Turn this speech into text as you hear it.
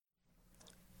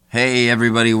Hey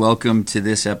everybody, welcome to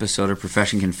this episode of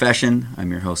Profession Confession.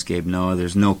 I'm your host Gabe Noah.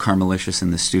 There's no Carmelicious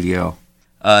in the studio.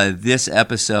 This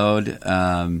episode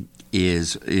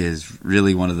is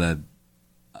really one of the,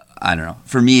 I don't know,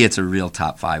 for me it's a real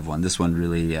top 5 one. This one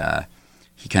really,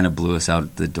 he kind of blew us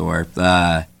out the door.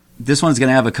 This one's going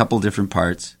to have a couple different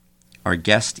parts. Our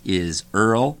guest is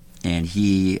Earl, and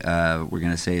he, we're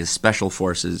going to say, is Special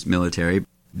Forces military.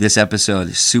 This episode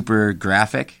is super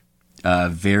graphic.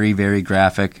 Very, very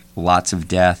graphic, lots of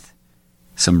death,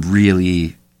 some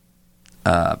really,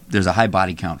 there's a high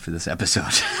body count for this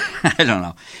episode. I don't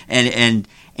know. And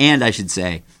I should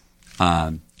say,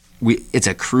 it's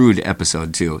a crude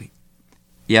episode too.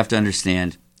 You have to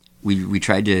understand, we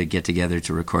tried to get together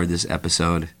to record this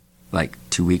episode like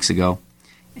 2 weeks ago,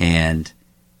 and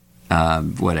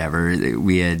whatever,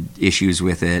 we had issues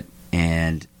with it,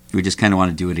 and we just kind of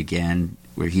want to do it again,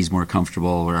 where he's more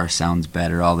comfortable, where our sound's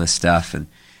better, all this stuff.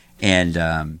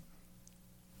 And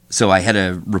so I had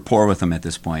a rapport with him at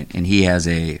this point, and he has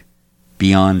a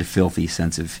beyond filthy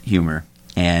sense of humor.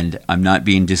 And I'm not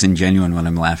being disingenuous when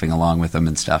I'm laughing along with him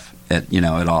and stuff at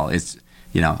all. It's,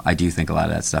 I do think a lot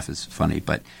of that stuff is funny,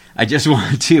 but I just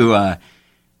want to,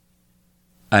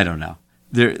 I don't know.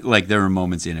 There were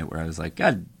moments in it where I was like,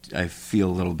 God, I feel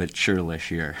a little bit churlish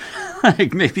here.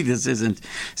 Like maybe this isn't.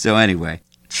 So anyway.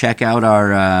 Check out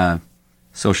our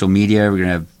social media. We're going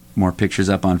to have more pictures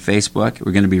up on Facebook.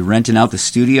 We're going to be renting out the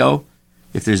studio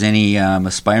if there's any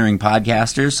aspiring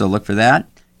podcasters, so look for that.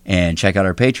 And check out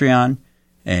our Patreon,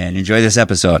 and enjoy this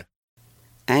episode.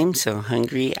 I'm so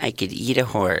hungry I could eat a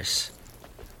horse.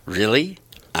 Really?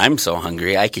 I'm so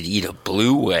hungry I could eat a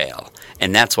blue whale.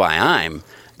 And that's why I'm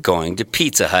going to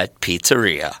Pizza Hut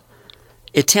Pizzeria.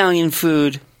 Italian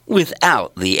food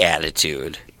without the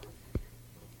attitude.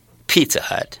 Pizza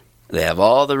Hut. They have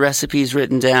all the recipes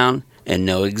written down and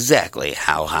know exactly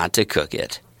how hot to cook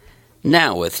it.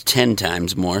 Now with 10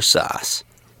 times more sauce.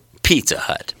 Pizza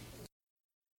Hut.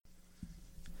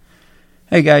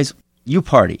 Hey guys, you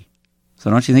party. So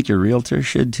don't you think your realtor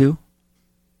should too?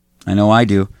 I know I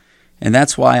do. And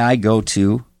that's why I go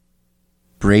to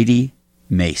Brady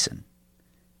Mason.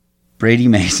 Brady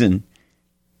Mason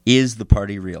is the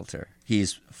party realtor.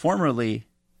 He's formerly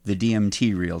the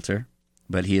DMT realtor,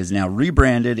 but he is now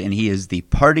rebranded, and he is the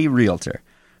party realtor.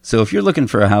 So if you're looking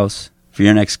for a house for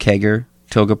your next kegger,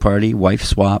 toga party, wife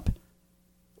swap,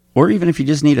 or even if you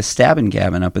just need a stabbing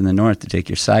gabbing up in the north to take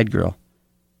your side girl,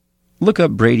 look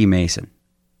up Brady Mason.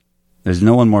 There's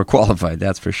no one more qualified,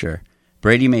 that's for sure.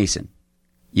 Brady Mason.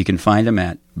 You can find him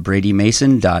at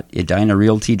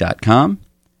bradymason.edinarealty.com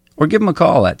or give him a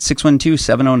call at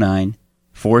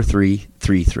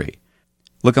 612-709-4333.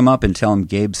 Look him up and tell him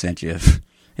Gabe sent you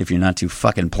if you're not too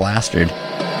fucking plastered. Do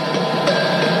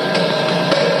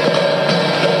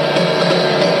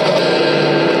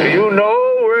you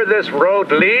know where this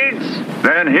road leads?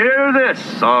 Then hear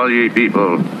this, all ye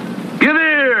people. Give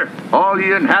ear, all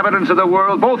ye inhabitants of the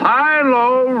world, both high and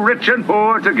low, rich and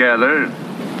poor together.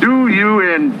 Do you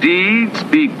indeed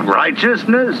speak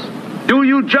righteousness? Do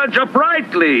you judge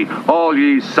uprightly, all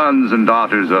ye sons and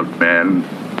daughters of men?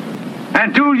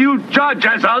 And do you judge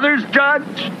as others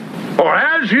judge? For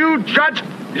as you judge,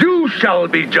 you shall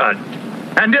be judged.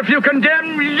 And if you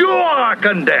condemn, you are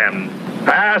condemned.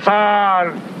 Pass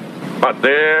on. But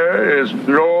there is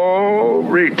no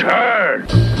return.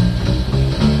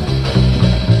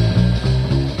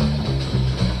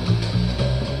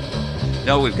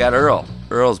 No, we've got Earl.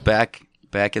 Earl's back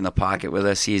in the pocket with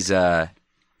us. He's, let's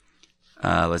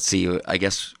see, I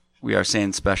guess we are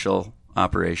saying special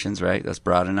operations, right? That's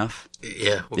broad enough?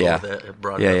 Yeah, we'll go with that.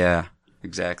 Broad enough. Yeah,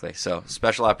 exactly. So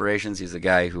special operations, he's the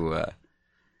guy who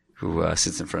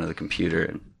sits in front of the computer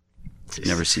and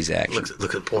never sees action.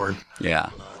 Look at porn. Yeah.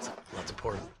 Lots of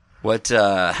porn. What,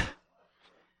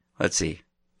 let's see.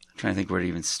 I'm trying to think where to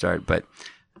even start, but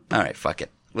all right, fuck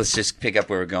it. Let's just pick up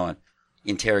where we're going.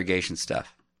 Interrogation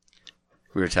stuff.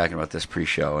 We were talking about this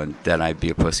pre-show, and that I'd be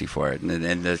a pussy for it,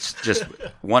 and it's just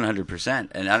 100%.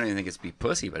 And I don't even think it's be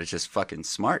pussy, but it's just fucking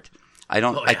smart.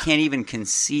 I can't even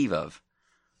conceive of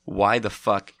why the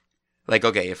fuck. Like,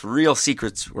 okay, if real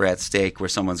secrets were at stake, where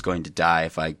someone's going to die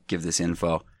if I give this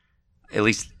info, at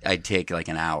least I'd take like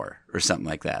an hour or something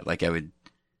like that. Like I'd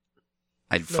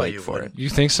fight for it. You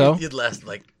think so? You'd last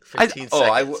like 15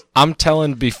 seconds. I'm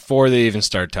telling before they even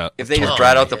start telling. If they just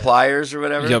brought out the pliers or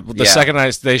whatever? Yeah, the second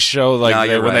they show, like,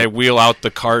 when they wheel out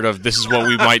the cart of this is what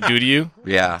we might do to you.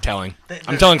 Yeah.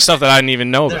 I'm telling stuff that I didn't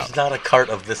even know about. There's not a cart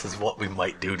of this is what we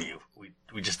might do to you.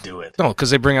 We just do it. No, because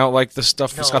they bring out, like, the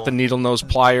stuff that's got the needle nose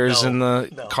pliers and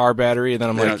the car battery, and then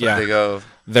I'm like, yeah, they go,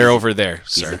 they're over there,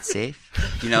 is sir. it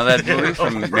safe? You know that movie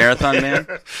from Marathon Man?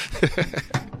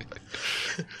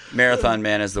 Marathon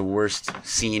Man is the worst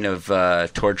scene of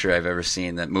torture I've ever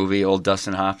seen. That movie, old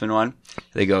Dustin Hoffman one.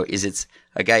 They go,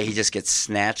 a guy, he just gets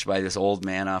snatched by this old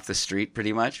man off the street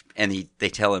pretty much, and they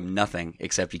tell him nothing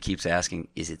except he keeps asking,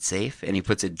 is it safe? And he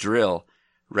puts a drill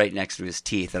right next to his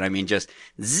teeth, and I mean just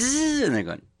zzz, and they're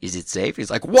going, is it safe?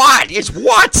 He's like, what? It's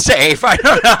what safe? I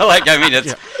don't know. Like, I mean,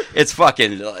 it's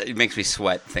fucking, it makes me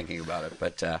sweat thinking about it.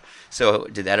 But, so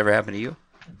did that ever happen to you?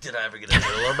 Did I ever get a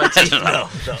drill on my teeth? No.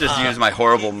 Just use my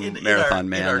horrible Marathon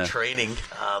Man. In our training,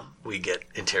 we get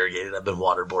interrogated. I've been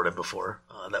waterboarded before.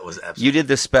 That was absolutely... You did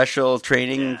the special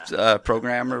training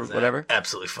program or whatever?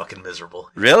 Absolutely fucking miserable.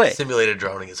 Really? Simulated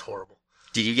drowning is horrible.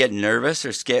 Did you get nervous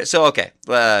or scared? So, okay.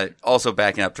 Also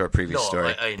backing up to our previous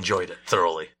story. I enjoyed it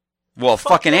thoroughly. Well,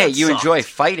 fucking hey, you enjoy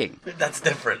fighting. That's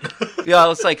different. Yeah,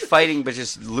 it's like fighting, but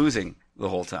just losing the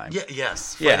whole time. Yeah,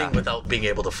 yes. Fighting without being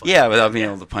able to fight. Yeah, without being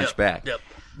able to punch back. Yep.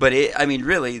 But, I mean,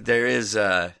 really, there is,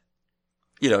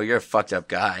 you're a fucked up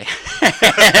guy.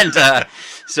 And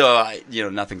so,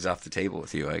 nothing's off the table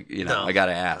with you. I got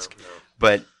to ask. No.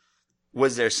 But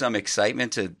was there some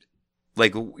excitement to,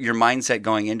 like, your mindset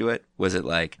going into it? Was it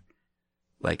like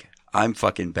I'm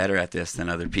fucking better at this than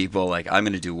other people. Like, I'm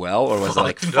going to do well? Or was it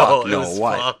like, fuck,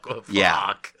 what? Fuck.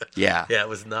 Yeah. Yeah, it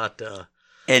was not...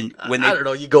 and when I don't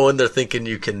know, you go in there thinking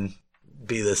you can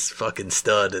be this fucking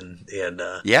stud and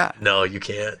no, you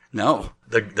can't. No.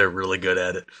 They're really good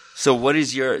at it. So what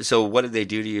did they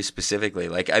do to you specifically?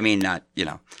 Like, I mean, not,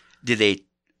 did they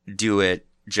do it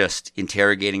just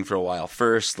interrogating for a while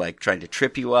first, like trying to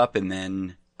trip you up and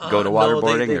then... go to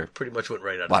waterboarding? They pretty much went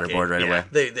right out of the waterboard right away.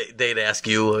 They'd ask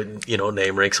you,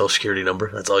 name, rank, social security number.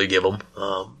 That's all you give them.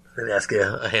 They'd ask you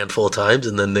a handful of times,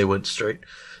 and then they went straight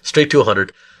to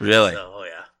 100. Really? So, oh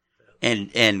yeah.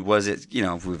 And was it?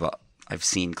 I've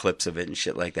seen clips of it and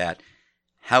shit like that.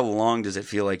 How long does it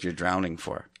feel like you're drowning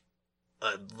for?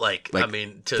 I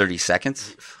mean, 30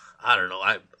 seconds. I don't know.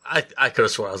 I could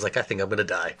have sworn I was like, I think I'm gonna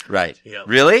die. Right. Yep.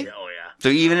 Really? Oh yeah. So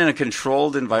even in a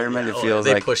controlled environment, it feels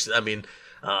they like pushed. I mean.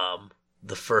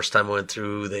 The first time I went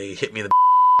through, they hit me in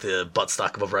the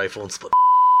buttstock of a rifle and split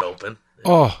the open.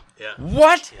 Oh. Yeah.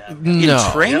 What? Yeah. No.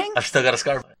 In training? Yep. I've still got a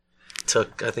scar.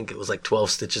 Took, I think it was like 12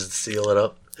 stitches to seal it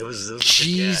up. It was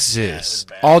Jesus. Yeah, it was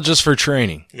bad. All just for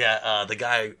training. Yeah, the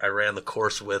guy I ran the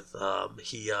course with,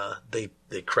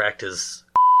 they cracked his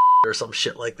or some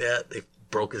shit like that. They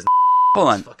broke his. Hold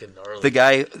on. Fucking gnarly. The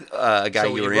guy,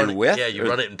 so you were in with? Yeah, you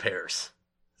run it in pairs.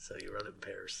 So you run it in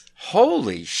pairs.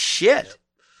 Holy shit. Yep.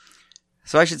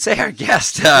 So I should say our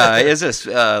guest is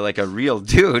like a real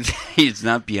dude. He's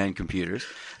not behind computers.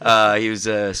 He was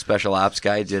a special ops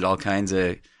guy, did all kinds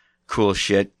of cool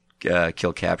shit,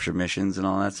 kill capture missions and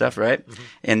all that stuff, right? Mm-hmm.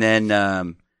 And then,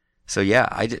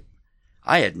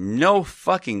 I had no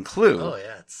fucking clue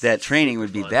that training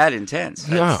would be that intense.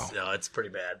 No, it's pretty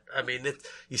bad. I mean,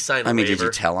 you sign a waiver. Did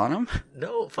you tell on him?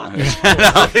 No, fuck.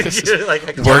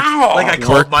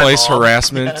 Workplace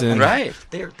harassment and right.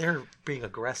 They're being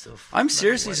aggressive. I'm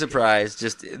seriously surprised,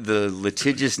 just the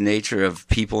litigious nature of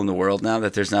people in the world now,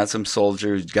 that there's not some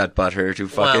soldier who got butthurt who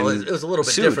fucking. Well, it was a little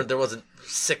bit sued. different. There wasn't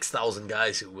 6,000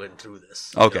 guys who went through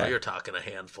this. Okay. You're talking a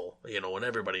handful. When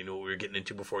everybody knew what we were getting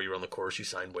into before you were on the course, you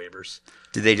signed waivers.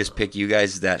 Did they just pick you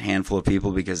guys, that handful of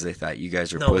people, because they thought you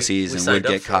guys were pussies and would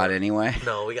get caught anyway?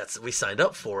 No, we signed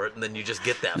up for it, and then you just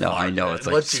get that. No, far. I know, it's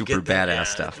like super badass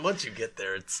stuff. Once you get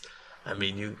there, it's. I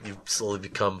mean, you slowly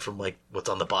become from like what's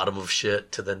on the bottom of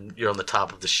shit to then you're on the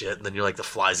top of the shit, and then you're like the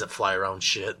flies that fly around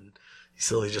shit, and you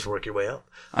slowly just work your way up.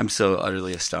 I'm so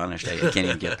utterly astonished I can't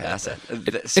even get past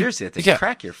that. Seriously, they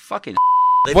crack your fucking.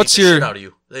 They beat the shit out of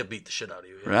you. They beat the shit out of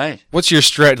you. Yeah. Right. What's your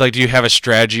Like, do you have a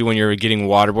strategy when you're getting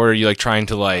waterboarded? Are you like trying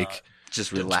to like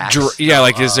just relax?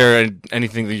 Is there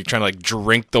anything that you're trying to like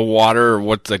drink the water or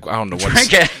what's like? I don't know.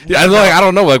 Drink it. Yeah, I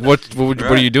don't know. Like, what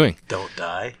are you doing? Don't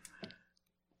die.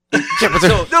 Yeah, but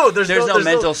there's no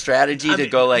mental strategy to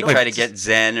go try to get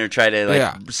zen or try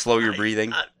to slow your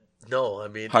breathing. No, I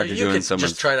mean, hard to do in someone.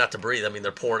 Just try not to breathe. I mean,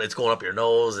 they're pouring. It's going up your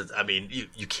nose.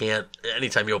 You can't.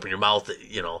 Anytime you open your mouth,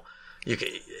 you can.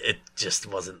 It just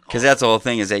wasn't. Because that's the whole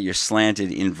thing, is that you're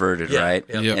slanted, inverted, right?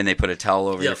 Yep. And they put a towel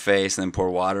over your face and then pour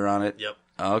water on it. Yep.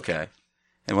 Oh, okay.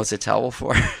 And what's a towel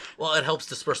for? Well, it helps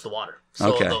disperse the water.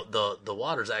 So okay. the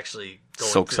water's actually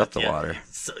going soaks up the water,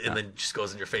 and then just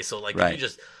goes in your face. So if you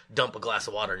just dump a glass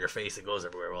of water in your face, it goes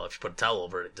everywhere. Well, if you put a towel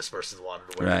over it, it disperses the water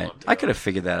to where you want it to I could have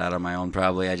figured that out on my own.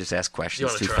 Probably, I just ask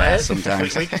questions too try fast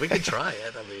sometimes. we could try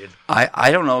it. I mean,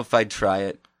 I don't know if I'd try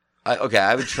it.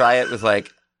 I would try it with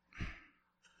like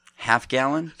half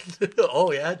gallon.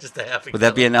 Oh yeah, just a half. Would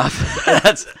that be enough?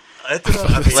 That's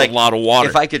a lot of water.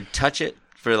 If I could touch it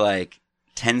for like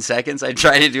 10 seconds, I'd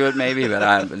try to do it maybe, but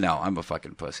I'm a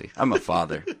fucking pussy. I'm a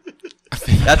father.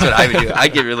 That's what I would do.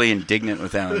 I'd get really indignant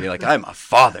with them and be like, I'm a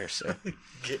father, sir.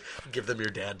 Give them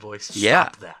your dad voice. Yeah.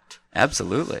 Stop that.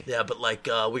 Absolutely. Yeah, but like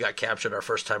we got captured our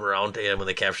first time around, and when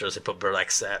they captured us, they put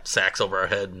burlap sacks over our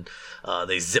head, and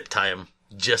they zip tie them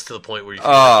just to the point where you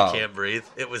feel like you can't breathe.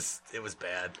 It was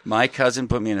bad. My cousin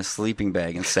put me in a sleeping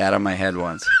bag and sat on my head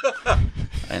once,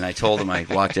 and I told him I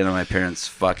walked into my parents'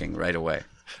 fucking right away.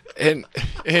 And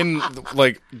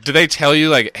like, do they tell you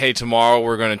like, hey, tomorrow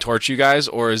we're going to torch you guys,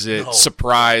 or is it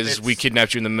surprise? We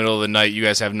kidnapped you in the middle of the night. You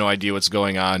guys have no idea what's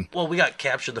going on. Well, we got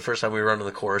captured the first time we were running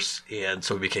the course, and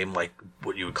so we became like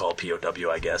what you would call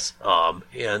POW, I guess.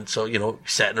 And so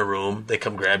sat in a room. They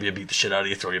come grab you, beat the shit out of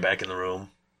you, throw you back in the room.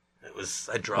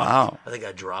 I think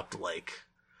I dropped like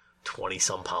 20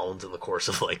 some pounds in the course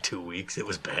of like 2 weeks. It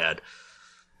was bad.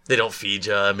 They don't feed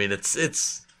you. I mean,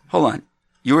 it's. Hold on.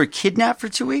 You were kidnapped for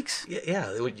 2 weeks?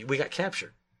 Yeah, we got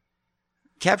captured.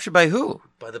 Captured by who?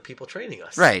 By the people training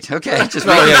us. Right, okay. Just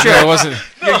No, making yeah, sure. no, it wasn't.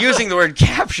 You're using the word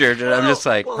captured, and I'm just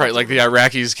like, Right, like the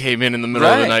Iraqis came in the middle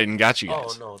of the night and got you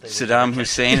guys. Oh, no. Saddam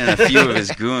Hussein and a few of his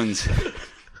goons.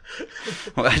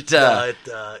 What,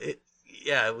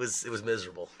 it was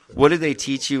miserable. What did they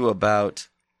teach you about,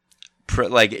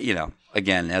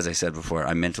 again, as I said before,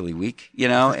 I'm mentally weak,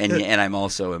 and I'm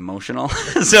also emotional.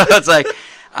 So it's like,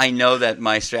 I know that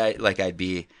my strategy, like I'd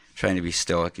be trying to be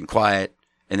stoic and quiet,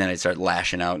 and then I'd start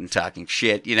lashing out and talking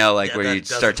shit, where you'd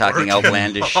start talking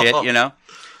outlandish shit,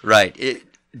 Right.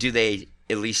 Do they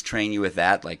at least train you with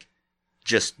that? Like,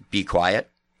 just be quiet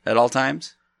at all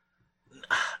times?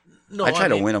 No, I try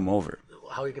to win them over.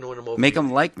 How are you going to win them over? Make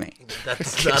them like me.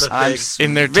 That's not a thing. I'm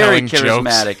In there very telling jokes.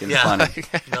 charismatic and funny.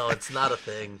 No, it's not a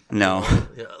thing. No.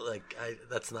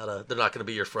 That's not they're not going to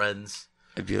be your friends.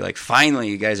 I'd be like, finally,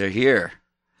 you guys are here.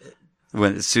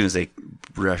 As soon as they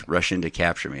rush in to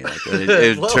capture me, like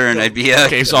it would turn. I'd be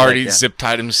Gabe's already zip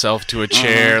tied himself to a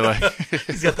chair. Like,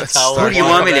 He's got the towel. Who do you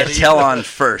want me to tell on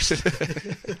first?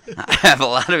 I have a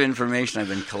lot of information I've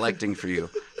been collecting for you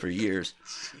for years.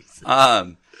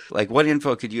 Like, what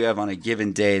info could you have on a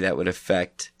given day that would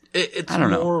affect? It's I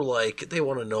don't know. more like they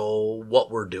want to know what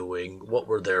we're doing, what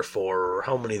we're there for,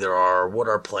 how many there are, what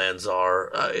our plans are.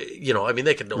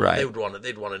 They could know. Right.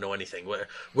 They'd want to know anything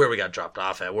where we got dropped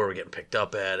off at, where we're getting picked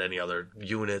up at, any other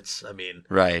units. I mean,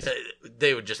 Right.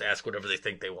 They would just ask whatever they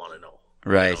think they want to know.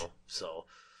 Right. So.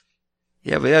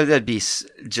 Yeah, but that'd be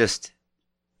just.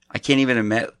 I can't even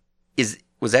admit.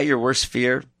 Was that your worst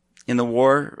fear in the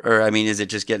war, or is it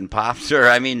just getting popped, or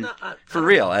for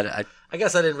real? I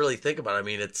guess I didn't really think about it. I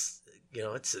mean, it's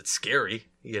scary,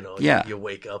 Yeah. You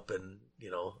wake up and,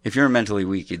 If you're mentally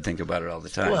weak, you'd think about it all the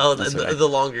time. Well, the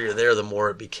longer you're there, the more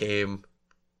it became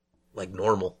like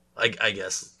normal, I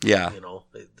guess. Yeah.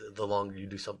 The longer you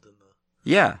do something,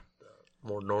 Yeah. the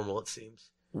more normal it seems.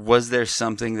 Was there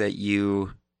something that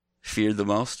you feared the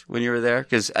most when you were there?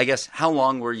 Because I guess, how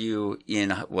long were you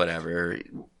in whatever,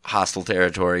 hostile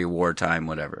territory, wartime,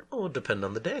 whatever? Oh, it would depend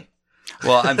on the day.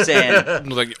 Well, I'm saying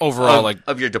like overall,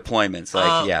 of your deployments,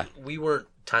 we weren't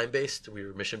time-based, we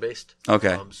were mission-based.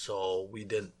 Okay. So we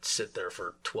didn't sit there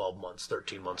for 12 months,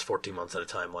 13 months, 14 months at a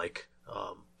time like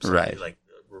Right. like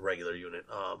a regular unit.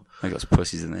 Like those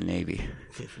pussies in the Navy.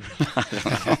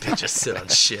 They just sit on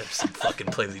ships and fucking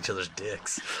play with each other's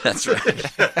dicks. That's right.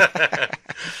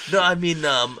 No,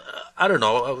 I don't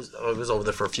know. I was over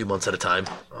there for a few months at a time.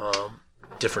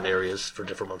 Different areas for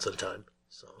different months at a time.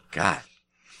 So God.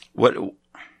 What?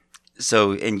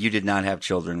 So, and you did not have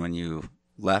children when you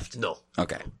left? No.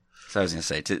 Okay. So I was gonna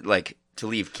say to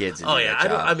leave kids. Oh yeah,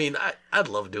 I'd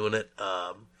love doing it.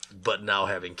 But now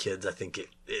having kids, I think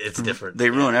it's different. They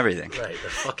ruin everything. Right. They're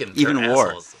fucking even war.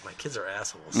 Assholes. My kids are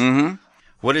assholes. Mm-hmm.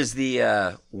 What is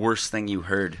the worst thing you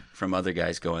heard from other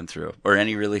guys going through, or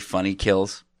any really funny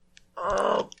kills?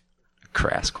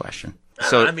 Crass question.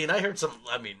 So I heard some.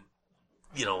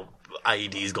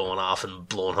 IEDs going off and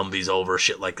blowing Humvees over,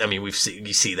 shit like. You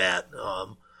see that.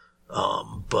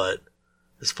 But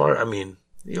as far,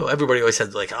 everybody always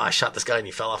said like, I shot this guy and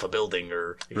he fell off a building,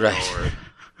 or right.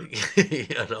 We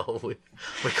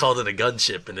called it a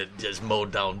gunship and it just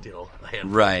mowed down, a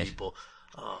handful of people.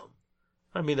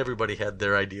 Everybody had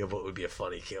their idea of what would be a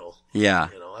funny kill. Yeah.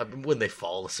 When they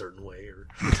fall a certain way, or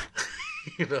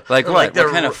like what?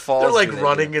 What kind of falls? They're like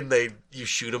running and you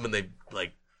shoot them and they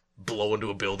like blow into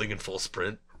a building in full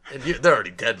sprint, and they're already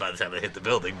dead by the time they hit the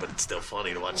building. But it's still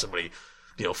funny to watch somebody,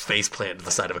 face plant to the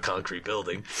side of a concrete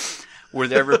building. Were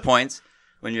there ever points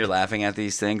when you're laughing at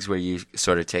these things where you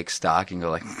sort of take stock and go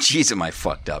like, "Geez, am I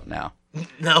fucked up now?"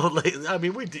 No, like, I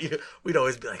mean, we'd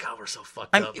always be like, "Oh, we're so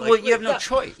fucked up." Like, well, you have no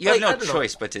choice. You have like, no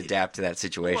choice but to adapt to that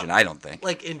situation. Well, I don't think.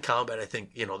 Like in combat, I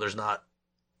think there's not.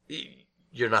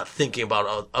 You're not thinking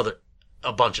about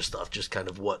a bunch of stuff. Just kind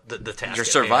of what the task. You're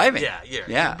surviving. Yeah.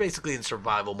 Yeah. You're basically in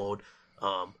survival mode.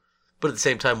 But at the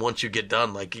same time, once you get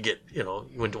done, like you get,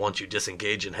 once you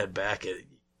disengage and head back,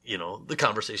 the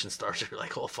conversation starts. You're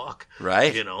like, "Oh fuck!"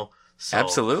 Right. So,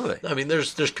 absolutely. I mean,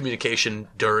 there's communication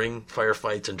during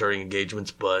firefights and during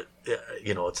engagements, but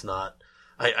it's not.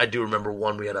 I do remember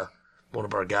we had one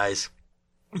of our guys,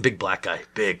 big black guy,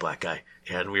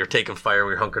 and we were taking fire.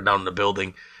 We were hunkering down in the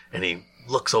building, and he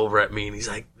looks over at me and he's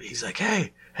like,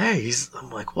 hey.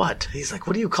 I'm like, what? He's like,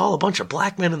 what do you call a bunch of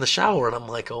black men in the shower? And I'm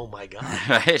like, oh my god.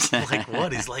 Right. I'm like,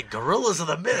 what? He's like, gorillas of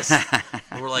the mist.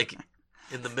 And we're like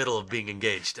in the middle of being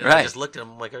engaged. And right. I just looked at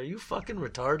him. I'm like, are you fucking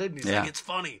retarded? And he's yeah. like, it's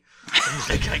funny. I'm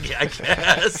like, I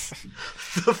guess.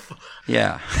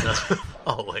 Yeah.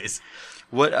 Always.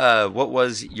 What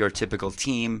was your typical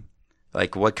team?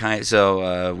 Like what kind?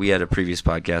 So we had a previous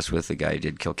podcast with the guy who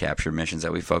did kill capture missions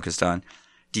that we focused on.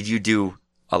 Did you do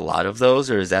a lot of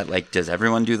those, or is that like, does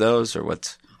everyone do those, or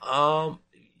what's?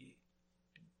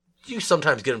 You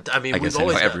sometimes get them. I mean, we've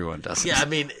always everyone does. Yeah, I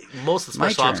mean, most of the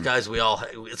special ops guys,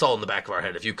 it's all in the back of our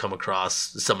head. If you come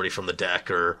across somebody from the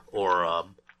deck or a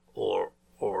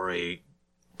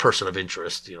person of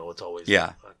interest, it's always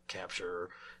a capture.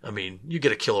 I mean, you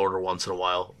get a kill order once in a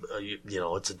while.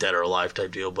 It's a dead or alive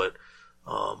type deal, but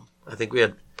I think we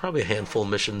had probably a handful of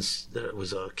missions that it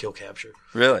was a kill capture.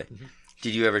 Really? Mm-hmm.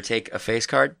 Did you ever take a face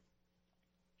card?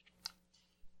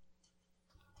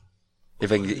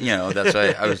 If I, that's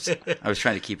why I was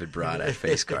trying to keep it broad at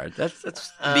face card. That's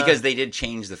because they did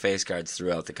change the face cards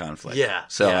throughout the conflict. Yeah.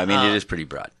 So I mean, it is pretty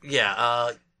broad. Yeah.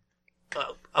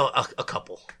 A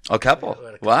couple. A couple.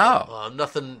 Wow.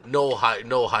 Nothing. No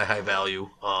high value.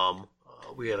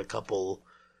 We had a couple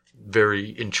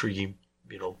very intriguing.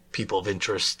 People of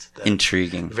interest.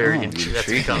 Intriguing. Very intriguing. That's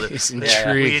what we called it.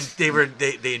 Intrigued.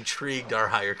 They intrigued our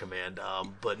higher command.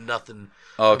 But nothing.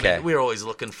 Okay. I mean, we were always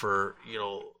looking for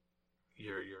your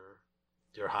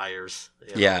hires.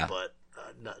 But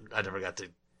I never got to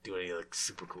do any like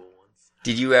super cool ones.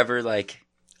 Did you ever like?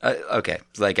 Okay,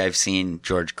 like I've seen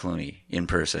George Clooney in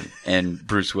person and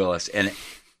Bruce Willis, and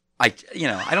I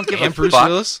don't give a fuck. Bruce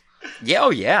Willis. Yeah,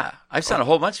 yeah. I've seen a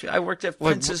whole bunch. I worked at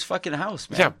Prince's fucking house,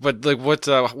 man. Yeah, but like, what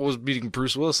was meeting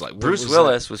Bruce Willis like? Bruce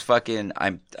Willis was fucking.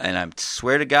 I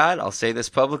swear to God, I'll say this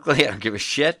publicly. I don't give a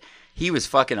shit. He was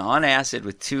fucking on acid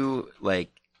with two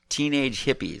like teenage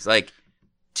hippies, like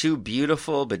two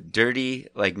beautiful but dirty,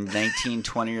 like 19,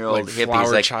 20-year-old like hippies,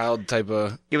 flower like child type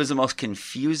of. It was the most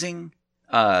confusing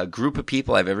group of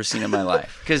people I've ever seen in my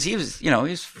life because he was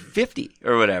 50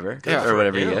 or whatever, or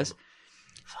whatever he is.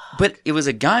 But it was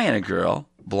a guy and a girl,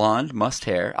 blonde, mussed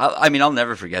hair. I mean, I'll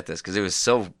never forget this because it was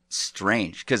so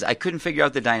strange because I couldn't figure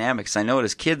out the dynamics. I know what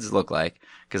his kids look like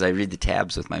because I read the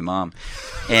tabs with my mom.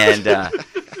 And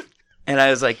and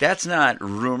I was like, that's not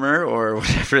Rumor or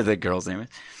whatever the girl's name is.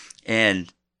 And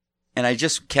I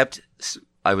just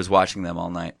I was watching them all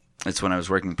night. It's when I was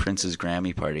working Prince's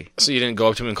Grammy party. So you didn't go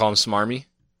up to him and call him Smarmy?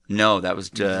 No,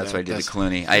 that's what I did to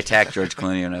Clooney. I attacked George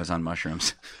Clooney when I was on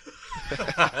mushrooms.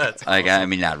 That's like, awesome. I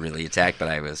mean, not really attacked, but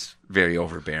I was very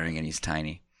overbearing, and he's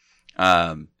tiny.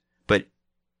 But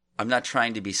I'm not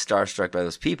trying to be starstruck by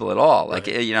those people at all. Like,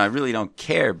 right. I really don't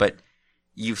care. But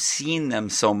you've seen them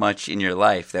so much in your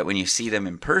life that when you see them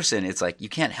in person, it's like you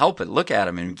can't help but look at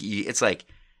them, and it's like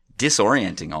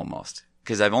disorienting almost.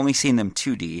 Because I've only seen them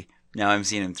 2D. Now I'm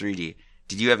seeing them 3D.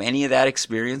 Did you have any of that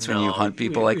experience when you hunt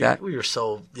people like that? We were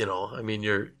so, I mean,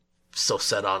 you're so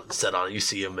set on it. You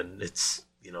see them, and it's,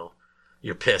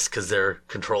 you're pissed because they're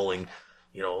controlling,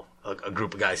 a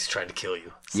group of guys trying to kill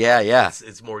you. So yeah.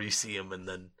 It's more you see them, and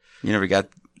then you never got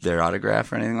their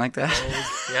autograph or anything like that.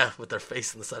 Yeah, with their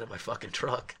face on the side of my fucking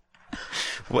truck.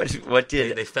 What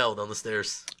did they fell down the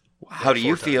stairs? How do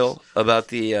you feel about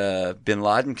the Bin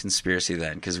Laden conspiracy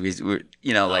then? Because we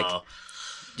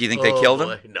do you think they killed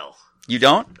him? No. You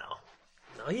don't?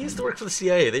 No, he used to work for the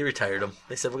CIA. They retired him.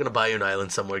 They said, we're going to buy you an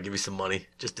island somewhere, give you some money,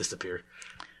 just disappear.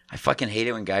 I fucking hate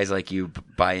it when guys like you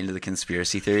buy into the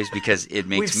conspiracy theories because it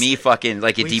makes me fucking,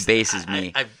 like, it debases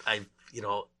me.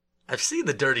 I've seen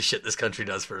the dirty shit this country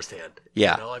does firsthand.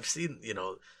 Yeah. I've seen,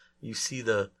 you see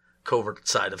the covert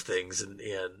side of things, and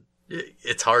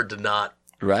it's hard to not,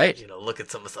 right. Look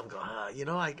at some of the stuff and go, I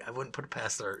wouldn't put it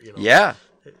past their, Yeah.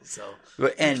 So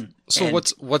what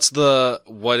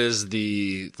is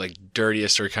the like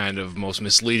dirtiest or kind of most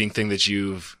misleading thing that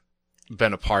you've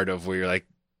been a part of where you're like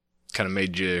kind of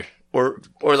made you or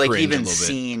like cringe even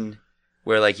seen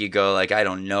where like you go like, I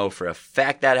don't know for a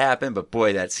fact that happened, but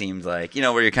boy, that seemed like,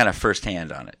 where you're kind of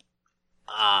firsthand on it?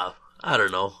 I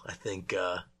don't know. I think,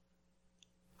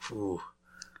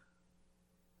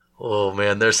 oh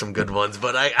man, there's some good ones,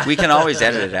 but we can always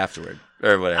edit it afterward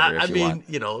or whatever. I if you mean,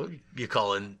 want. You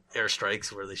call in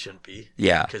airstrikes where they shouldn't be.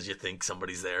 Yeah. Because you think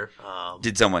somebody's there.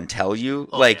 Did someone tell you?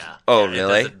 Yeah.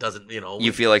 Really? It doesn't,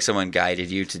 you feel like someone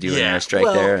guided you to do an airstrike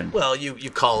well, there? And... Well,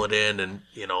 you call it in and,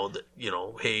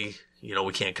 hey,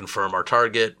 we can't confirm our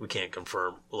target. We can't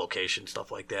confirm location,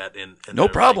 stuff like that. And no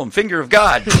problem. Like, finger of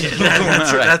God.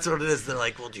 That's what it is. They're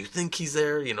like, well, do you think he's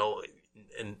there?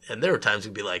 And there were times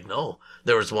we'd be like, no.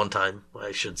 There was one time,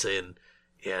 I should say, and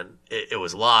it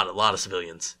was a lot of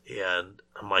civilians. And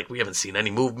I'm like, we haven't seen any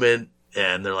movement.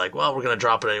 And they're like, well, we're going to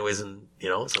drop it anyways. And,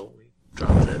 so we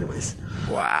dropped it anyways.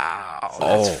 Wow. So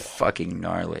that's fucking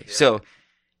gnarly. Yeah. So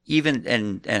even,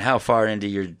 and how far into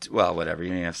your, well, whatever, you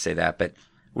don't even have to say that, but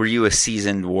were you a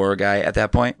seasoned war guy at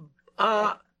that point?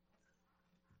 I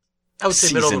would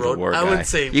say middle of the road. I would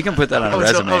say you can put that on a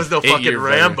resume. I was no fucking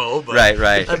Rambo, but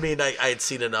right. I mean, I had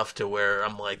seen enough to where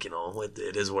I'm like,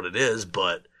 it is what it is.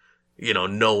 But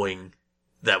knowing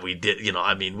that we did,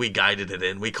 we guided it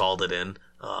in, we called it in,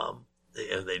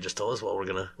 and they just told us, well, we're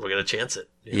gonna chance it.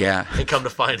 Yeah. And come to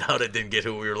find out, it didn't get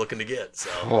who we were looking to get.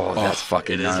 So that's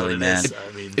fucking gnarly, man.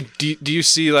 I mean, do you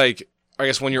see like? I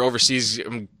guess when you're overseas,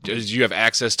 do you have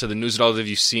access to the news at all? Have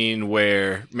you seen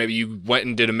where maybe you went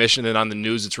and did a mission and on the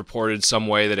news it's reported some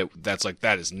way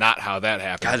that is not how that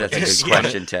happened? God, that's a good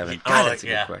question, Tevin. God, that's a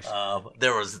good question.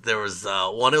 There was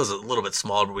one. It was a little bit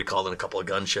smaller, but we called in a couple of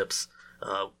gunships.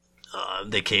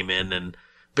 They came in and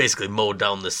basically mowed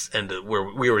down this end where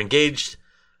we were engaged.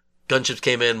 Gunships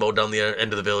came in, mowed down the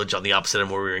end of the village on the opposite end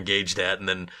where we were engaged at, and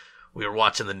then we were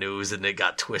watching the news and it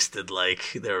got twisted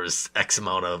like there was X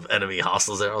amount of enemy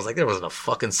hostiles there. I was like, there wasn't a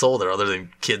fucking soul there other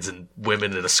than kids and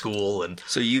women in a school. And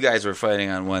so you guys were fighting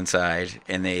on one side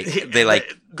and they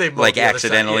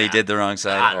accidentally did the wrong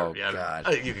side.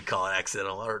 God. You could call it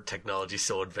accidental. Our technology's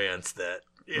so advanced that,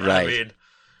 right. I mean,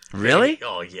 really?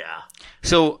 Oh yeah.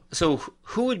 So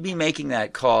who would be making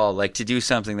that call, like to do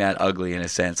something that ugly in a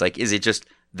sense? Like, is it just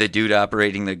the dude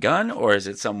operating the gun, or is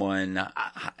it someone?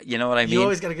 You know what I mean? You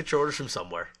always got to get your orders from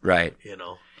somewhere, right?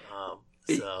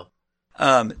 So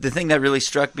the thing that really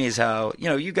struck me is how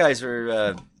you guys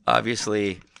are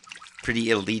obviously pretty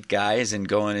elite guys and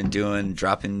going and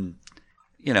dropping,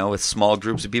 with small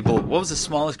groups of people. What was the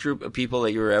smallest group of people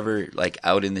that you were ever like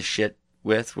out in the shit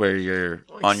with, where you're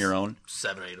on your own?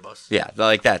 7 or 8 of us. Yeah,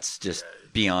 like that's just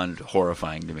beyond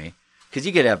horrifying to me, because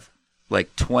you could have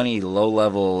like 20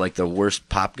 low-level, like the worst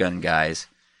pop gun guys,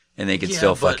 and they could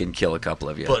still fucking kill a couple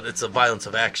of you. But it's a violence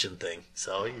of action thing,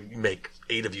 so you make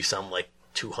 8 of you sound like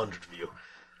 200 of you.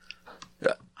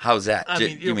 How's that?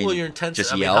 Your intense.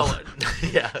 Just yell?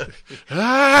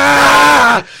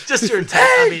 Just your intense.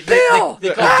 Hey, Bill!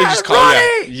 They just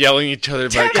call yelling each other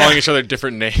by calling each other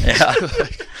different names. Yeah.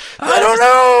 I don't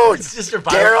know! It's just your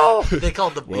violence. They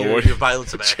call it your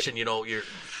violence of action, your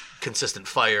consistent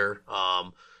fire,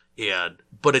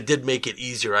 but it did make it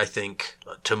easier, I think,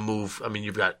 to move. I mean,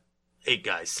 you've got 8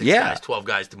 guys, 6 guys, 12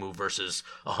 guys to move versus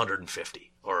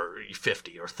 150 or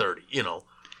 50 or 30,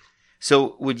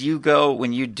 So would you go,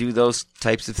 when you do those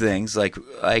types of things, like,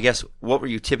 I guess, what were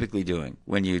you typically doing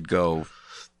when you'd go?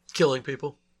 Killing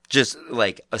people. Just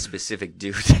like a specific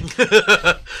dude.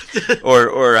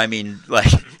 or I mean,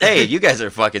 like, hey, you guys are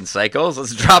fucking psychos.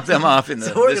 Let's drop them off in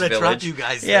so we're this gonna village. Drop you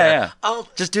guys there. Yeah.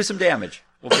 Just do some damage.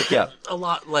 We'll pick you up. A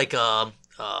lot, like,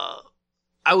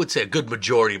 I would say a good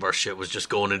majority of our shit was just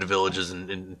going into villages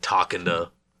and talking to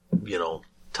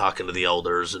the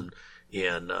elders and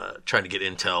trying to get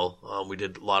intel. We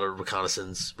did a lot of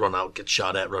reconnaissance, run out, get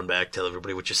shot at, run back, tell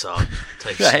everybody what you saw,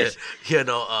 type right. shit.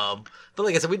 But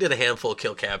like I said, we did a handful of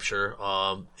kill capture.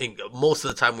 Most of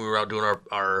the time we were out doing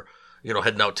our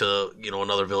heading out to,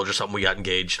 another village or something, we got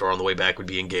engaged, or on the way back we'd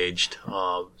be engaged.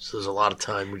 So there's a lot of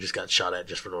time we just got shot at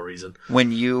just for no reason.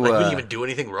 When you... we didn't even do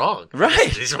anything wrong.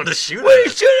 Right. They just wanted to shoot What are you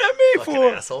shooting at me fucking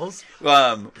for? Assholes.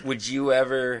 Would you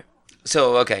ever...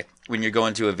 So, okay, when you're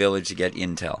going to a village to get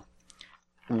intel,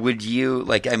 would you,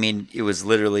 it was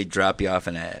literally drop you off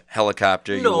in a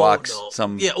helicopter, you walk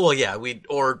some... Yeah, well, yeah, we'd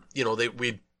go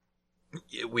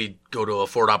to a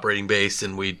forward operating base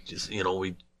and we'd just,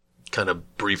 we'd kind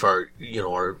of brief our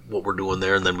what we're doing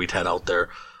there, and then we'd head out there.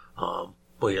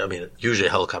 Usually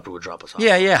a helicopter would drop us off.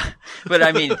 Yeah. But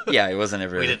it wasn't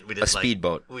ever a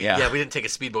speedboat. We didn't take a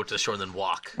speedboat to the shore and then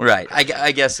walk. Right.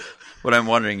 I guess what I'm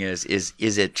wondering is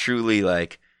it truly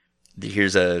like,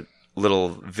 here's a little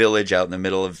village out in the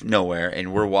middle of nowhere,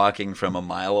 and we're walking from a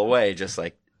mile away, just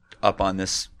like up on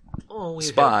this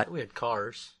spot. We had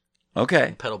cars,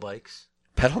 Okay. pedal bikes.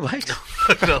 Pedal bikes?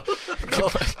 no.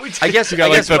 I guess You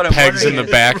got I guess like what the I'm pegs in wondering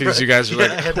the back, and you guys are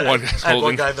like I had one holding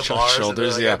one guy in the bars and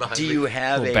shoulders. the other guy Yeah. behind Do me. you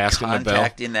have Little a basket in the bell.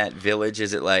 contact in that village?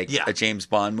 Is it like Yeah. a James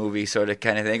Bond movie sort of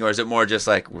kind of thing? Or is it more just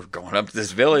like we're going up to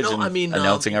this village and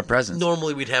announcing our presence?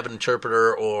 Normally we'd have an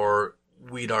interpreter, or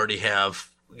we'd already have,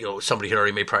 somebody had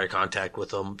already made prior contact with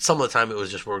them. Some of the time it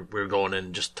was just we were going in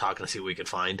and just talking to see what we could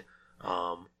find.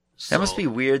 That must be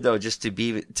weird though, just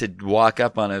to walk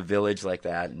up on a village like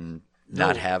that and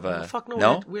not have a... Fuck no.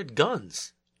 No? We had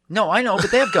guns. No, I know,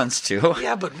 but they have guns too.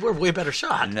 Yeah, but we're way better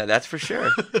shot. No, that's for sure.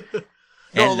 No,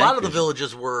 And a lot night of the vision.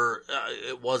 villages were.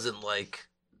 It wasn't like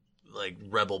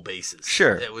rebel bases.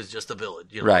 Sure. It was just a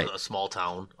village, Right. a small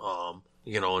town.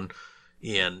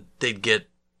 And they'd get,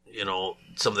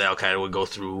 some of the Al Qaeda would go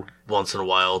through once in a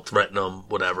while, threaten them,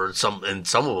 whatever. Some of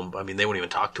them, I mean, they wouldn't even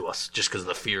talk to us just because of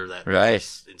the fear that Right.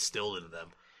 was instilled into them.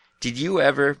 Did you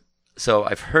ever? So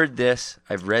I've heard this,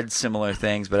 I've read similar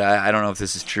things, but I don't know if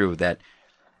this is true. That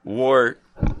war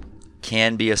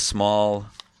can be a small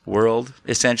world,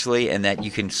 essentially, and that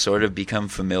you can sort of become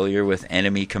familiar with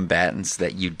enemy combatants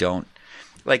that you don't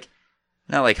like.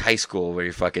 Not like high school where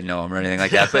you fucking know them or anything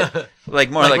like that, but like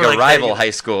more like a rival high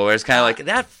school where it's kind of like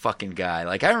that fucking guy.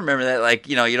 Like I remember that, like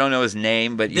you don't know his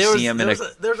name, but you see him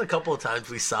There's a couple of times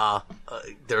we saw.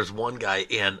 There's one guy,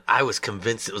 and I was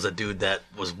convinced it was a dude that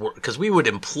was because we would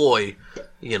employ,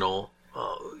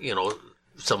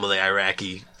 some of the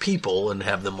Iraqi people and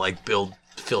have them like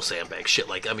fill sandbags, shit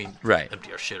like Right.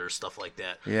 empty our shitters, stuff like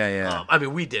that. Yeah.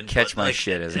 We didn't Catch but, my like,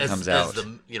 shit as it comes out.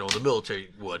 the military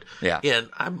would. Yeah. And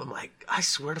I'm like, I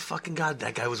swear to fucking God,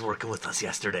 that guy was working with us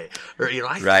yesterday, or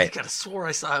I Right. kind of swore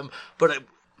I saw him, but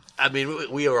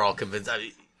we were all convinced.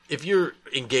 If you're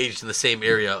engaged in the same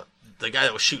area, the guy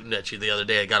that was shooting at you the other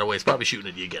day that got away is probably shooting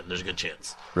at you again. There's a good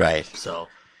chance. right. So,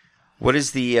 What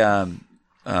is the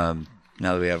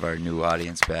now that we have our new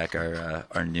audience back,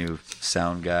 our new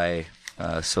sound guy,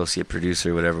 associate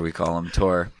producer, whatever we call him,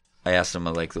 Tor. I asked him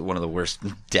like one of the worst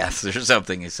deaths or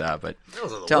something he saw, but that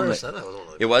wasn't the tell worst. him I thought it was one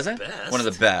of the it wasn't best. one of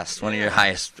the best, one of your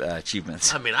highest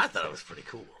achievements. I thought it was pretty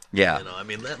cool. Yeah.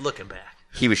 Looking back.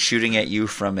 He was shooting at you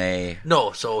from a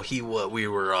No, so we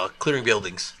were clearing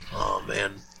buildings,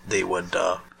 and they would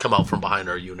come out from behind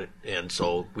our unit, and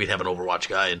so we'd have an Overwatch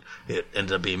guy, and it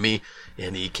ended up being me.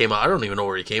 And he came out. I don't even know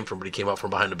where he came from, but he came out from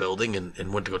behind the building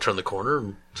and went to go turn the corner,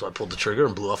 and so I pulled the trigger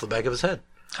and blew off the back of his head.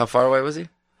 How far away was he?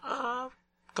 A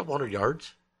couple hundred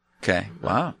yards. Okay,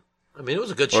 wow. It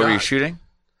was a good What shot. were you shooting?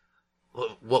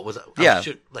 What was that? I Yeah. was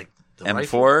shooting, like the M4?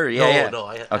 rifle? Yeah. No,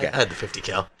 I Okay. had the 50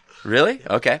 cal. Really?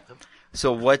 Okay.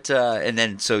 So what? And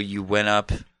then so you went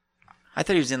up. I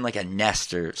thought he was in like a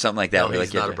nest or something like that. No, where, he's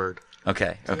like, you not had a to- bird.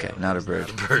 Okay, not a bird.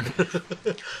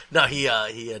 No, he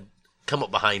had come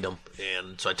up behind him,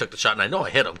 and so I took the shot, and I know I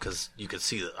hit him because you could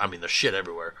see there's shit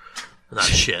everywhere. Not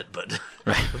shit, but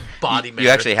body matter. You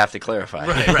actually have to clarify.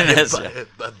 right. That's-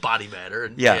 Body matter.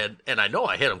 And, Yeah. and I know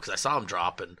I hit him because I saw him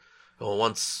drop, and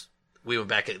once we went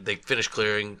back, they finished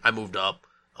clearing, I moved up,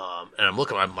 and I'm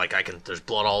looking, I'm like, there's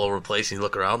blood all over the place, and you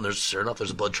look around, sure enough,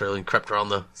 there's a blood trail, and crept around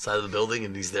the side of the building,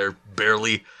 and he's there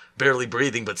barely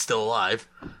breathing, but still alive.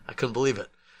 I couldn't believe it.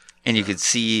 And you could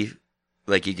see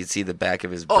the back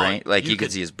of his Oh, brain. Like you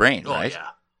could see his brain, Oh, right? yeah.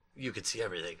 You could see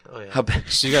everything. Oh, yeah. How big?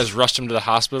 So you guys rushed him to the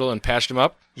hospital and patched him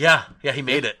up? Yeah, he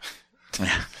made it. It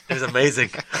was amazing.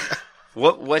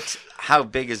 How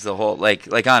big is the whole? Like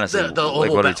honestly, The what whole are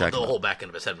we back, talking the about? whole back end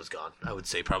of his head was gone. I would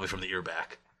say probably from the ear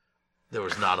back. There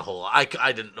was not a whole lot.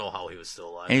 I didn't know how he was still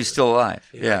alive. And he's still alive.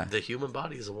 Yeah. The human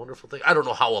body is a wonderful thing. I don't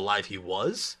know how alive he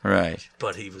was, Right.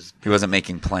 but he was. He wasn't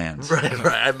making plans.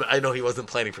 Right. I know he wasn't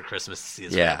planning for Christmas to see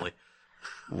his family.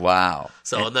 Wow.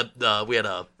 So, and then we had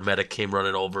a medic came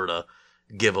running over to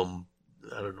give him,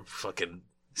 I don't know, fucking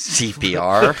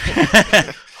CPR.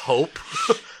 hope.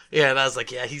 Yeah, and I was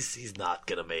like, yeah, he's not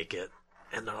going to make it.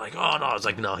 And they're like, oh, no. I was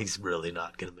like, no, he's really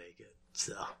not going to make it.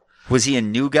 So. Was he a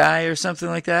new guy or something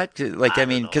like that? Like, I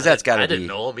mean, because that's got to be. I didn't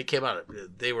know him. He came out.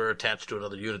 They were attached to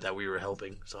another unit that we were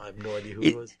helping, so I have no idea who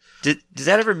he was. Does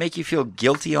that ever make you feel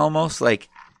guilty almost? Like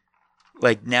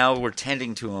now we're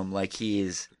tending to him like he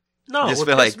is. No, it just would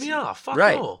feel piss like- me off. Fuck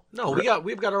right. no.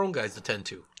 We've got our own guys to tend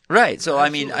to. Right. So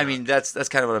Absolutely I mean that's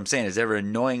kind of what I'm saying. Is it ever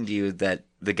annoying to you that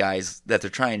the guys that they're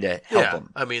trying to help Yeah,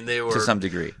 them I mean they were to some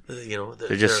degree?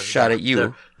 They're just shot at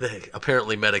you.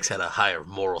 Apparently, medics had a higher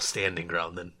moral standing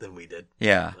ground than we did.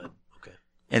 Yeah. But, okay.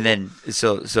 And then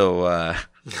so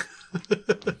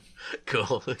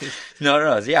Cool.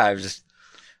 no. Yeah, I was just.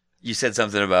 You said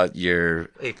something about your.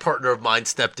 A partner of mine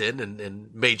stepped in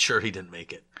and made sure he didn't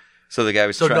make it. So the guy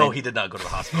was So trying. no, he did not go to the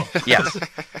hospital. Yes,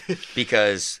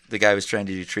 because the guy was trying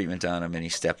to do treatment on him, and he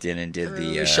stepped in and did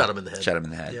the We shot him in the head. Shot him in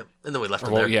the head. Yep. And then we left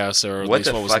him Well, there. yes, or at What least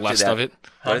the what was fuck left did that? of it.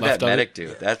 What did Left that of it? medic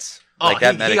do? That's Oh, like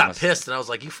that he medic got must- pissed, and I was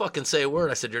like, "You fucking say a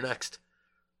word." I said, "You're next."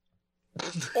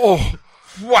 Oh,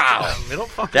 wow! We don't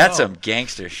fucking That's know. some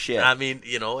gangster shit. I mean,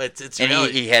 it's and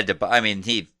reality. he had to. I mean,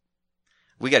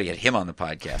 we got to get him on the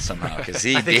podcast somehow because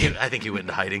I think he went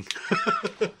into hiding.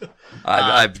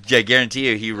 I guarantee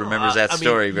you he remembers that I mean,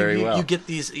 story very you, well. You get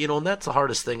these, and that's the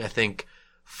hardest thing I think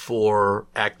for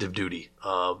active duty.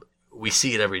 We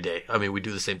see it every day. I mean, we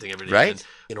do the same thing every day. Right.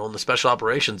 And, in the special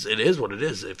operations, it is what it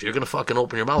is. If you're gonna fucking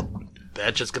open your mouth,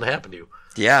 bad shit's gonna happen to you.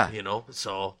 Yeah.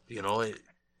 So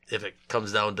if it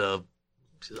comes down to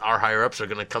our higher ups are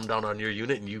gonna come down on your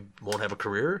unit and you won't have a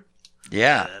career,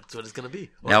 Yeah. that's what it's gonna be.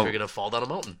 Or Now- if you're gonna fall down a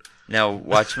mountain. Now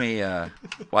watch me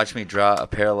draw a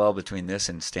parallel between this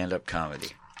and stand-up comedy.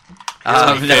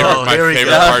 My favorite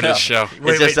part of the show.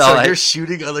 Wait, just so all I- you're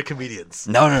shooting other comedians?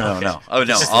 No. Oh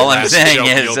no! All I'm saying Joke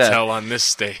is, you'll tell on this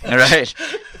stage. right?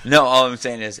 No, all I'm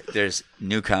saying is there's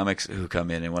new comics who come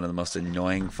in, and one of the most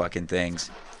annoying fucking things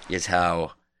is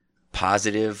how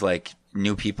positive like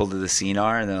new people to the scene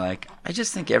are, and they're like, I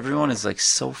just think everyone is like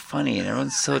so funny and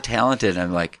everyone's so talented. And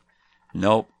I'm like,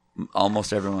 nope,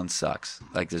 almost everyone sucks.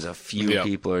 Like there's a few Yeah.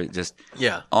 people are just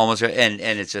Yeah. almost, and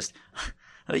it's just.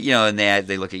 And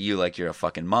they look at you like you're a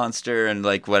fucking monster and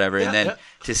like whatever, and then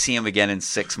to see them again in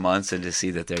 6 months and to see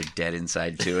that they're dead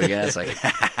inside too again, it's like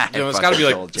It's got to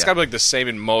be like the same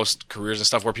in most careers and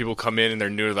stuff where people come in and they're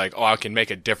new, like, oh, I can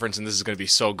make a difference and this is going to be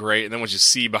so great, and then once you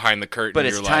see behind the curtain, But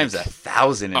you're it's like, times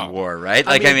 1,000 in Oh. war, right?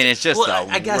 Like I mean it's just the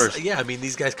I guess worst. yeah. I mean,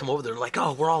 these guys come over, they're like,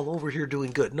 "Oh, we're all over here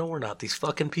doing good." No, we're not. These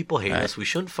fucking people hate us. We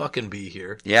shouldn't fucking be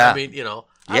here. Yeah. I mean,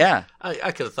 Yeah.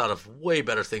 I could have thought of way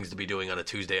better things to be doing on a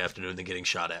Tuesday afternoon than getting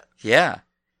shot at. Yeah,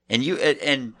 and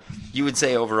you would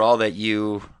say overall that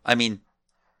you. I mean,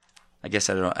 I guess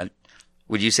I don't know.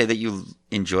 Would you say that you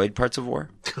enjoyed parts of war?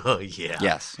 Oh yeah.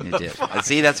 Yes, you did.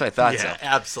 See, that's what I thought. Yeah, So.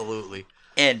 absolutely.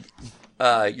 And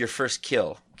your first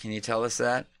kill, can you tell us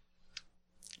that?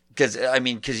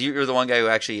 Because you're the one guy who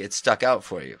actually it stuck out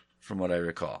for you, from what I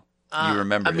recall. You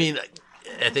remember? I mean,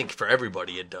 I think for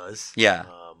everybody it does. Yeah.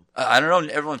 I don't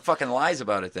know. Everyone fucking lies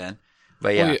about it then,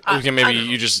 but yeah. well, we can maybe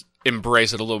you just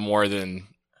embrace it a little more than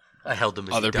I held him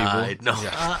as Other he people? died. No,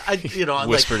 I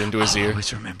whispered into his ear.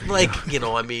 always remember. like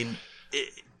I mean,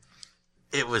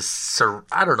 it was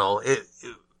I don't know. It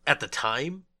at the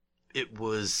time, it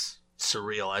was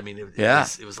surreal. I mean,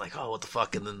 it was like, oh, what the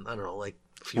fuck, and then I don't know, like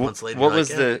a few months later. What you're was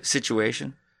like, the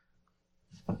situation?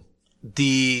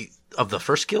 of the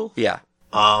first kill? Yeah.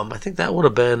 I think that would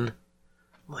have been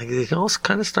like they can all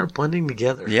kind of start blending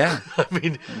together. Yeah. I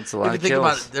mean, It's a lot if you of think about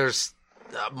kills. it, there's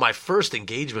my first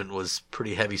engagement was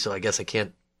pretty heavy, so I guess I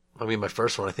can't. I mean, my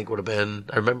first one I think would have been.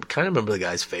 I remember the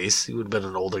guy's face. He would have been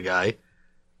an older guy.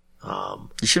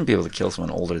 You shouldn't be able to kill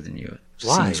someone older than you. It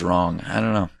just Why? seems wrong. I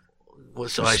don't know.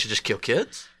 So I should just kill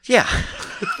kids? Yeah.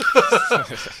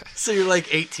 So you're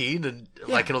like 18 and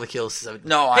I can only kill 17.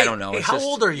 No, I Hey, don't know. Hey, It's how just-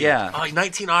 old are you? yeah. Oh, you're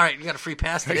 19. All right, you got a free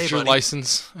pass today, extra buddy.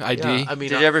 license ID. Yeah, I mean,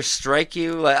 Did it ever strike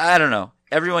you? Like I don't know.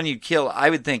 Everyone you kill, I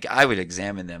would think I would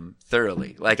examine them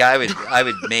thoroughly. Like I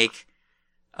would make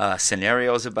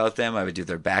scenarios about them. I would do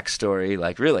their backstory.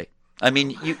 Like really. I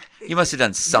mean, you must have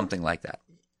done something like that.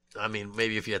 I mean,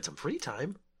 maybe if you had some free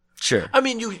time. Sure. I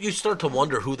mean, you start to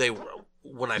wonder who they were.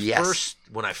 When I Yes.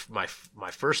 my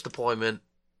first deployment,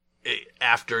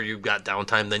 after you got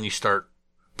downtime, then you start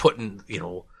putting,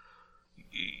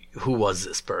 who was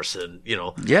this person,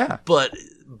 Yeah. But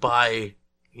by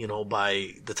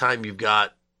the time you've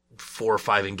got 4 or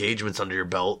 5 engagements under your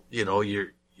belt,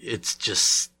 it's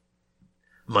just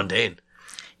mundane.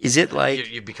 Is it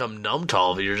like You become numb to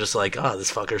all of it. You're just like, oh,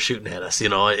 this fucker's shooting at us.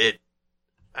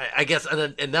 I guess,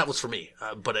 and that was for me,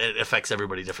 but it affects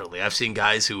everybody differently. I've seen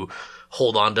guys who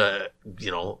hold on to,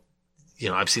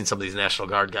 I've seen some of these National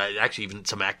Guard guys, actually even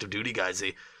some active duty guys.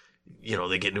 They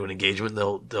get into an engagement,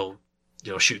 they'll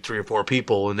shoot 3 or 4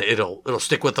 people, and it'll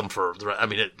stick with them for the. I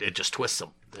mean, it just twists them.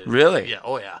 Really? Yeah.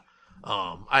 Oh yeah.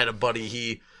 I had a buddy.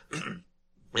 He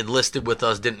enlisted with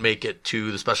us, didn't make it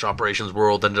to the special operations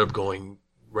world, ended up going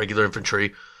regular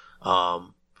infantry.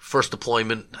 First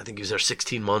deployment, I think he was there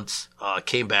 16 months,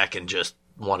 came back and just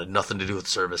wanted nothing to do with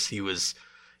service.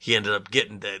 He ended up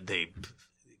getting,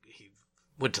 he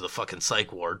went to the fucking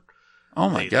psych ward. oh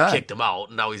my They god. kicked him out,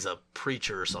 and now he's a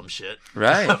preacher or some shit.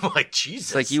 Right. I'm like, Jesus.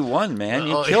 It's like you won, man.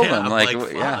 You Oh, killed yeah. him. I'm Like,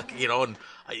 fuck, yeah. and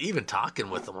even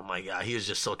talking with him, I'm like, he was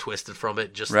just so twisted from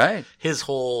it. Just Right. he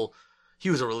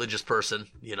was a religious person,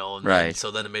 and Right.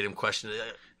 so then it made him question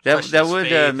it. That question his would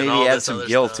faith and maybe all add this some other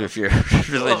guilt stuff. if you're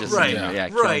religious, right, and,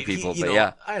 killing right. people. You But know,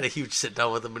 yeah, I had a huge sit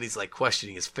down with him, and he's like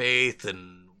questioning his faith,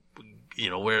 and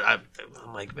where I'm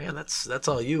like, man, that's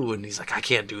all you. And he's like, I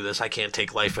can't do this. I can't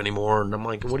take life anymore. And I'm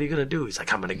like, what are you gonna do? He's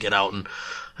like, I'm gonna get out. And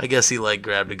I guess he like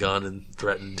grabbed a gun and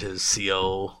threatened his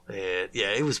CO. And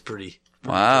yeah, it was pretty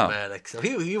Wow. dramatic. So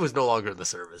he was no longer in the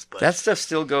service, but that stuff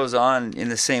still goes on in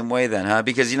the same way, then, huh?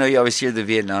 Because you always hear the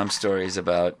Vietnam stories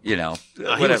about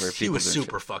whatever he was doing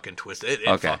super fucking twisted. It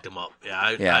Okay. fucked him up.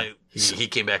 Yeah. He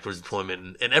came back from his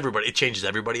deployment, and everybody, it changes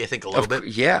everybody, I think, a little bit.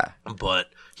 Yeah, But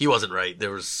he wasn't right.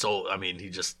 There was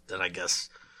and I guess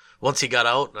once he got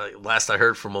out, last I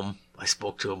heard from him, I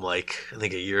spoke to him like, I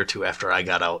think a year or two after I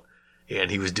got out,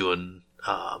 and he was doing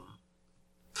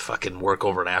fucking work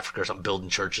over in Africa or something, building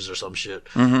churches or some shit.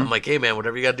 Mm-hmm. I'm like, hey man,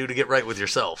 whatever you got to do to get right with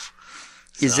yourself.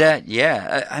 Is that,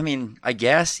 yeah, I mean, I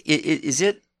guess, is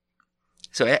it,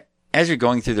 so as you're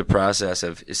going through the process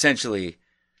of essentially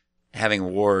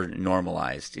having war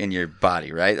normalized in your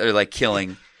body, right? Or like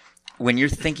killing, when you're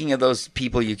thinking of those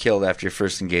people you killed after your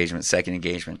first engagement, second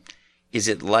engagement, is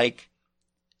it like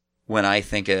when I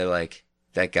think of like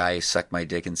that guy who sucked my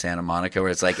dick in Santa Monica,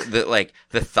 where it's like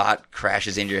the thought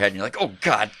crashes into your head and you're like, oh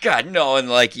God, no. And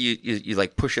like you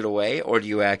like push it away, or do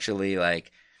you actually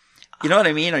like, you know what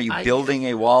I mean? Are you building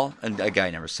a wall? And a guy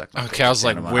never sucked my dick. Okay, I was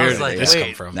like, in Santa where Monica. did this wait,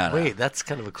 come from? No. Wait, that's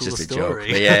kind of a cool Just a story.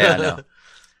 joke. But yeah, I know.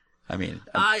 I mean,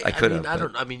 I could have.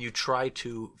 I mean, you try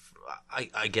to. I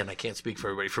can't speak for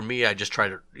everybody. For me, I just try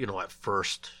to, at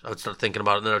first I would start thinking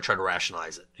about it, and then I would try to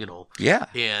rationalize it, Yeah,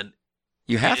 And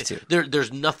you have to.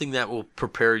 There's nothing that will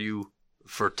prepare you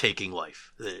for taking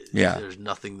life. Yeah. There's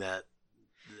nothing that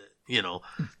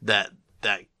that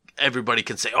everybody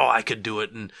can say, oh, I could do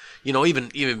it, and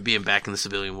even being back in the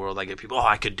civilian world, I get people, oh,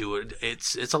 I could do it.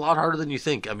 It's a lot harder than you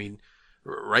think. I mean,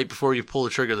 right before you pull the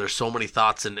trigger, there's so many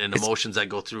thoughts and emotions that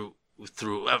go through.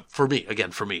 For me,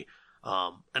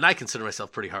 and I consider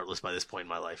myself pretty heartless by this point in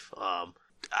my life.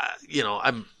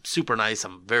 I'm super nice.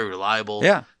 I'm very reliable.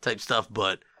 Yeah. Type stuff,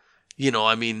 but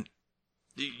I mean,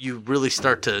 you really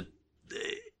start to.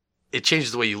 It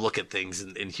changes the way you look at things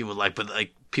in human life. But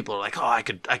like people are like, oh, I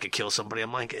could kill somebody.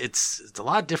 I'm like, it's a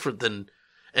lot different than.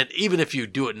 And even if you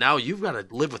do it now, you've got to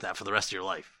live with that for the rest of your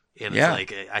life. And Yeah.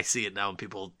 it's like I see it now, and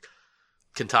people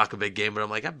can talk a big game, but I'm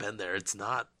like, I've been there. It's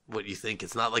not what you think.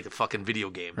 It's not like a fucking video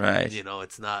game, Right.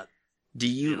 It's not. Do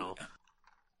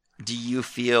you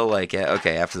feel like,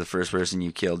 okay, after the first person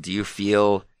you killed, do you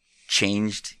feel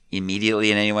changed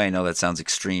immediately in any way? I know that sounds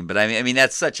extreme, but I mean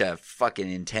that's such a fucking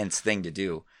intense thing to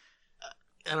do.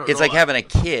 I don't It's know. like having a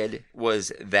kid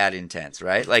was that intense,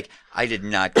 right? Like I did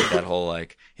not get that whole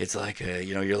like it's like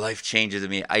your life changes. I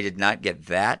mean, I did not get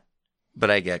that, but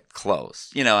I get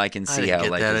close. I can I see didn't how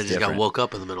get life that. I is just different. got woke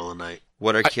up in the middle of the night.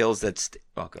 What are kills that?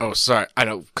 Oh, sorry. I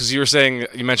know, because you were saying,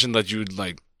 you mentioned that you would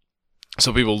like,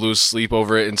 some people lose sleep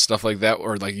over it and stuff like that,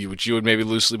 or like you would maybe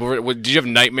lose sleep over it. Did you have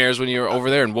nightmares when you were over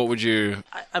there, and what would you?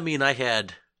 I mean, I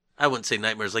wouldn't say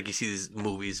nightmares like you see these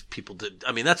movies. People did.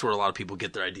 I mean, that's where a lot of people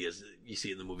get their ideas. You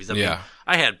see in the movies. I mean, Yeah.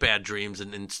 I had bad dreams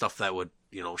and stuff that would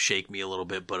shake me a little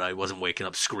bit, but I wasn't waking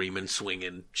up screaming,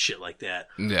 swinging, shit like that.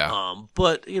 Yeah.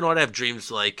 But I'd have dreams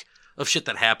like of shit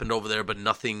that happened over there, but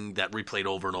nothing that replayed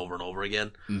over and over and over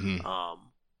again. Mm-hmm.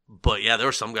 But yeah, there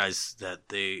were some guys that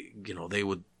they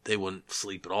wouldn't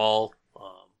sleep at all.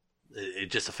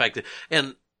 It just affected,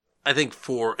 and I think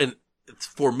for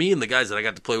me and the guys that I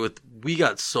got to play with, we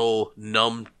got so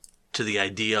numb to the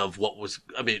idea of what was.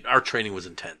 I mean, our training was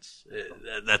intense.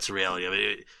 That's the reality of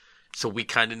it. So we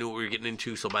kind of knew what we were getting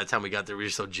into. So by the time we got there, we were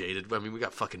so jaded. I mean, we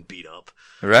got fucking beat up.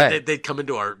 Right. They'd come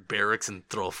into our barracks and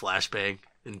throw a flashbang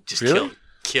and just Really?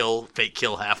 fake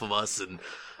kill half of us. And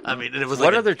I mean, and it was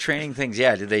What like other training things?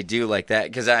 Yeah, did they do like that?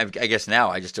 Because I guess now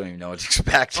I just don't even know what to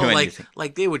expect. When you think.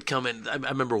 like they would come in. I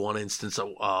remember one instance.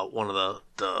 One of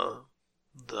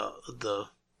the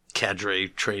cadre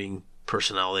training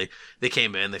personnel. They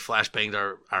came in. They flashbanged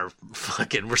our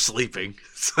fucking. We're sleeping.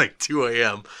 It's like 2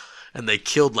 a.m. and they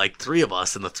killed like 3 of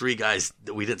us. And the 3 guys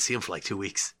we didn't see them for like 2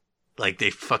 weeks. Like they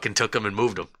fucking took them and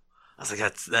moved them. I was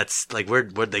like, that's like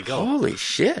where'd they go? Holy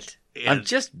shit! I'm And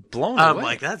just blown I'm away.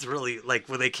 like, that's really like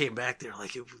when they came back. They're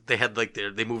like, they had like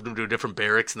they moved them to a different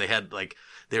barracks, and they had like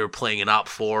they were playing an Op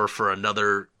 4 for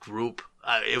another group.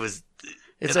 It was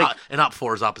It's an like- an Op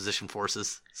 4 is opposition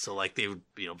forces, so like they would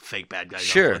fake bad guys.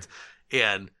 Sure. afterwards.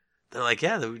 And they're like,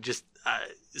 yeah, they would just.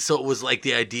 So it was like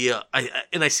the idea.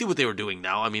 I see what they were doing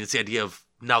now. I mean, it's the idea of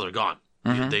now they're gone.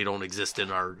 They don't exist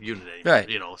in our unit anymore.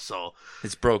 Right. So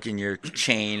It's broken your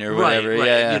chain or whatever. Right.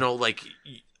 Yeah. Like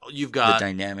you've got The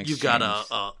dynamics You've got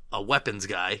changed. a weapons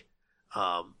guy,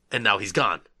 and now he's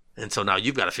gone, and so now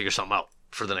you've got to figure something out.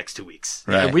 for the next 2 weeks.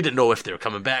 Right. And we didn't know if they were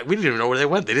coming back. We didn't even know where they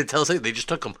went. They didn't tell us anything. They just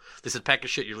took them. They said, pack your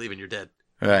shit, you're leaving, you're dead.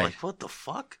 Right. I'm like, what the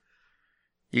fuck?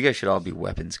 You guys should all be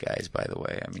weapons guys, by the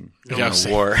way. I mean, Yeah, in I'm a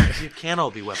saying. war. You can't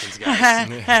all be weapons guys.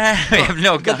 We have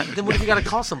no gun. Then what if you got to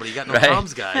call somebody? You got no Right.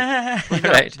 comms guy. What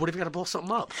Right. if you got to blow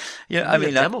something up? Yeah, I I mean,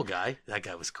 mean, a demo guy. That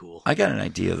guy was cool. I got an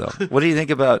idea though. What do you think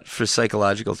about for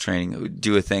psychological training?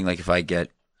 Do a thing like if I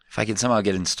can somehow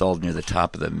get installed near the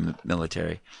top of the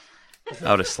military,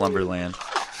 out of Slumberland,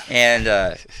 and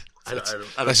I don't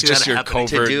That's see just that your happening.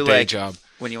 covert do, day like, job.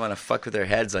 when you want to fuck with their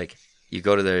heads, like you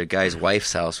go to their guy's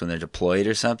wife's house when they're deployed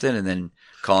or something, and then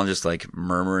call them just like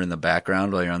murmur in the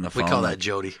background while you're on the phone. We call like, that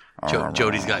Jody.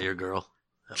 Jody's got your girl.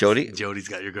 Jody? Jody's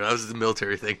got your girl. That was the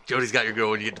military thing. Jody's got your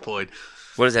girl when you get deployed.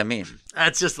 What does that mean?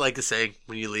 That's just like a saying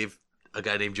when you leave. A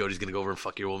guy named Jody's gonna go over and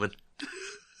fuck your woman.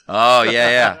 Oh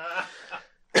yeah.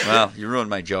 Well, you ruined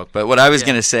my joke. But what I was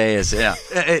gonna say is, yeah,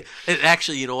 It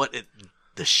actually, you know what?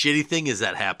 The shitty thing is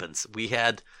that happens. We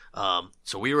had,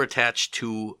 so we were attached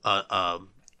to a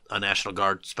National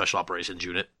Guard Special Operations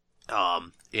unit,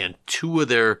 and and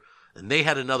they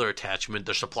had another attachment.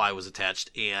 Their supply was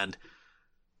attached, and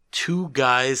 2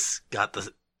 guys got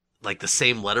the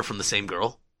same letter from the same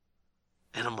girl.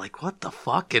 And I'm like, what the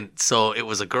fuck? And so it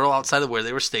was a girl outside of where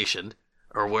they were stationed,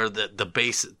 or where the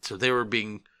base. So they were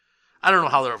being. I don't know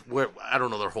how I don't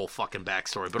know their whole fucking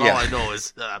backstory, but all I know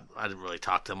is I didn't really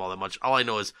talk to them all that much. All I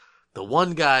know is the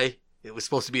one guy, it was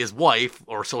supposed to be his wife,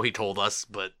 or so he told us,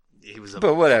 but he was.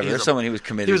 but whatever. Someone he was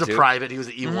committed. He was a to. private. He was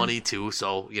an E1, E2.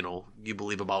 So you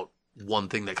believe about one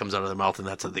thing that comes out of their mouth, and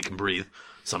that's that they can breathe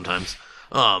sometimes.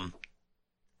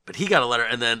 But he got a letter,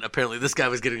 and then apparently this guy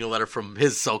was getting a letter from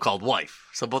his so-called wife.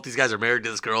 So both these guys are married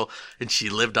to this girl, and she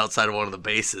lived outside of one of the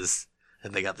bases.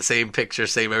 And they got the same picture,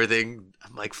 same everything.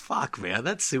 I'm like, fuck, man,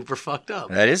 that's super fucked up.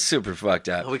 That is super fucked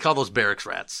up. We call those barracks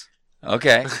rats.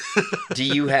 Okay. Do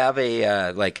you have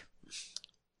a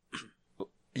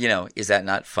is that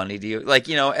not funny to you? Like,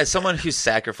 as someone who's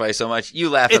sacrificed so much,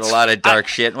 you laugh at a lot of dark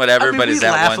shit and whatever. But we is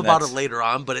that laugh one about that's... it later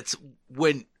on? But it's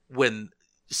when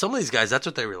some of these guys, that's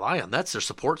what they rely on. That's their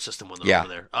support system when they're over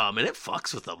there. And it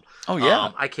fucks with them. Oh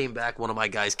yeah. I came back. One of my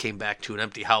guys came back to an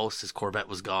empty house. His Corvette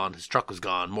was gone. His truck was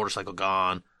gone. Motorcycle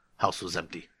gone. House was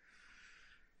empty.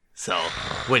 So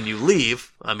when you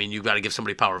leave, I mean, you've got to give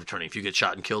somebody power of attorney if you get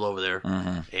shot and killed over there.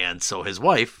 Mm-hmm. And so his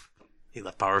wife, he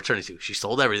left power of attorney to. She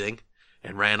sold everything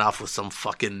and ran off with some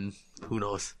fucking who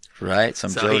knows. Right,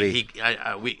 some Jody.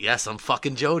 Some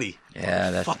fucking Jody.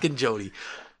 Yeah, that's fucking Jody.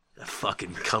 That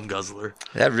fucking cum guzzler.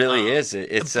 That really is.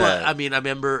 It's. But I mean, I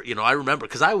remember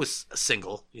because I was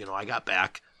single. I got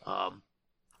back.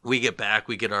 We get back.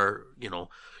 We get our.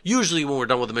 Usually when we're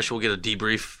done with the mission, we'll get a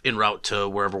debrief en route to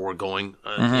wherever we're going.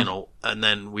 And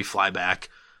then we fly back.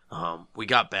 We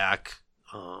got back.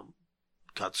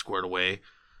 Got squared away.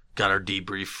 Got our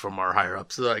debrief from our higher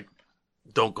ups. They're like,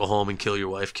 don't go home and kill your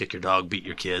wife, kick your dog, beat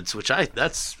your kids.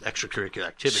 That's extracurricular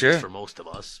activities for most of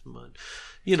us. But,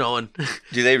 and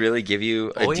do they really give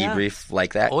you a debrief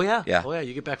like that? Oh yeah, yeah. Oh yeah.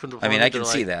 You get back from the. I mean, I can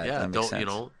see that. Yeah, that makes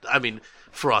sense. I mean,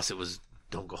 for us, it was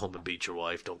don't go home and beat your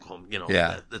wife. Don't go home.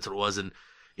 Yeah. That's what it was. And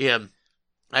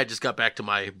I just got back to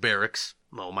my barracks,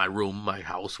 my room, my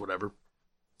house, whatever.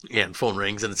 And phone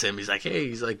rings and it's him. He's like, hey,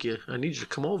 yeah, I need you to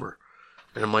come over.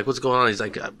 And I'm like, what's going on? He's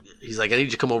like, I need you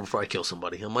to come over before I kill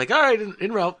somebody. I'm like, all right,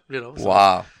 en route. So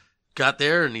wow. Got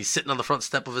there and he's sitting on the front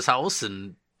step of his house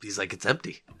and he's like, it's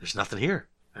empty. There's nothing here.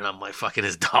 And I'm like, fucking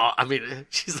his dog. I mean,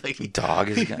 she's like, dog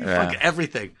is fucking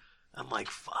everything. I'm like,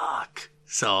 fuck.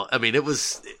 So, I mean, it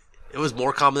was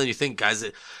more common than you think, guys.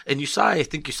 And I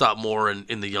think you saw it more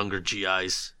in the younger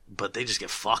GIs, but they just get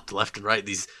fucked left and right.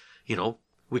 These,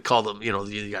 we call them, you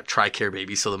got TRICARE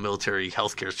babies. So the military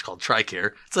healthcare is called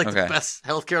TRICARE. It's like the best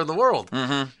healthcare in the world.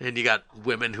 Mm-hmm. And you got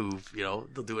women who, they'll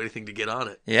do anything to get on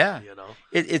it. Yeah.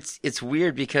 It's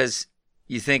weird because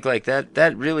you think like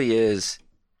that really is,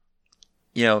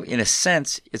 in a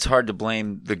sense, it's hard to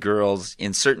blame the girls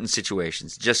in certain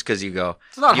situations just because you go,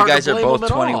 it's not you hard guys to blame are both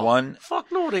them at 21. All. Fuck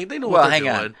no, they know well, what they're hang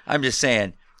doing. on. I'm just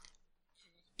saying,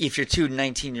 if you're 2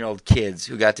 19-year-old kids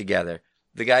who got together,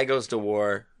 the guy goes to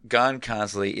war, gone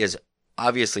constantly, is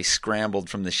obviously scrambled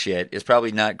from the shit, is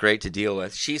probably not great to deal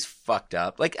with. She's fucked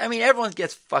up. Like, I mean, everyone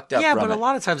gets fucked up. Yeah, from but it. a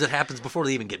lot of times it happens before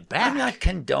they even get back. I'm not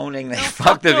condoning they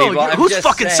fuck the people. I'm Whose just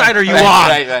fucking saying. side are you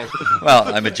Right, on? Right.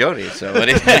 Well, I'm a Jody, so what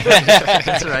do you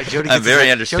That's all right. Jody gets I'm very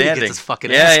his, understanding. Jody gets his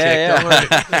fucking ass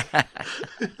kicked. Don't worry.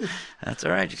 That's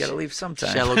all right. You got to leave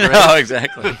sometime. Shallow grave. Oh,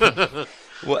 exactly.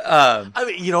 Well, I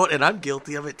mean, and I'm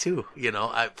guilty of it too. Me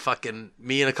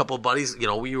and a couple of buddies,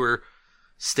 we were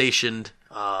stationed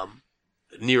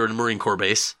near a Marine Corps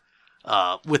base,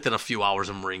 within a few hours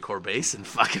of Marine Corps base, and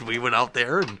fucking we went out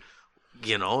there and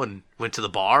and went to the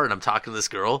bar, and I'm talking to this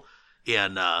girl,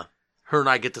 and her and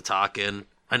I get to talking.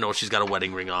 I know she's got a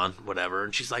wedding ring on, whatever,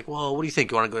 and she's like, "Well, what do you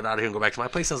think? You want to go out of here and go back to my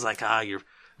place?" I was like, "You're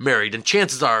married," and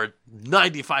chances are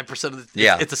 95% of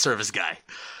it's a service guy,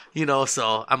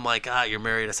 So I'm like, "You're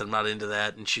married." I said, "I'm not into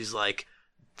that," and she's like,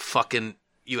 "Fucking,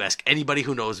 you ask anybody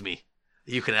who knows me.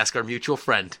 You can ask our mutual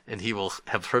friend, and he will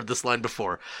have heard this line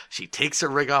before." She takes her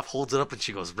ring off, holds it up, and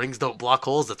she goes, "Rings don't block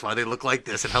holes. That's why they look like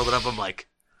this," and held it up. I'm like,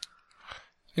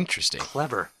 interesting.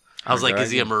 Clever. I was like, "Is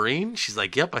he a Marine?" She's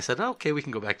like, "Yep." I said, "Okay, we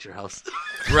can go back to your house."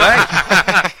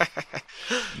 Right.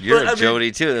 You're a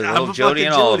Jody, too. There's a little Jody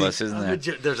in all of us, isn't there?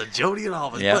 There's a Jody in all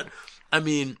of us. Yeah. But, I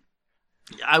mean,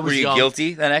 I was Were you young.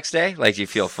 guilty the next day? Like, do you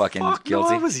feel fucking guilty?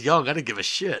 No, I was young. I didn't give a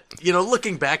shit.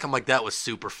 Looking back, I'm like, that was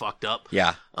super fucked up.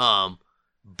 Yeah.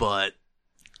 But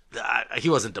he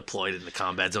wasn't deployed in the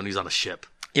combat zone. He was on a ship.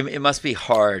 It must be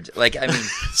hard. Like, I mean...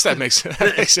 that makes it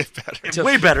better. It's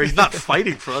way better. He's not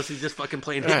fighting for us. He's just fucking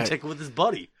playing hit and tick with his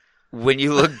buddy. When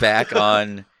you look back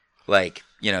on, like,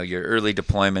 your early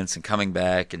deployments and coming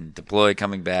back and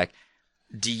coming back,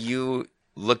 do you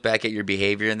look back at your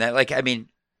behavior in that? Like, I mean,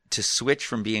 to switch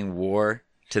from being war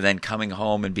to then coming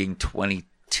home and being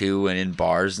 22 and in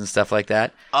bars and stuff like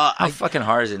that, how fucking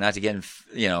hard is it not to get in,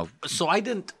 So I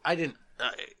didn't,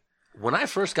 when I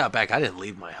first got back, I didn't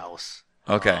leave my house.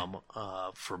 Okay.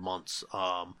 For months.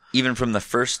 Even from the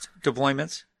first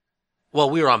deployments? Well,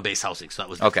 we were on base housing, so that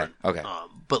was different. Okay.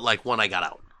 But like when I got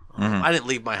out, Mm-hmm. I didn't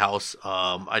leave my house.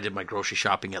 I did my grocery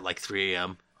shopping at like 3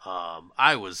 a.m.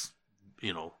 I was,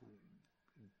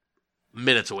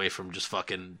 minutes away from just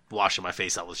fucking washing my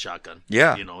face out with a shotgun.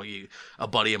 Yeah. A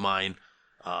buddy of mine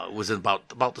was in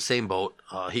about the same boat.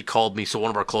 He called me. So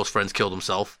one of our close friends killed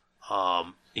himself.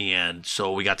 And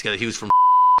so we got together. He was from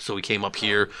so we came up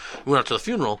here. We went up to the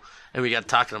funeral, and we got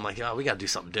talking. I'm like, we got to do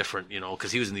something different,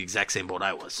 because he was in the exact same boat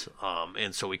I was.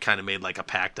 And so we kind of made like a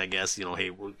pact, I guess, hey,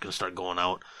 we're going to start going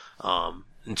out.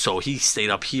 And so he stayed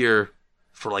up here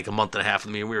for like a month and a half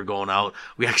with me, and we were going out.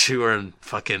 We actually were in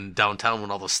fucking downtown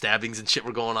when all those stabbings and shit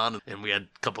were going on, and we had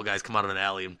a couple guys come out of an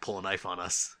alley and pull a knife on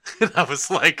us. And I was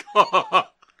like,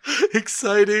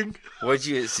 exciting. What'd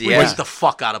you see? We whipped the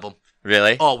fuck out of them.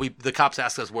 Really? Oh, the cops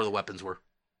asked us where the weapons were.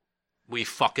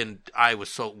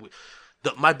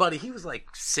 My buddy, he was like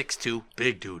 6'2",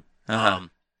 big dude. Uh-huh.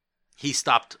 He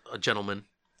stopped a gentleman.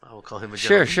 I will call him a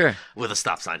gentleman. Sure. With a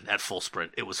stop sign at full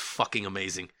sprint. It was fucking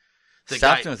amazing.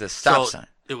 Stopped him with a stop sign.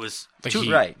 It was Like two, he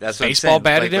That's baseball what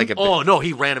I'm saying. batted him? Oh no,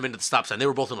 he ran him into the stop sign. They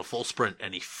were both in a full sprint,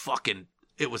 and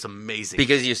it was amazing.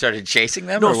 Because you started chasing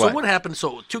them? No, or so what happened?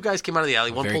 So two guys came out of the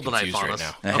alley. One very pulled the knife on confused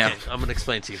us. right now. Okay, I'm gonna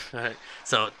explain to you. All right.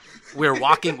 So we were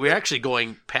walking. We were actually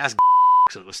going past.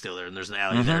 So it was still there, and there's an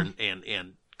alley there, and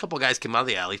a couple of guys came out of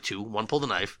the alley. One pulled a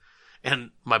knife,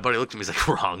 and my buddy looked at me. He's like,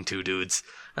 "Wrong, two dudes."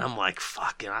 And I'm like,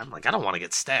 "Fuck!" And I'm like, "I don't want to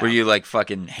get stabbed." Were you like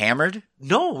fucking hammered?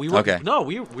 No, we were. Okay. No,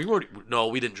 we were. No,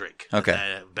 we didn't drink.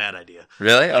 Okay. Bad idea.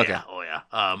 Really? Okay. Yeah, oh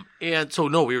yeah. And so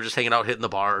no, we were just hanging out, hitting the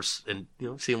bars, and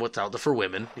seeing what's out there for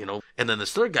women, And then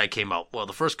this third guy came out. Well,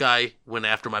 the first guy went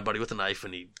after my buddy with a knife,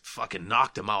 and he fucking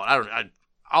knocked him out.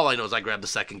 All I know is I grabbed the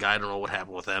second guy. I don't know what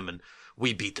happened with them, and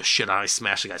we beat the shit out of him. I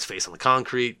smashed the guy's face on the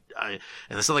concrete. And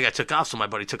this other guy took off, so my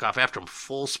buddy took off after him,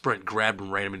 full sprint, grabbed him,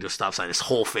 ran him into a stop sign. His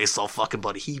whole face all fucking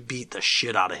bloody. He beat the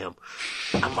shit out of him.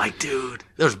 I'm like, dude,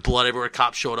 there's blood everywhere.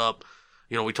 Cops showed up.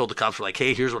 We told the cops, we're like,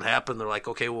 hey, here's what happened. They're like,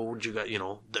 okay, well, what'd you got?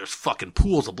 There's fucking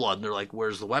pools of blood. And they're like,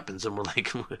 where's the weapons? And we're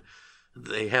like,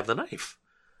 they have the knife.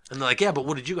 And they're like, yeah, but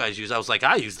what did you guys use? I was like,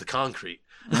 I used the concrete.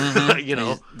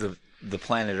 The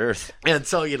planet Earth. And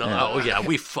so,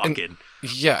 we fucking...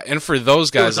 Yeah, and for those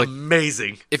It guys, was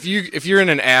amazing. if you're in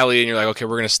an alley and you're like, okay,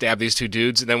 we're gonna stab these two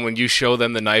dudes, and then when you show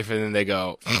them the knife and then they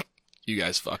go, you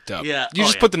guys fucked up. Yeah. You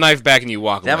just put the knife back and you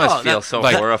walk That away. must feel so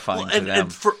like- horrifying to them.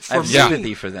 And for I have me,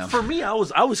 sympathy for them. For me, I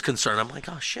was concerned. I'm like,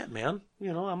 oh shit, man.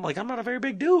 I'm like, I'm not a very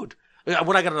big dude.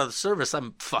 When I got out of the service,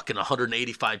 I'm fucking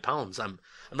 185 pounds. I'm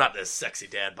not as sexy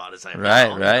dad bod as I am Right,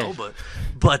 now. right.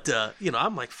 But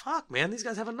I'm like, fuck, man. These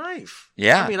guys have a knife.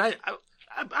 Yeah. I mean,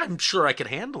 I'm sure I could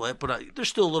handle it, but there's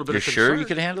still a little bit You're of concern. sure you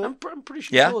could handle it? I'm pretty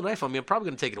sure Yeah. you pull a knife on me. I'm probably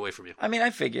going to take it away from you. I mean, I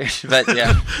figured, but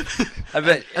yeah. I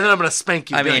bet. And then I'm going to spank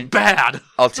you. I I mean, mean- bad.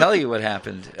 I'll tell you what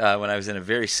happened when I was in a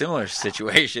very similar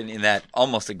situation in that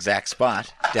almost exact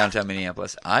spot, downtown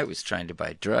Minneapolis. I was trying to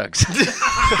buy drugs.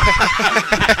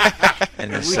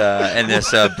 and this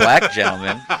black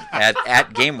gentleman at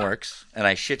GameWorks, and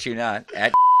I shit you not,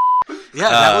 Yeah,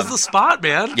 that was the spot,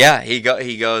 man. yeah, he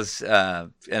goes,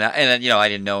 and I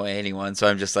didn't know anyone, so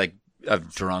I'm just like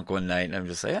drunk one night, and I'm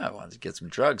just like, I wanted to get some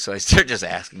drugs, so I start just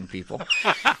asking people,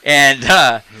 and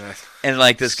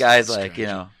like this guy's like,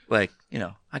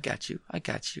 I got you,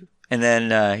 and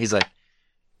then he's like,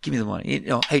 give me the money,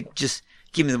 hey, just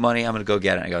give me the money, I'm gonna go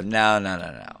get it. And I go,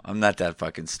 no, I'm not that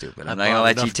fucking stupid. I'm not gonna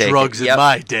let you take drugs it. in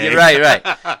my day. Right.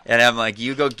 And I'm like,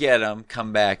 you go get them,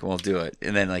 come back, and we'll do it.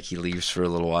 And then like he leaves for a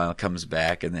little while, comes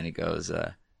back, and then he goes,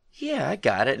 yeah, I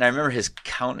got it. And I remember his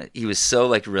count. He was so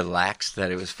like relaxed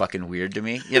that it was fucking weird to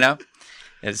me,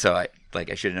 And so I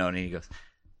should have known. And he goes,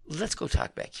 let's go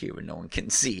talk back here where no one can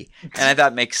see. And I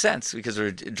thought it makes sense because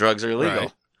drugs are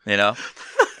illegal, Right.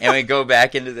 And we go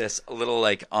back into this little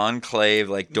like enclave,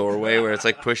 like doorway where it's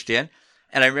like pushed in.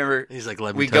 And I remember He's like,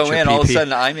 let me we touch go your in, all of a pee-pee.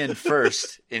 sudden I'm in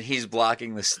first and he's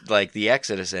blocking this, like the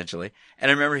exit essentially. And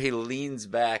I remember he leans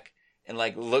back and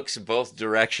like looks both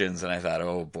directions. And I thought,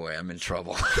 oh boy, I'm in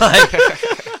trouble.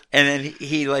 And then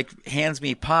he like hands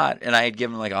me pot, and I had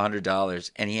given him like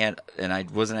 $100, and I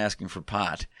wasn't asking for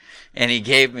pot. And he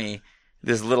gave me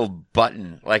this little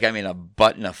button, a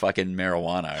button of fucking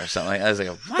marijuana or something. I was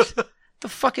like, what? The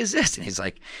fuck is this? And he's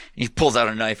like, he pulls out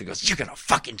a knife and goes, you're gonna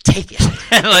fucking take it.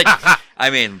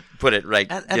 And put it right.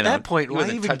 At that point, he why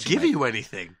wasn't even touching give my- you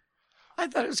anything? I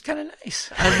thought it was kind of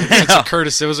nice. It's a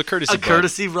courtesy. It was a courtesy. A bug.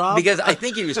 courtesy, Rob? Because I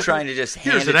think he was trying to just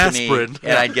hand Here's it an to aspirin. me,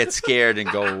 and I'd get scared and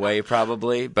go away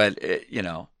probably. But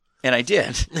and I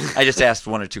did. I just asked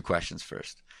one or two questions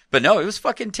first. But no, it was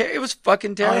fucking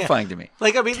terrifying to me.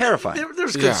 Like, I mean, terrifying.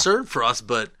 There's Yeah. concern for us,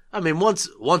 but I mean, once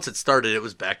it started, it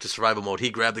was back to survival mode. He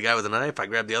grabbed the guy with a knife. I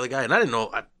grabbed the other guy, and I didn't know.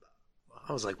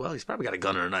 I was like, well, he's probably got a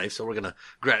gun or a knife, so we're gonna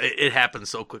grab. It happened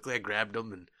so quickly. I grabbed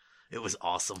him, and it was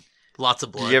awesome. Lots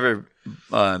of blood. Did you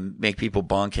ever make people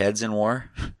bonk heads in war?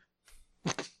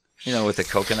 With the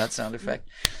coconut sound effect?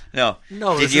 No.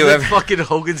 No, Did this you is ever? fucking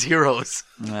Hogan's Heroes.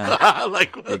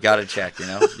 Like, You gotta check.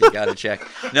 You gotta check.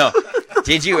 No.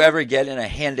 Did you ever get in a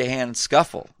hand-to-hand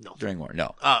scuffle during war?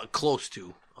 No. close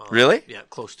to. Really? Yeah,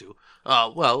 close to.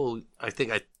 Well, I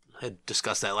think I had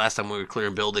discussed that last time we were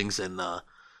clearing buildings and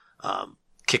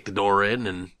kicked the door in,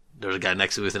 and there was a guy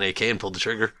next to me with an AK and pulled the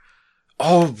trigger.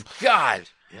 Oh God.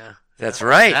 Yeah. That's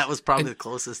right. That was probably the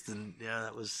closest, and yeah,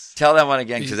 that was. Tell that one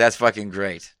again because that's fucking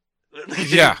great.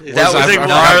 Yeah, That was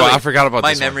I forgot about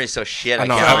My this one. memory is so shit. I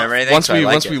know. can't remember anything. Once so I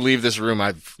once like we it. leave this room,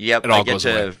 Yep, it all I get goes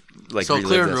to away. So relive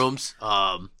clearing this. rooms,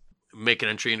 make an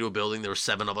entry into a building. There were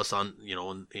 7 of us on,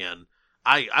 and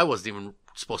I wasn't even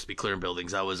supposed to be clearing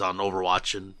buildings. I was on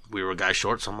Overwatch, and we were a guy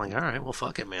short. So I'm like, all right, well,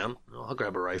 fuck it, man. I'll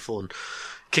grab a rifle and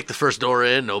kick the first door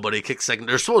in. Nobody. Kick the second.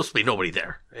 There's supposed to be nobody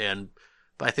there,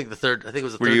 but I think the third. I think it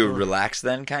was the Were third. you door. relaxed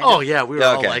then, kind of? Oh yeah, we were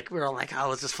all Okay. like, oh,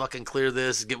 let's just fucking clear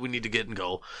this. We need to get and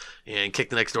go, and kick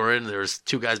the next door in. There's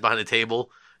 2 guys behind the table,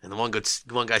 and the one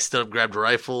guy stood up, grabbed a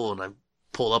rifle, and I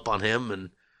pulled up on him and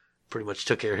pretty much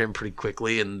took care of him pretty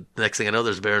quickly. And the next thing I know,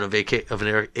 there's a barrel of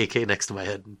an AK next to my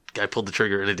head. Guy pulled the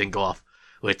trigger and it didn't go off.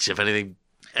 Which, if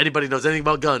anybody knows anything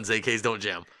about guns, AKs don't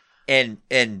jam. And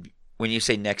when you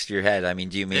say next to your head, I mean,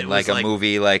 do you mean It like was a like-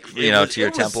 movie, like to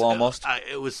your temple almost?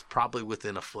 It was probably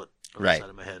within a foot on Right. the side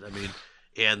of my head. I mean,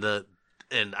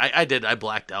 and I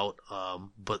blacked out.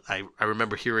 But I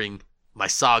remember hearing my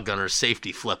saw gunner's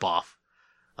safety flip off.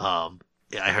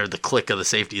 I heard the click of the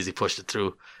safety as he pushed it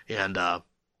through, and I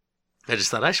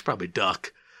just thought I should probably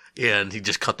duck. And he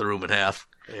just cut the room in half.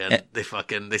 And they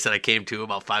said I came to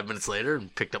about 5 minutes later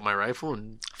and picked up my rifle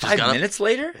and just 5 got up. minutes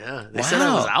later? Yeah, they said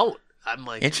I was out. I'm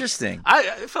like, Interesting.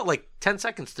 it felt like 10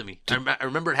 seconds to me. I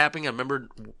remember it happening. I remember,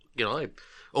 I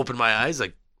opened my eyes,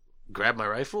 I grabbed my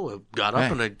rifle, I got up,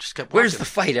 Right. and I just kept walking. Where's the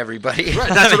fight, everybody? Right,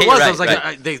 that's what it was. I was like,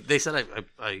 right. they said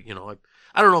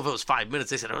I don't know if it was 5 minutes.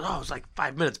 They said, it was like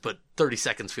 5 minutes, but 30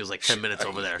 seconds feels like 10 minutes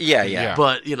over there. Yeah. Yeah.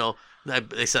 But,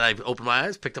 they said I opened my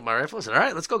eyes, picked up my rifle, I said, all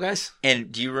right, let's go, guys.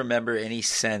 And do you remember any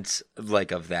sense of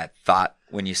that thought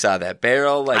when you saw that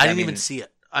barrel? I didn't even see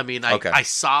it. I mean, Okay. I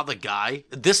saw the guy.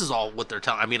 This is all what they're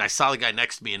telling. I mean, I saw the guy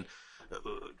next to me, and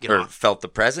or felt the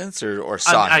presence, or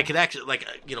saw I him? could actually,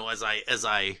 as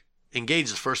I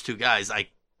engaged the first 2 guys,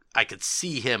 I could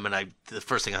see him, and the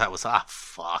first thing I thought was,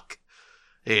 fuck,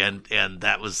 and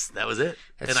that was it.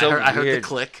 That's and so I heard the weird.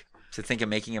 click. To think of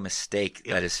making a mistake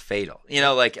that is fatal.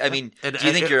 I mean, And- do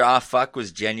you think and- your off fuck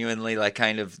was genuinely like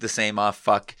kind of the same off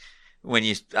fuck when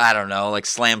you, I don't know, like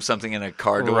slam something in a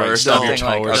car door Right, or stub your something? toe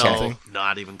Like, or okay. something. No,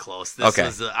 not even close. This Okay.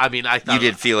 was, I mean, I thought You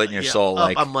did feel it in your soul, oh,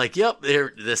 like- I'm like, yep,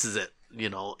 this is it,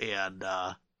 and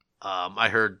I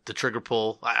heard the trigger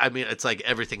pull. I mean, it's like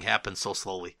everything happened so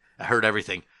slowly. I heard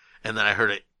everything, and then I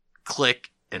heard it click,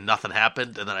 and nothing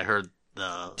happened, and then I heard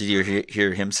Did you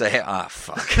hear him say, "Ah,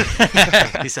 fuck"?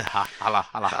 He said, "Ha, hala,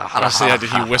 hala, hala, Honestly, hala, did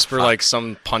he whisper like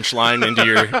some punchline into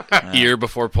your ear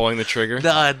before pulling the trigger?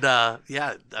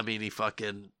 yeah, I mean, he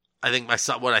fucking. I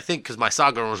think because my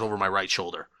shotgun was over my right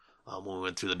shoulder when we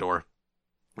went through the door,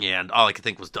 and all I could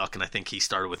think was duck, and I think he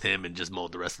started with him and just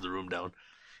mowed the rest of the room down.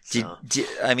 So.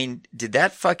 Did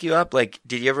that fuck you up? Like,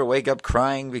 did you ever wake up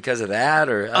crying because of that?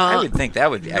 Or I would think that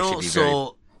would actually be very.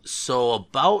 So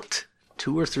about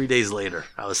 2 or 3 days later,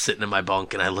 I was sitting in my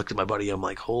bunk and I looked at my buddy. I'm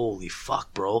like, "Holy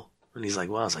fuck, bro!" And he's like,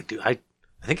 "Well," I was like, "Dude, I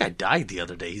think I died the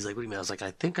other day." He's like, "What do you mean?" I was like,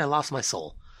 "I think I lost my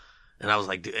soul." And I was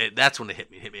like, dude, that's when it hit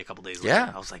me. It hit me a couple days later.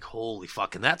 Yeah. I was like, "Holy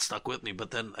fuck!" And that stuck with me.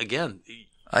 But then again,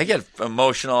 I get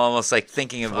emotional almost like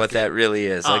thinking of what that really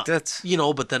is. Like that's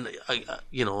but then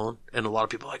and a lot of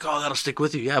people are like, "Oh, that'll stick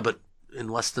with you." Yeah, but in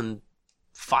less than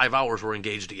 5 hours, we're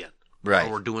engaged again. right.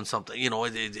 Or we're doing something.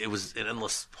 It was an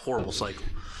endless, horrible cycle.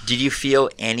 Did you feel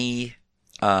any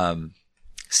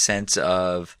sense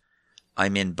of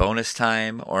I'm in bonus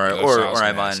time, or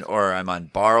I'm on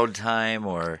borrowed time,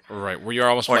 or Right, where you're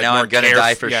almost or like now more I'm gonna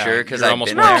die for sure because I've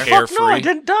almost been more there? Fuck carefree. no, I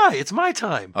didn't die. It's my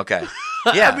time. Okay,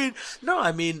 yeah.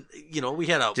 I mean, we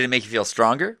had a. Did it make you feel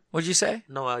stronger? Would you say?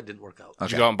 No, I didn't work out.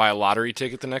 Did you go out and buy a lottery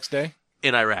ticket the next day?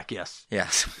 In Iraq, yes.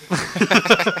 Yes.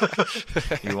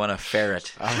 You want a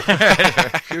ferret?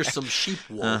 Here's some sheep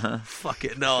wool. Fuck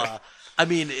it. No, I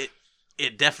mean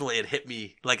it definitely it hit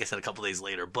me. Like I said, a couple days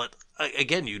later. But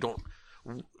again,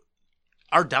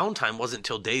 our downtime wasn't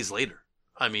until days later.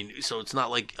 I mean, so it's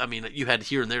not like you had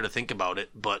here and there to think about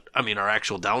it, but I mean, our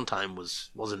actual downtime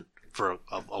wasn't for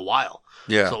a while.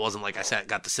 Yeah. So it wasn't like I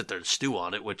got to sit there and stew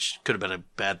on it, which could have been a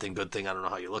bad thing, good thing. I don't know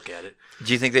how you look at it.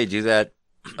 Do you think they do that?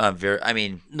 No,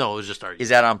 it was just our. Is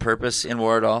that on purpose in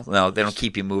war at all? No, they don't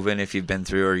keep you moving if you've been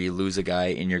through or you lose a guy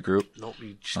in your group. Nope.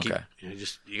 You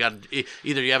just you got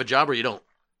either you have a job or you don't.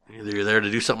 Either you're there to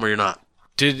do something or you're not.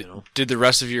 Did the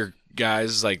rest of your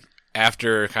guys, like,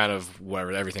 after kind of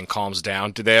whatever everything calms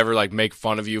down, did they ever like make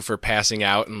fun of you for passing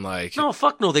out and like? No,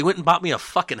 fuck no. They went and bought me a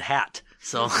fucking hat.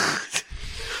 So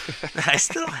I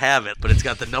still have it, but it's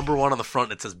got the number 1 on the front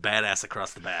and it says "badass"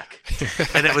 across the back.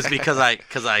 And it was because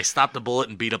I stopped a bullet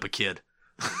and beat up a kid.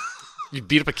 You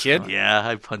beat up a kid? Yeah,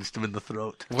 I punched him in the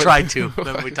throat. Tried to.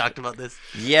 Remember we talked about this?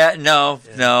 Yeah, no.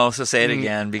 So say it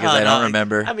again because I don't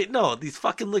remember. I mean, no, these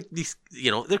fucking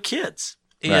they're kids,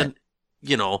 and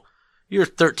you're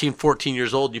 13, 14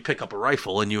 years old. You pick up a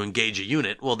rifle and you engage a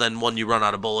unit. Well, then when you run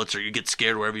out of bullets or you get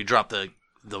scared wherever you drop the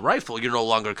rifle, you're no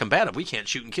longer combative. We can't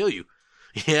shoot and kill you.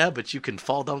 Yeah, but you can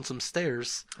fall down some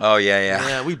stairs. Oh yeah.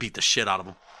 Yeah, we beat the shit out of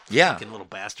him. Yeah, fucking little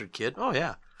bastard kid. Oh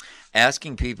yeah.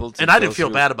 Asking people to, and I didn't feel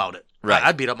bad about it. Right.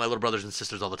 I beat up my little brothers and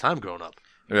sisters all the time growing up.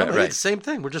 Right. It's the same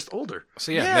thing. We're just older.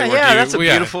 So yeah, that's a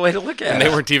beautiful way to look at it. And they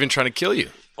weren't even trying to kill you.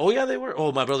 Oh yeah, they were.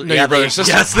 Oh, my brother. No, your brother and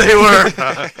sister. Yes, they were.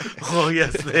 Oh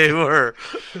yes, they were.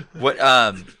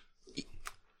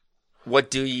 What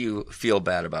do you feel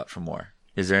bad about from war?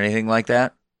 Is there anything like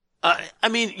that? I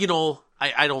mean,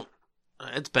 I don't.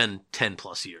 It's been 10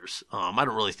 plus years. I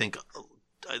don't really think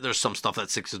there's some stuff that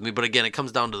sticks with me, but again, it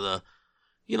comes down to the,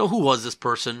 who was this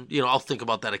person? I'll think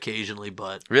about that occasionally,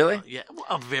 but really, yeah,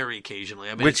 very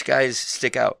occasionally. I mean, which guys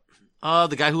stick out?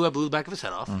 The guy who I blew the back of his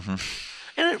head off,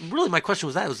 and really, my question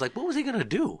was that it was like, what was he gonna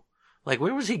do? Like,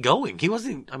 where was he going? He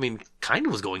wasn't. I mean, kind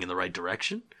of was going in the right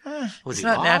direction. Was he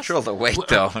not lost? Natural to wait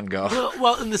though and go.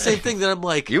 Well, and the same thing that I'm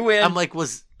like, you win. I'm like,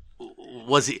 was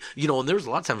he, and there was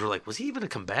a lot of times where like, was he even a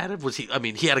combative? Was he, I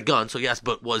mean, he had a gun, so yes,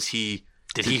 but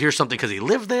did he hear something because he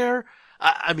lived there?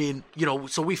 I mean,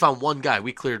 so we found one guy.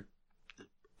 We cleared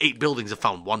 8 buildings and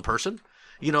found one person,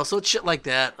 so it's shit like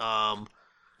that.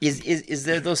 Is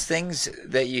there those things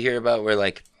that you hear about where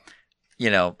like,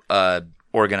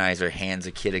 organizer hands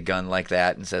a kid a gun like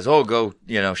that and says, oh, go,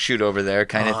 shoot over there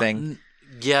kind of thing?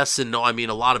 Yes and no. I mean,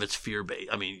 a lot of it's fear-based.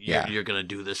 I mean, you're going to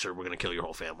do this or we're going to kill your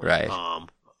whole family. Right.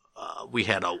 We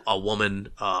had a woman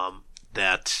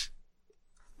that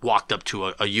walked up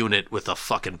to a unit with a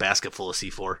fucking basket full of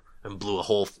C4 and blew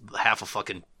half a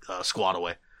fucking squad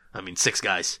away. I mean, 6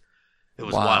 guys. It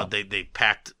was wild. They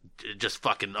packed just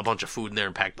fucking a bunch of food in there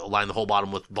and lined the whole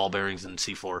bottom with ball bearings and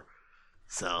C4.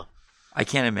 So I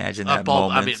can't imagine that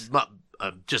moment. I mean,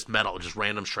 just metal, just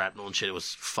random shrapnel and shit. It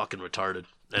was fucking retarded.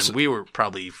 And we were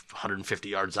probably 150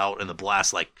 yards out, and the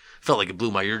blast felt like it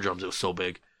blew my eardrums. It was so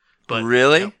big. But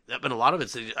really? And a lot of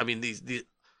it's. I mean, these.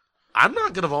 I'm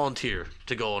not going to volunteer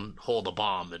to go and hold a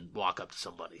bomb and walk up to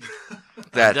somebody.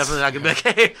 That's I'm definitely not going to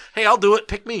be like, hey, I'll do it.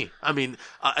 Pick me. I mean,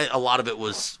 a lot of it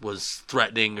was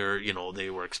threatening, or they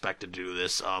were expected to do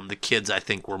this. The kids, I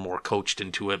think, were more coached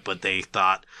into it, but they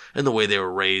thought, and the way they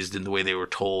were raised, and the way they were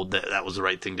told that was the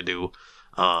right thing to do.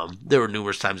 There were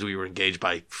numerous times we were engaged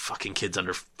by fucking kids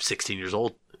under 16 years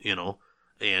old, you know.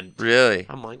 And Really?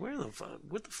 I'm like,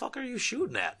 what the fuck are you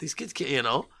shooting at? These kids can't, you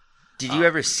know. Did you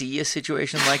ever see a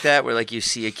situation like that where, like, you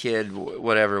see a kid,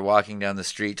 whatever, walking down the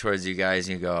street towards you guys,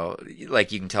 and you go,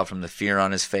 like, you can tell from the fear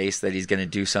on his face that he's going to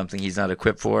do something he's not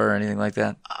equipped for or anything like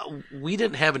that? We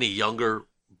didn't have any younger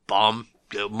bomb.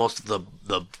 Most of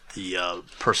the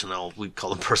personnel, we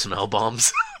call them personnel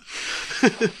bombs.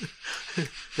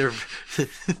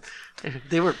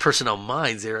 They weren't personnel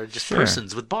mines. They were just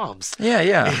persons with bombs.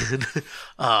 Yeah.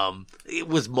 And, it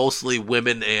was mostly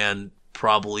women and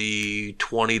probably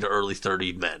 20 to early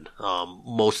 30 men.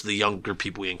 Most of the younger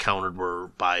people we encountered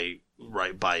were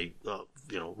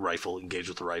rifle, engaged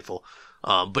with a rifle.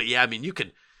 But yeah, I mean, you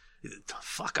could,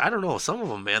 I don't know. Some of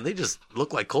them, man, they just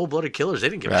look like cold-blooded killers. They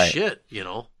didn't give a shit, you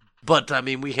know. But I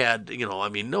mean, we had,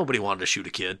 nobody wanted to shoot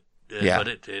a kid. But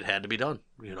it had to be done,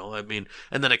 you know. I mean,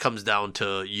 and then it comes down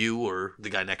to you or the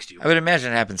guy next to you. I would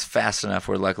imagine it happens fast enough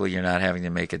where luckily you're not having to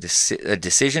make a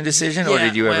decision, or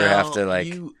did you ever have to,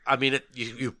 like... I don't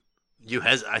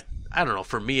know.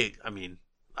 For me, I mean,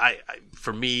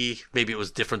 for me, maybe it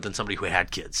was different than somebody who had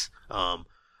kids. I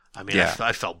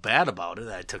felt bad about it.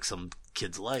 I took some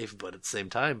kid's life, but at the same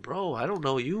time, bro, I don't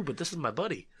know you, but this is my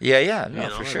buddy.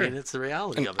 For sure. I mean, it's the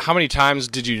reality of it. How many times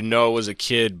did you know as a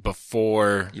kid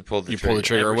before you pulled the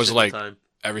trigger? Or was it like time.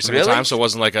 Every single time? So it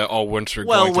wasn't like once we're going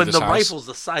well, through when this the house? rifle's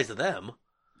the size of them.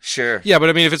 Sure. Yeah, but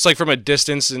I mean, if it's like from a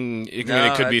distance and it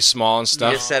could be small and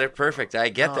stuff. You said it perfect. I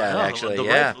get that, actually.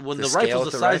 When the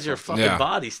rifle's the size of your fucking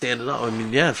body standing up, I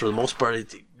mean, for the most part,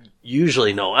 it's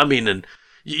usually no. I mean, and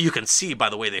you can see by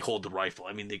the way they hold the rifle.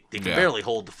 I mean, they can barely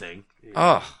hold the thing.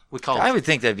 I would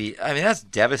think that'd be. I mean, that's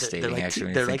devastating. They're like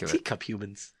actually, they're when you like think of it. teacup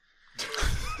humans.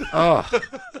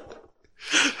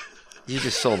 You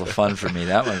just sold the fun for me.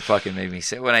 That one fucking made me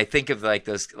sick. When I think of like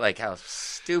those, like how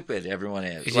stupid everyone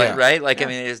is, like, right? Like, I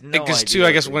mean, there's no Because idea too,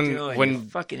 I guess what they're doing. when You're a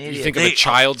fucking idiot. you think of a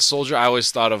child soldier, I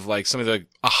always thought of like something like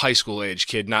a high school age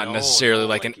kid, not necessarily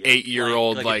like an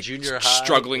 8-year-old like a junior high,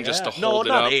 struggling just to hold it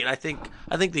not up. 8. I think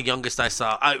the youngest I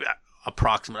saw,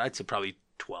 approximate, I'd say probably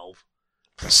 12.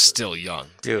 Still young,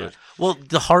 dude. Yeah. Well,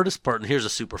 the hardest part, and here's a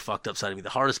super fucked up side of me. The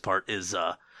hardest part is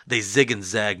they zig and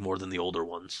zag more than the older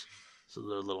ones. So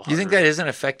they're a little harder. Do you think that is an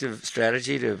effective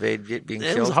strategy to evade being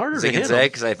killed? It was harder zig to and hit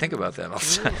zag, because I think about that all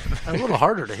the time. A little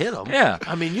harder to hit them. Yeah.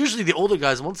 I mean, usually the older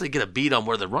guys, once they get a beat on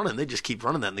where they're running, they just keep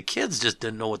running that. And the kids just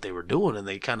didn't know what they were doing, and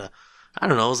they kind of, I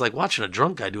don't know, it was like watching a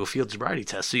drunk guy do a field sobriety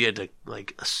test. So you had to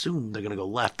like assume they're going to go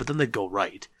left, but then they'd go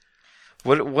right.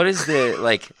 What is the,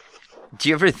 like, do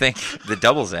you ever think the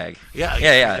double zag? Yeah.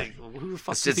 Yeah. Who the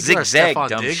fuck It's do you just think you are, zigzag, Stephon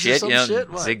dumb Diggs or shit. some You know, shit?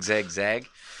 What? zigzag, zag.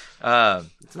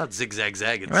 It's not zigzag,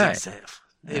 zag. It's Right. zigzag.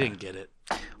 They didn't get it.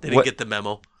 They didn't get the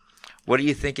memo. What do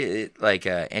you think?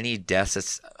 Any deaths?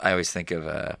 That's, I always think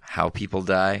of how people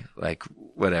die, like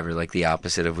whatever, like the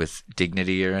opposite of with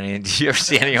dignity or anything. Do you ever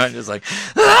see anyone just like,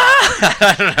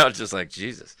 I don't know, just like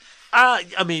Jesus?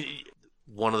 I mean,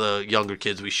 one of the younger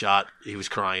kids we shot, he was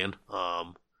crying.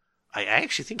 I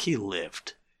actually think he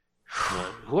lived.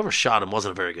 Whoever shot him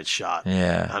wasn't a very good shot.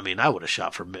 Yeah. I mean, I would have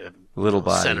shot for Little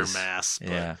bodies. center mass.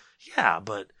 But yeah,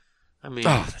 but I mean,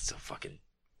 that's so fucking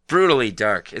brutally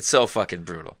dark. It's so fucking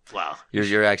brutal. Wow.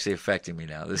 You're actually affecting me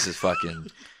now. This is fucking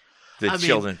the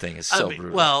children thing is so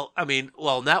brutal. Well, in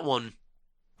that one,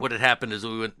 what had happened is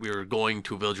we were going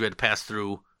to a village. We had to pass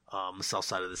through the south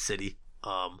side of the city.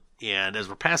 And as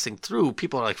we're passing through,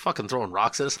 people are like fucking throwing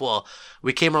rocks at us. Well,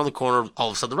 we came around the corner. All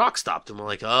of a sudden, the rock stopped, and we're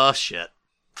like, "Oh shit,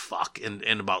 fuck!" And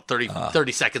about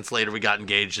 30 seconds later, we got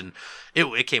engaged, and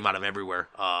it came out of everywhere.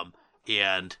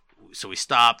 And so we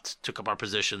stopped, took up our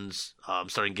positions,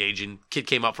 started engaging. Kid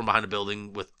came up from behind a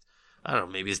building with, I don't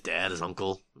know, maybe his dad, his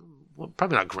uncle. Well,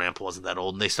 probably not. Grandpa wasn't that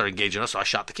old, and they started engaging us. So I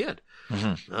shot the kid.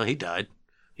 Mm-hmm. He died,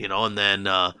 And then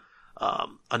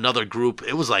another group.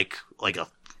 It was like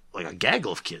a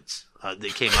gaggle of kids. They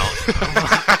came out.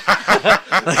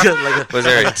 Was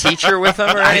there a teacher with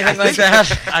them or anything like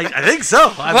that? I think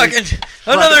so.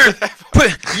 Another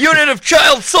unit of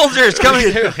child soldiers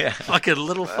coming through. Yeah. Fucking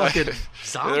little fucking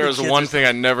zombie There was kids. one thing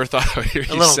I never thought I would hear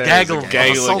you A little say. gaggle of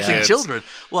assaulting kids. children.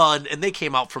 Well, and they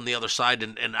came out from the other side,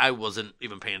 and I wasn't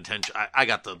even paying attention. I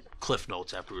got the cliff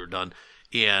notes after we were done,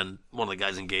 and one of the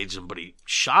guys engaged him, but he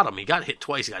shot him. He got hit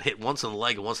twice. He got hit once in the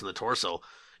leg and once in the torso.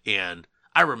 And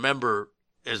I remember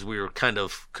as we were kind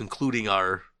of concluding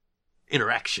our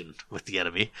interaction with the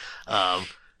enemy,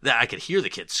 that I could hear the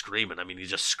kid screaming. I mean, he's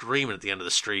just screaming at the end of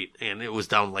the street, and it was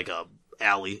down like a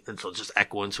alley, and so it's just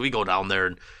echoing. So we go down there,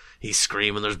 and he's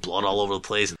screaming. There's blood all over the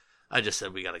place. And I just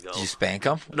said, we got to go. Did you spank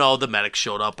him? No, the medic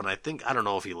showed up, and I don't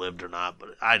know if he lived or not,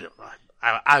 but I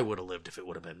I would have lived if it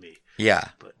would have been me. Yeah.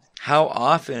 But How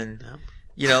often,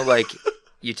 like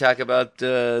you talk about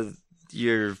the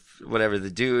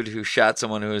dude who shot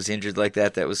someone who was injured like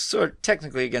that was sort of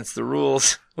technically against the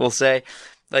rules, we'll say.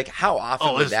 Like, how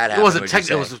often would that happen?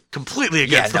 It was completely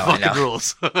against the fucking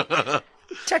rules.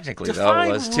 Technically, though, it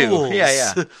was too.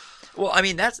 Yeah. Well, I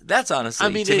mean, that's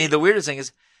honestly, to me, the weirdest thing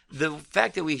is the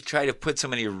fact that we try to put so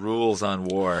many rules on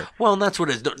war. Well, and that's what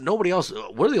it is. Nobody else,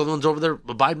 we're the only ones over there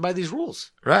abiding by these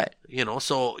rules. Right.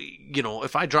 So,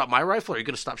 if I drop my rifle, are you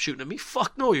going to stop shooting at me?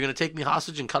 Fuck no, you're going to take me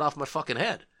hostage and cut off my fucking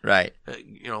head. Right.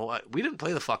 We didn't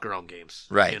play the fuck around games.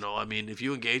 Right. If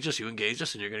you engage us,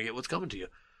 and you're going to get what's coming to you.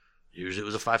 Usually it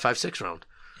was a 5.56 round.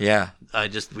 Yeah.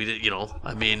 We did,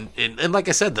 and like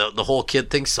I said, the whole kid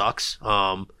thing sucks.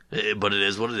 But it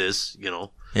is what it is,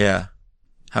 Yeah.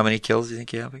 How many kills do you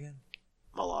think you have again?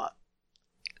 A lot.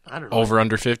 I don't know. Over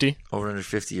under 50? Over under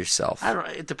 50 yourself. I don't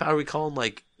know. It depends. Are we calling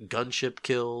like gunship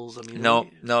kills? I mean,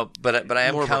 No, but I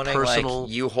am more of a counting personal-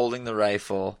 like you holding the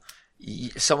rifle.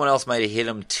 Someone else might have hit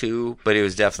him too, but it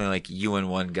was definitely like you and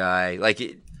one guy. Like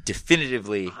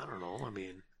definitively. I don't know.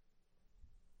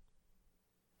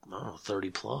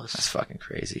 30 plus. That's fucking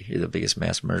crazy. You're the biggest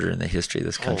mass murderer in the history of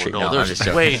this country. Oh, no, I'm just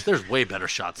joking. there's way better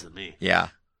shots than me. Yeah.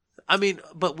 I mean,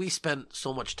 but we spent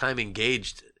so much time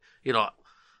engaged.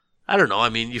 I don't know. I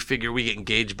mean, you figure we get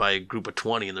engaged by a group of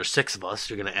 20 and there's 6 of us.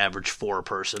 You're going to average 4 a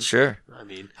person. Sure. I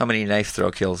mean, how many knife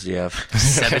throw kills do you have?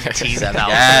 17,000.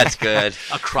 That's good.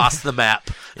 Across the map.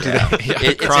 Yeah.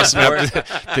 Across the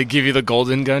map. They give you the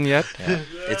golden gun yet? Yeah.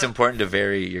 It's important to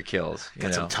vary your kills.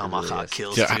 Got some tomahawk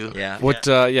kills too. Yeah.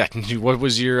 What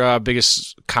was your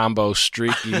biggest combo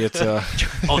streak? You get,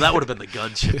 that would have been the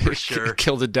gunship for sure.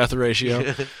 Kill to death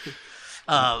ratio.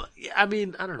 I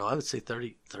mean, I don't know. I would say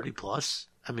 30 plus.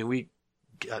 I mean, we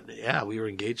were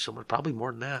engaged so much, probably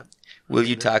more than that. Will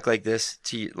you talk like this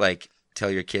to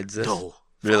tell your kids this? No.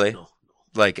 Really? No.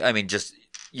 Like, I mean,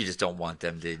 you just don't want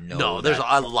them to know. No, there's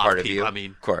a lot of people. You? I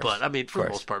mean, of course. But I mean, for the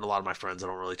most part, a lot of my friends I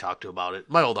don't really talk to about it.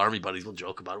 My old army buddies will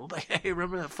joke about it. We'll be like, hey,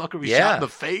 remember that fucker we shot in the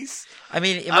face? I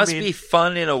mean, it must be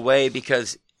fun in a way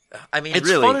because, I mean, it's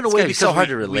really, fun in a way because it's so hard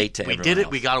to relate to. We did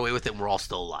it. We got away with it. and We're all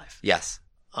still alive. Yes.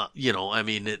 I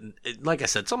mean, like I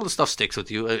said, some of the stuff sticks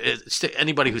with you.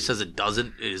 Anybody who says it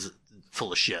doesn't is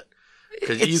full of shit.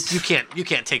 Because you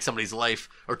can't take somebody's life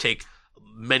or take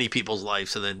many people's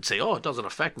lives and then say, oh, it doesn't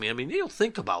affect me. I mean, you'll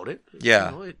think about it.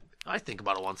 Yeah. I think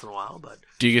about it once in a while, but.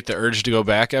 Do you get the urge to go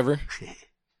back ever?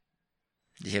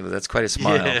 Yeah, but that's quite a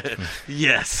smile.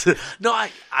 Yes. No,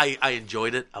 I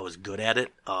enjoyed it. I was good at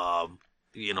it.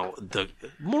 The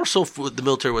more so for the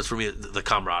military was for me the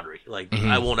camaraderie. Like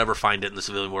I won't ever find it in the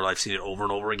civilian world. I've seen it over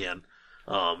and over again.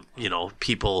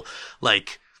 People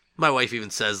like my wife even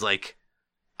says like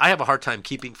I have a hard time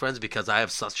keeping friends because I have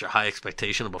such a high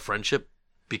expectation of a friendship.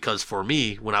 Because for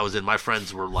me, when I was in, my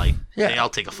friends were like, "Hey, I'll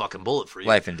take a fucking bullet for you."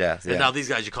 Life and death. Yeah. And now these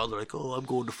guys you call, they're like, "Oh, I'm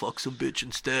going to fuck some bitch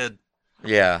instead."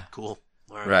 Yeah. Cool.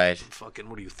 All right. Fucking,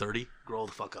 what are you, 30? Grow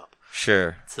the fuck up.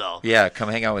 Sure. So. Yeah, come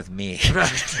hang out with me.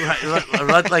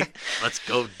 Right. Like, let's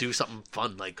go do something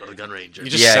fun, like go to gun range. You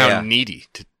just sound needy.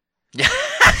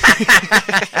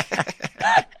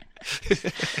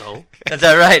 No. That's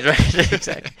all right.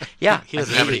 Exactly. Yeah. He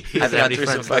doesn't have any. He doesn't have any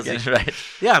friends, does he? Right.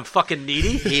 Yeah, I'm fucking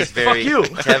needy. He's very. Fuck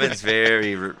you. Kevin's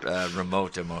very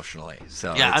remote emotionally.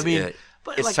 So yeah, I mean.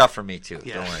 But it's tough for me too.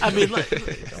 Yeah. Don't worry. I mean,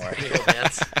 don't worry.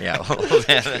 Yeah.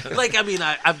 Like, I mean,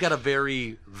 I've got a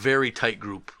very, very tight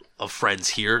group of friends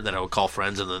here that I would call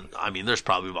friends, and then I mean, there's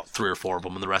probably about 3 or 4 of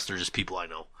them, and the rest are just people I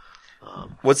know.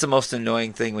 What's the most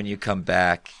annoying thing when you come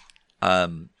back?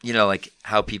 Like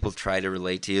how people try to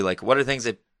relate to you. Like, what are things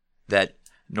that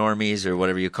normies or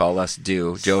whatever you call us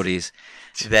do, Jodies,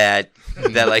 that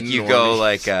like you go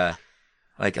like,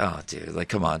 oh, dude, like,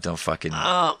 come on, don't fucking.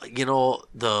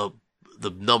 The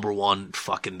number one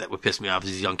fucking that would piss me off is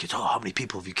these young kids. Oh, how many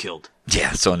people have you killed? Yeah,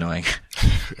 it's so annoying.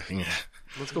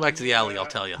 Let's go back to the alley. I'll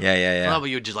tell you. Yeah. How would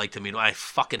you like to meet? I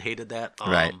fucking hated that.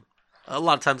 Right. A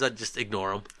lot of times I'd just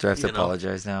ignore them. Do I have to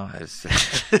apologize now?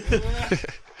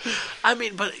 I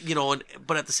mean, but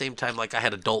but at the same time, like I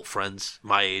had adult friends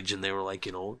my age, and they were like,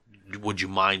 would you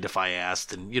mind if I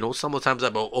asked? And some of the times I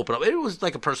would open up. It was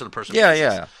like a person to person.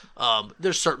 Yeah.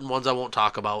 There's certain ones I won't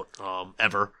talk about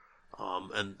ever.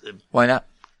 Why not?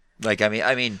 Like, I mean,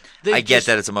 I get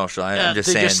that it's emotional. I'm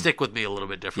just saying they just stick with me a little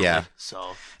bit differently. Yeah.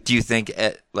 So, do you think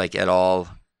at all?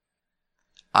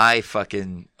 I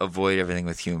fucking avoid everything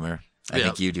with humor. I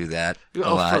think you do that a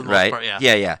lot, for the most right? part, yeah.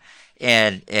 Yeah.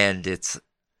 And it's,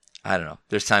 I don't know.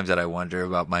 There's times that I wonder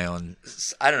about my own.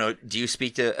 I don't know. Do you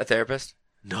speak to a therapist?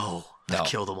 No. I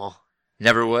killed them all.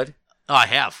 Never would. Oh, I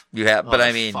have. You have, but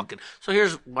I mean, So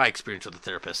here's my experience with the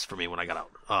therapist for me when I got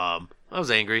out. I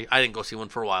was angry. I didn't go see one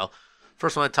for a while.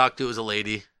 First one I talked to was a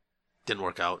lady. Didn't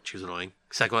work out. She was annoying.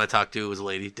 Second one I talked to was a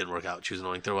lady. Didn't work out. She was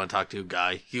annoying. Third one I talked to,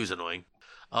 guy. He was annoying.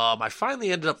 I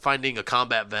finally ended up finding a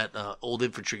combat vet, old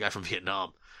infantry guy from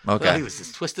Vietnam. Okay. Well, he was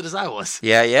as twisted as I was.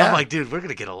 Yeah. I'm like, dude, we're going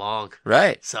to get along.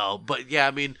 Right. So, but yeah,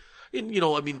 I mean,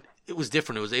 it was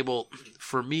different. It was able,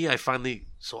 for me,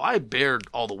 I bared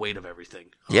all the weight of everything.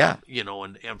 Yeah.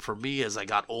 And for me, as I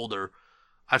got older,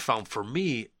 I found for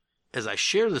me, as I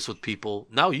share this with people,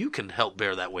 now you can help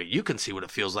bear that weight. You can see what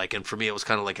it feels like. And for me, it was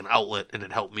kind of like an outlet, and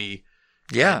it helped me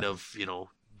kind of,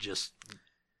 just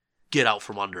get out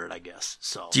from under it, I guess.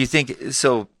 So, do you think,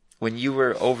 so when you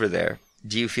were over there,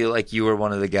 do you feel like you were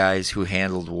one of the guys who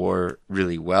handled war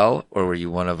really well, or were you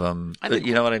one of them?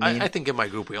 You know what I mean? I think in my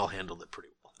group, we all handled it pretty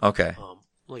well. Okay.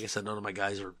 Like I said, none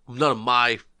of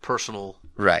my personal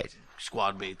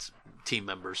squad mates, team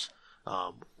members,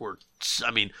 were,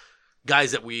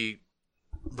 guys that we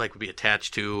would be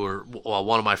attached to, or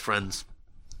one of my friends,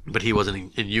 but he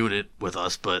wasn't in unit with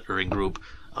us, or in group.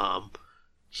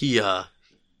 He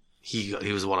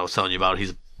was the one I was telling you about.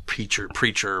 He's a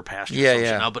preacher, pastor.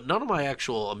 Yeah. Now, but none of my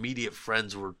actual immediate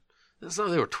friends were. It's not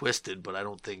that they were twisted, but I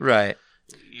don't think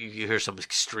you hear some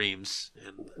extremes.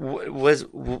 And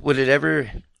would it ever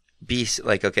be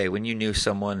like, okay, when you knew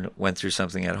someone went through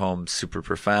something at home super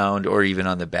profound, or even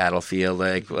on the battlefield,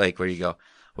 like where you go,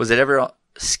 was it ever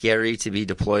scary to be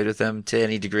deployed with them to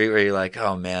any degree, where you're like,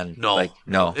 oh man, no.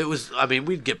 It was.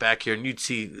 We'd get back here and you'd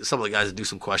see some of the guys that do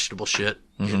some questionable shit,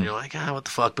 and you're like, what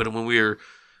the fuck? But when we were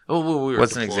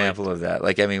what's deployed, an example of that?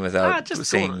 Like, without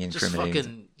saying incriminating, just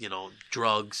fucking,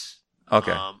 drugs.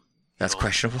 Okay, that's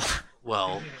questionable.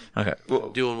 Well, okay,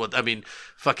 doing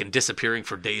fucking disappearing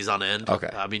for days on end. Okay,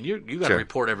 you got to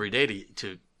report every day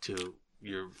to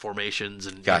your formations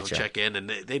and check in, and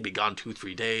they'd be gone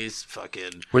 2-3 days.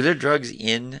 Fucking. Were there drugs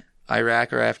in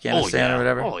Iraq or Afghanistan or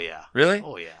whatever? Oh yeah. Really?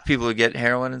 Oh yeah. People would get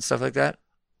heroin and stuff like that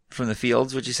from the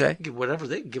fields. Would you say? Get whatever.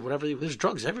 There's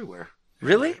drugs everywhere.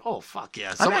 Really? Oh fuck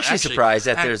yeah! I'm actually surprised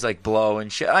that there's like blow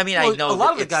and shit. I know a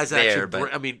lot of the guys there,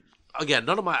 but again,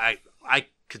 none of my I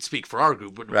could speak for our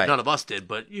group, but none of us did.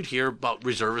 But you'd hear about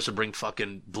reservists and bring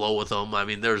fucking blow with them.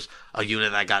 There's a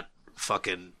unit that got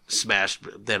fucking smashed.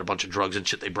 They had a bunch of drugs and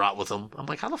shit they brought with them. I'm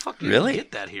like, how the fuck do you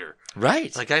get that here?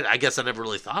 Right. Like, I guess I never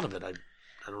really thought of it. I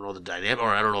don't know the dynamic, or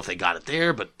I don't know if they got it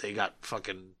there, but they got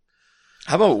fucking.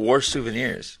 How about war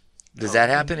souvenirs? Does that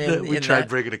happen we tried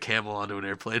bringing a camel onto an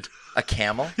airplane. A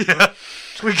camel? Yeah.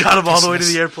 We got him all the way to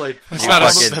the airplane.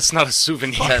 That's not a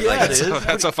souvenir.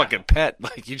 That's a fucking pet.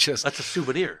 That's a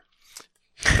souvenir.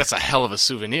 That's a hell of a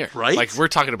souvenir. Right? Like, we're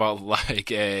talking about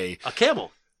like a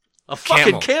camel. A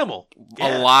fucking camel.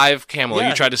 Yeah. A live camel. Yeah.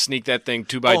 You tried to sneak that thing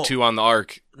 2x2 on the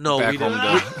Ark. No, back we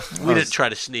didn't. We didn't try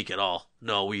to sneak at all.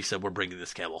 No, we said we're bringing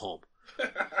this camel home.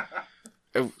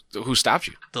 Who stopped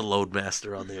you? The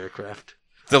loadmaster on the aircraft.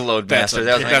 The Loadmaster.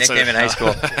 That was my nickname in high school.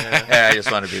 Yeah, I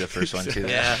just wanted to be the first one, too.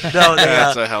 Yeah. No,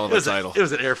 that's a hell of a title. It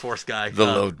was an Air Force guy. The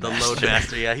Loadmaster. The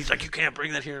Loadmaster, yeah. He's like, you can't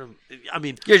bring that here.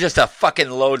 You're just a fucking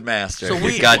Loadmaster. So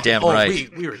You're goddamn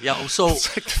right. We were, yeah. So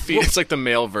it's like the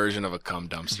male version of a cum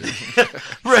dumpster.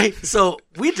 Right. So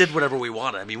we did whatever we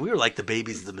wanted. We were like the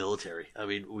babies of the military.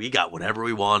 We got whatever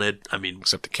we wanted.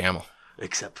 Except the camel.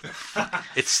 Except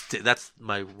that's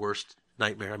my worst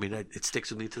nightmare. It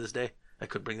sticks with me to this day. I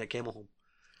couldn't bring that camel home.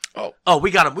 Oh,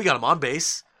 we got him. We got him on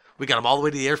base. We got him all the way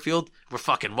to the airfield. We're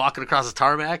fucking walking across the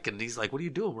tarmac, and he's like, "What are you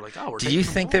doing?" We're like, "Oh, we're." Do you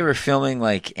think they were filming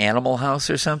like Animal House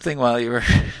or something while you were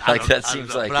like that?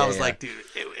 Seems like. But I was like, dude,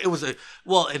 it was and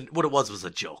what it was a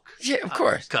joke. Yeah, of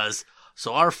course.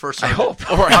 So our first sergeant,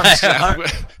 for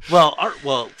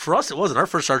us it wasn't. Our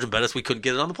first sergeant bet us we couldn't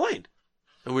get it on the plane,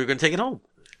 and we were going to take it home,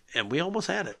 and we almost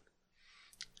had it.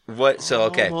 What? So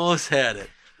okay, almost had it.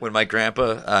 When my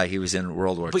grandpa, he was in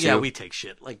World War II. But yeah, we take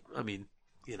shit. Like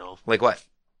what?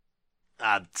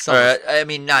 Not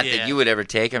that you would ever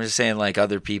take. I'm just saying, like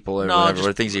other people or whatever,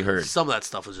 or things you heard. Some of that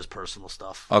stuff was just personal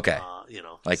stuff. Okay.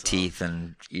 Teeth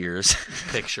and ears.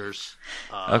 Pictures.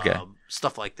 Okay.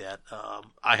 Stuff like that.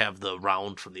 I have the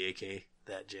round from the AK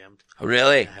that jammed.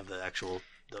 Really? I have the actual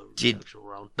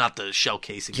round, not the shell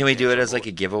casing. Can we do it as like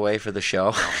a giveaway for the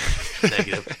show? No,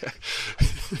 negative.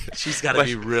 She's got to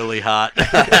be really hot.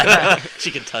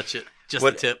 She can touch it. Just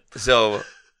the tip. So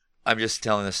I'm just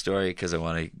telling this story because I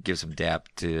want to give some dap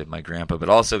to my grandpa, but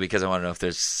also because I want to know if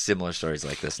there's similar stories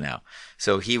like this now.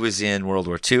 So he was in World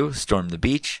War II, stormed the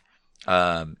beach.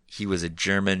 He was a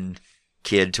German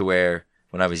kid to where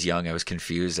when I was young, I was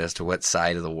confused as to what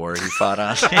side of the war he fought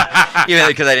on. Even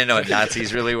because I didn't know what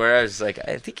Nazis really were. I was like,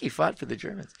 I think he fought for the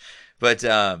Germans. But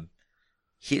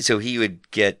he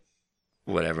would get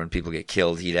whatever when people get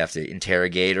killed, he'd have to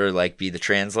interrogate or like be the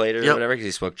translator or whatever because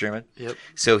he spoke German. Yep.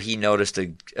 So he noticed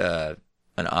an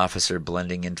officer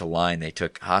blending into line. They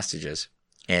took hostages,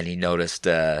 and he noticed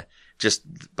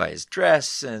just by his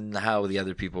dress and how the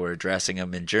other people were addressing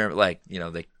him in German, like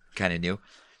they kind of knew.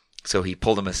 So he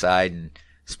pulled him aside and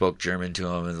spoke German to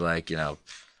him, and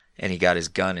and he got his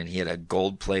gun, and he had a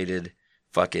gold-plated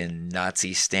fucking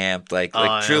Nazi stamped,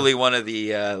 truly one of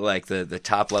the the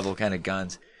top level kind of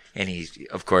guns. And he,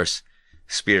 of course,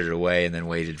 speared it away and then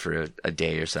waited for a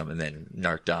day or something, and then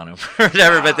narked on him or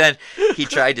whatever. But then he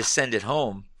tried to send it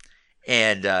home,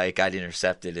 and it got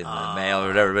intercepted in the mail or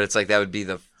whatever. But it's like that would be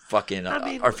the fucking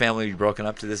our family would be broken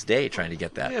up to this day trying to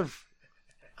get that.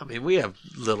 We have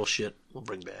little shit we'll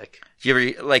bring back. You ever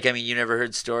you never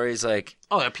heard stories like?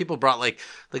 Oh yeah, people brought like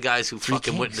the guys who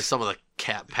fucking went into some of the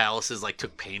cat palaces, like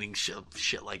took painting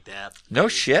shit like that. No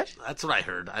shit. That's what I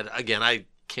heard. I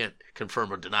can't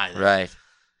confirm or deny that. Right.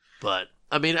 But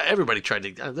everybody tried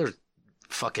to. There's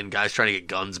fucking guys trying to get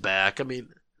guns back. Right.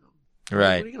 What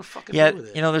are you gonna fucking do with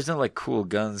it? There's no cool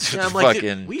guns. Yeah,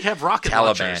 fucking we have rocket Taliban.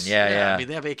 launchers. Yeah.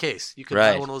 They have AKs. You can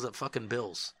buy one of those at fucking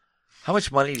Bills. How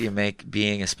much money do you make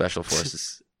being a special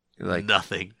forces?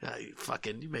 Nothing.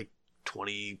 You make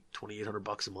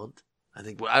 $2,800 a month. I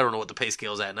think. I don't know what the pay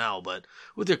scale's at now, but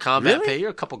with your combat pay,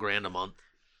 you're a couple grand a month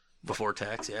before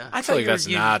tax. Yeah. I thought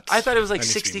I thought it was like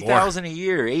 60,000 a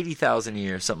year, 80,000 a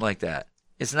year, something like that.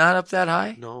 It's not up that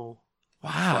high. No.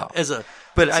 Wow. I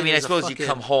suppose you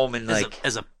come home and I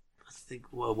think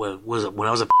what was it when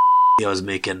I was I was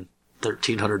making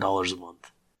 $1,300 a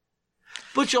month.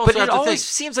 But you also have to think.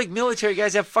 Seems like military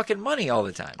guys have fucking money all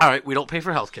the time. All right, we don't pay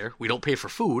for healthcare. We don't pay for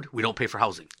food. We don't pay for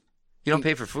housing. You don't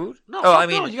pay for food? No.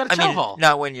 You got a chow hall.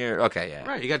 Not when you're okay.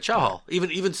 Right, you got a chow hall.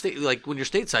 Even state when you're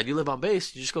stateside, you live on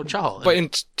base. You just go to chow hall. But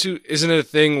isn't it a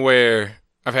thing where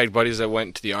I've had buddies that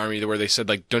went to the army where they said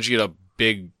don't you get a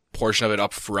big portion of it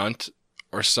up front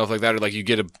or stuff like that, or don't you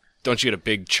get a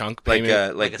big chunk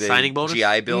payment? like a signing bonus?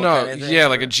 GI Bill? No, kind of thing? yeah,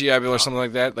 like a GI Bill or something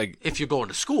like that. Like if you're going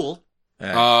to school.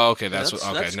 Yeah. Oh, okay, that's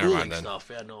never mind then. Stuff.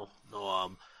 Yeah, no.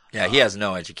 Yeah, he has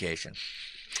no education.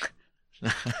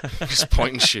 Just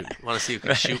point and shoot. Want to see who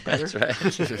can shoot better?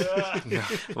 That's right. No.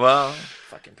 Well,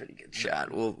 fucking pretty good shot.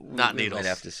 Not we needles. Might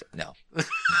have to say, no. And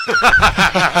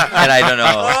I don't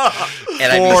know.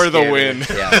 And for the win.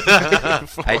 Yeah.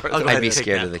 I'd be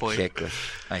scared of the kick.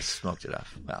 I smoked it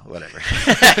off. Well, whatever.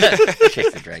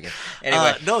 Kick the dragon.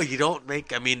 Anyway. No, you don't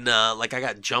make. I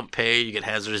got jump pay. You get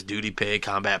hazardous duty pay,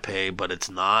 combat pay, but it's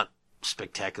not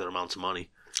spectacular amounts of money.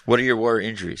 What are your war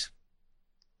injuries?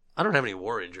 I don't have any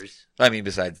war injuries.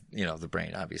 Besides the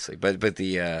brain, obviously, but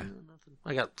the.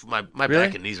 I got my really?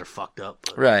 back and knees are fucked up.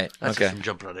 Right. That's okay. just from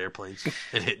jumping out of airplanes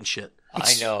and hitting shit.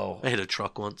 I know. I hit a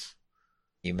truck once.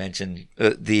 You mentioned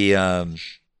the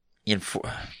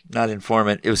not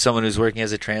informant. It was someone who's working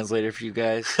as a translator for you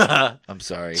guys. I'm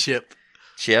sorry. Chip.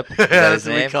 Is that That's his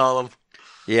what name? we call him.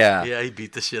 Yeah. Yeah, he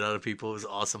beat the shit out of people. It was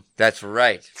awesome. That's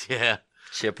right. Yeah.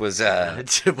 Chip was a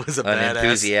badass.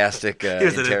 Enthusiastic he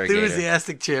was an interrogator.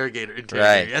 enthusiastic interrogator.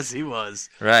 Right. Yes, he was.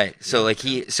 Right. So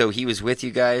he was with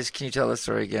you guys. Can you tell the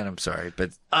story again? I'm sorry,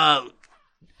 but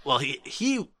well,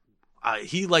 he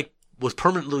was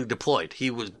permanently deployed. He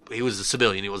was a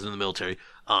civilian. He wasn't in the military.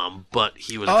 But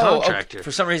he was a contractor.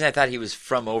 For some reason, I thought he was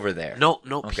from over there. No.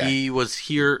 Okay. He was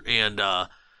here, and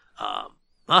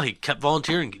he kept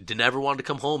volunteering. Never wanted to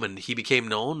come home, and he became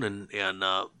known, and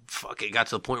it got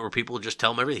to the point where people would just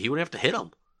tell him everything. He would have to hit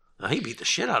them. He beat the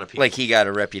shit out of people. Like he got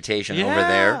a reputation over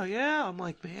there. Yeah. I'm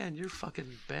like, man, you're fucking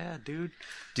bad, dude.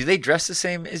 Do they dress the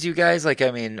same as you guys?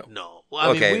 No.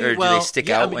 Or do they stick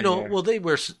out when you're... Well, they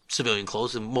wear civilian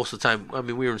clothes, and most of the time,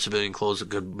 we were in civilian clothes a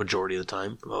good majority of the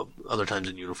time. Other times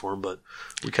in uniform, but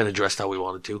we kind of dressed how we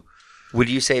wanted to. Would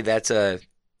you say that's a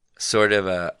sort of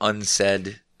a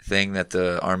unsaid thing that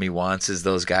the Army wants, is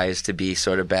those guys to be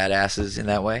sort of badasses in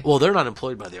that way? Well, they're not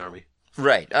employed by the Army.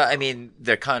 Right.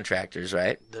 They're contractors,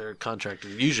 right? They're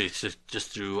contractors. Usually it's just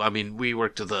through, we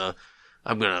worked with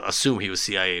I'm going to assume he was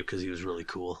CIA because he was really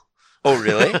cool. Oh,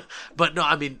 really? But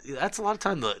no, that's a lot of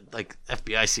time, like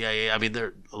FBI, CIA,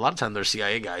 a lot of time they're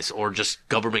CIA guys or just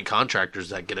government contractors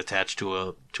that get attached to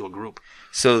a group.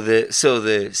 So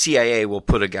the CIA will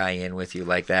put a guy in with you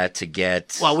like that to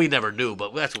get... Well, we never knew,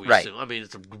 but that's what we assume.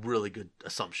 It's a really good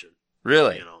assumption.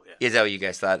 Really? Yeah. Is that what you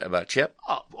guys thought about Chip?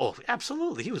 Oh,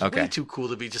 absolutely. He was okay. way too cool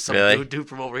to be just some dude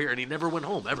from over here, and he never went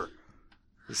home ever.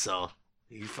 So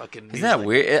he fucking... Isn't that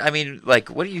weird?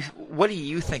 What do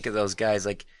you think of those guys?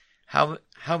 Like,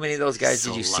 How many of those guys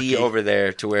So did you lucky. see over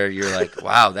there to where you're like,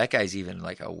 wow, that guy's even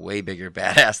like a way bigger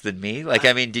badass than me? Like,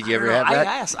 I mean, did you I ever don't know.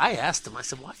 have that? I asked him. I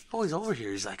said, "Why are you always over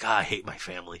here?" He's like, "I hate my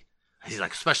family." He's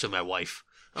like, "Especially my wife."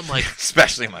 I'm like,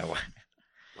 Especially my wife.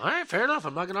 "All right, fair enough.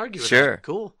 I'm not gonna argue with Sure. that.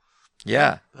 Cool."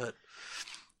 Yeah. But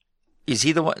Is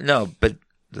he the one? No, but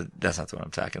that's not the one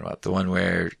I'm talking about. The one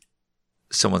where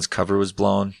someone's cover was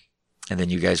blown and then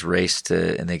you guys raced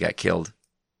and they got killed.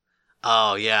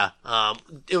 oh yeah,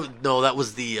 that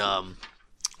was the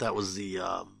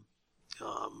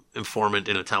informant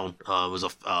in a town. It was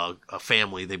a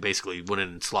family. They basically went in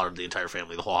and slaughtered the entire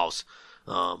family, the whole house.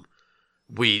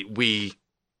 We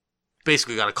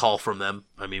basically got a call from them.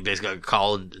 I mean, basically got a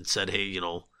call and said, hey,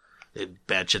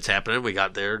 bad shit's happening. We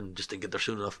got there and just didn't get there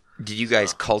soon enough. Did you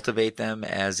guys cultivate them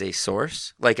as a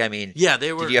source? Like, I mean, Yeah,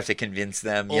 they were. did you have to convince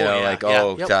them, Yep.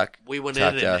 talk? We went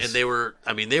talk in to us. and they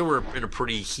were in a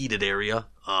pretty heated area.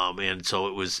 And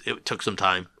so it took some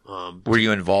time. Were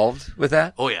you involved with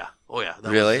that? Oh yeah.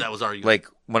 Really? That was our unit. Like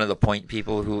one of the point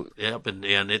people who. Yep, and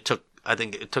I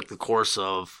think it took the course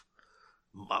of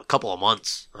a couple of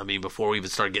months. I mean, before we even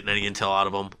started getting any intel out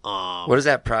of them. What does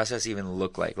that process even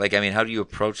look like? Like, I mean, how do you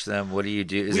approach them? What do you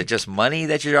do? Is it just money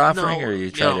that you're offering, No, or you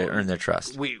try to earn their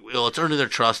trust? It's earning their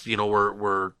trust.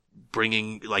 We're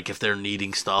bringing, like, if they're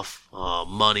needing stuff,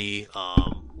 money.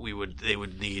 They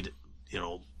would need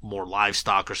more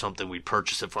livestock or something. We'd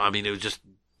purchase it for. I mean, it was just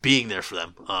being there for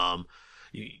them.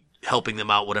 Helping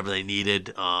them out, whatever they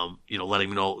needed. Letting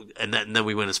them know, and then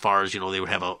we went as far as they would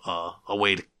have a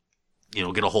way to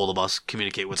get a hold of us,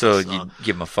 communicate with So us. you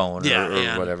give them a phone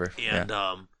or whatever. And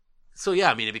so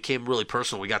yeah, I mean, it became really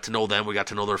personal. We got to know them. We got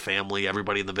to know their family,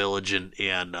 everybody in the village, and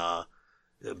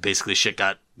basically shit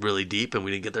got really deep, and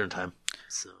we didn't get there in time.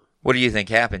 So What do you think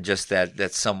happened? Just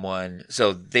that someone,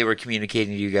 so they were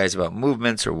communicating to you guys about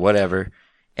movements or whatever,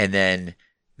 and then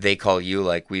they call you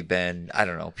like, I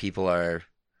don't know, people are.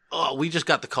 we just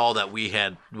got the call that we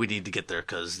need to get there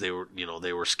because they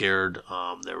were scared.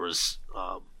 There was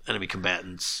enemy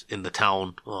combatants in the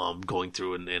town going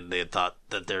through, and they had thought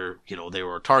that they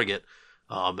were a target.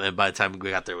 And by the time we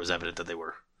got there, it was evident that they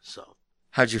were. So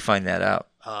How'd you find that out?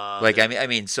 I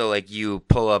mean, so like you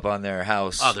pull up on their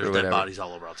house. there's or dead whatever. bodies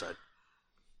all over outside.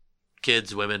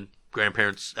 Kids, women,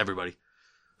 grandparents, everybody.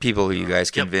 People who you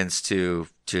guys Yep. convinced to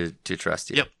trust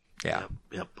you. Yep. Yeah.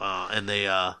 Yep. And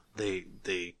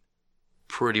they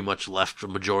pretty much left the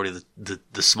majority of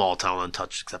the small town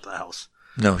untouched except the house.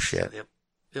 No shit. Yep.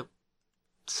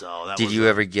 So that Did was you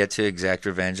ever get to exact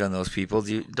revenge on those people?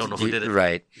 Don't know who did it.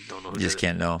 Right. Don't know who You just did it.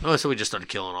 can't know. Oh, so we just started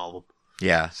killing all of them.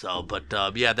 Yeah. So, but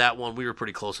yeah, that one we were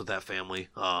pretty close with that family.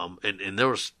 And there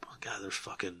was there's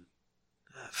fucking.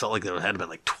 It felt like there had been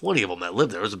like 20 of them that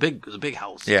lived there. It was a big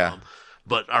house. Yeah.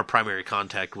 But our primary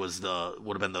contact would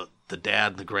have been the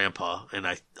dad and the grandpa, and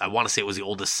I want to say it was the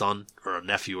oldest son or a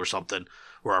nephew or something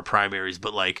were our primaries.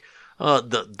 But like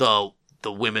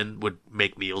the women would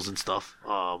make meals and stuff,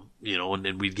 and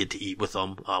then we'd get to eat with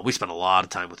them. We spent a lot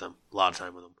of time with them.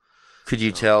 Could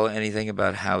you tell anything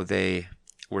about how they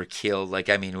were killed? Like,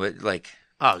 I mean, what, like.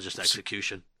 Oh, it was just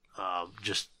execution.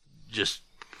 Just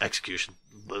execution.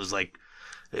 It was like,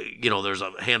 there's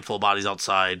a handful of bodies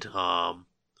outside.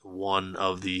 One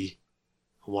of the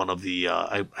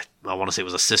I want to say it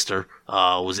was a sister,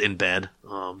 was in bed.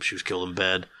 She was killed in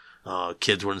bed.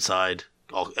 Kids were inside.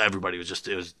 Everybody was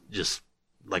it was just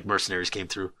like mercenaries came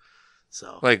through.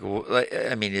 So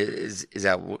I mean, is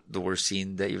that the worst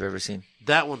scene that you've ever seen?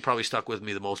 that one probably stuck with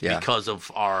me the most Yeah. because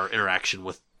of our interaction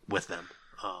with them.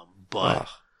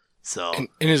 So And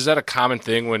is that a common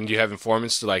thing when you have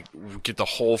informants to like get the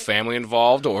whole family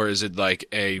involved, or is it like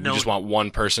we No. just want one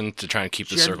person to try and keep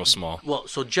the circle small? Well,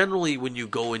 so generally when you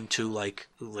go into like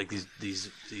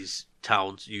these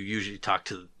towns, you usually talk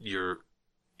to your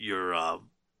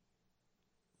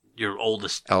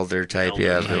oldest Elder type, Elder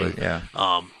yeah. type. Village,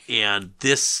 yeah. and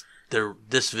this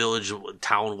village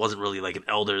town wasn't really like an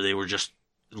elder. They were just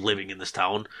living in this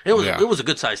town. It was a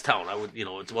good sized town. I would,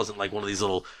 it wasn't like one of these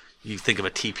little, you think of a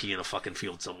teepee in a fucking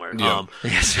field somewhere. Yeah.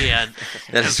 Yes. And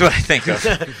That is what I think of.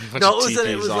 no, of it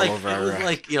teepees was all like, over it was Iraq.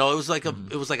 like,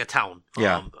 it was like a town.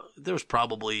 Yeah. There was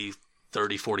probably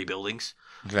 30, 40 buildings.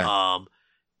 Okay.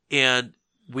 And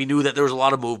we knew that there was a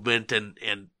lot of movement, and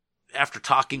after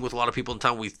talking with a lot of people in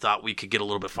town, we thought we could get a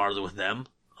little bit farther with them.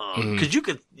 Because you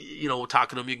could, talking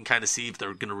to them, you can kind of see if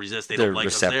they're going to resist. They They're don't like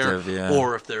receptive, us there, yeah.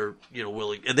 or if they're,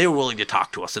 willing. And they were willing to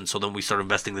talk to us, and so then we started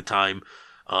investing the time.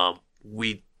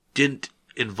 We didn't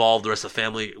involve the rest of the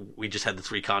family. We just had the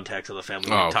 3 contacts of the family.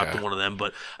 We talked okay. to one of them,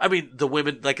 but I mean, the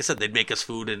women, like I said, they'd make us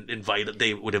food and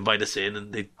they would invite us in,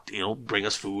 and they'd, bring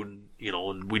us food,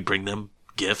 and we'd bring them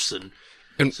gifts and.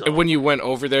 And when you went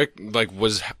over there, like,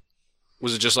 was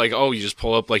it just like, oh, you just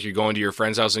pull up like you're going to your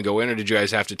friend's house and go in, or did you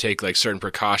guys have to take like certain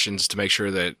precautions to make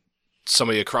sure that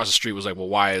somebody across the street was like, well,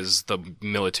 why is the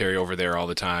military over there all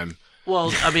the time?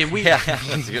 Well, I mean, we. Yeah,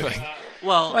 that's good.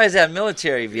 Well, why is that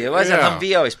military vehicle? Why is that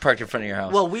Humvee always parked in front of your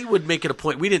house? Well, we would make it a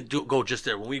point. We didn't go just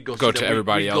there. When we'd go to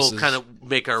everybody else's. Go kind of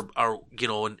make our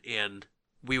and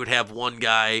we would have one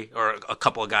guy or a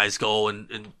couple of guys go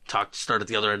and start at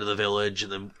the other end of the village,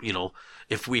 and then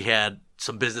if we had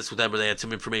some business with them or they had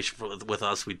some information with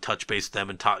us, we'd touch base with them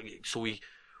and talk. So we'd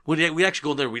actually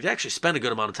go in there. We'd actually spend a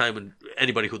good amount of time, and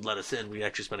anybody who'd let us in, we'd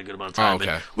actually spend a good amount of time. Oh,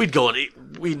 okay. And we'd go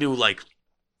and we knew like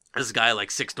this guy like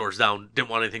 6 doors down didn't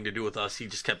want anything to do with us. He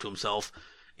just kept to himself.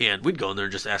 And we'd go in there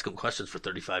and just ask him questions for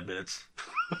 35 minutes.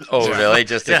 Oh, really?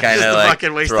 Just to kind of like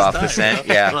throw off the scent?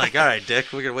 Yeah. We're like, all right, Dick,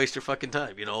 we're going to waste your fucking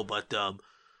time, But,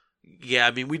 yeah,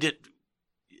 I mean, we did.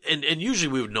 And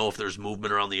usually we would know if there's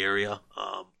movement around the area.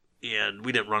 And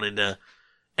we didn't run into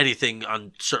anything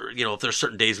on certain, if there's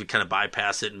certain days we'd kind of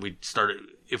bypass it and we'd start it.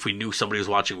 If we knew somebody was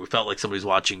watching, we felt like somebody was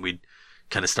watching, we'd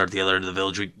kind of start at the other end of the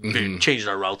village. We changed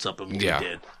our routes up, and we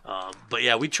did. But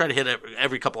yeah, we try to hit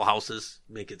every couple of houses,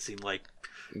 make it seem like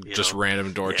just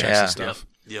random door checks and stuff.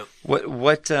 Yep.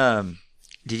 What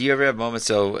did you ever have moments?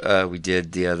 So we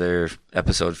did the other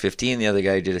episode 15. The other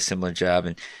guy did a similar job,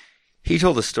 and he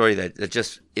told a story that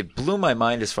just it blew my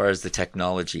mind as far as the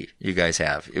technology you guys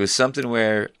have. It was something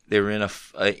where they were in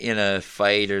a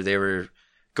fight, or they were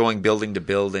going building to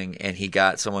building, and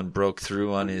someone broke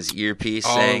through on his earpiece.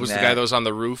 Saying it was the guy that was on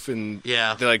the roof, and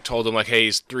they like told him like, "Hey,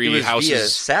 he's 3 houses via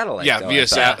satellite." Yeah, via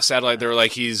satellite. They were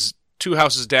like, he's 2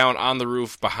 houses down on the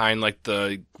roof behind like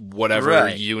the whatever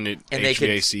unit and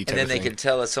HVAC. And then they could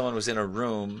tell that someone was in a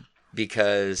room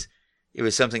because it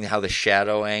was something how the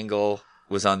shadow angle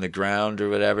was on the ground or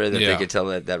whatever, that they could tell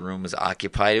that room was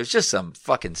occupied. It was just some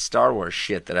fucking Star Wars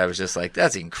shit that I was just like,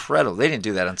 that's incredible. They didn't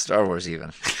do that on Star Wars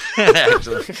even.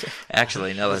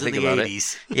 Actually, now that I think about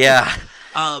 80s. It. Yeah.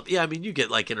 Yeah, I mean, you get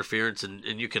like interference and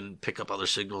you can pick up other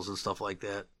signals and stuff like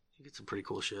that. You get some pretty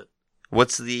cool shit.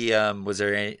 What's the, was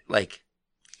there any, like,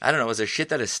 I don't know, was there shit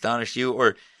that astonished you?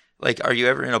 Or, like, are you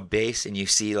ever in a base and you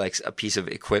see, like, a piece of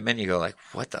equipment and you go, like,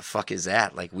 what the fuck is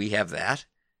that? Like, we have that?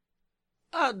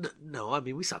 No, I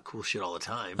mean, we saw cool shit all the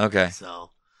time. Okay.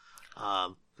 So,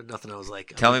 but nothing I was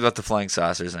like... Tell me about the flying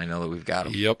saucers. I know that we've got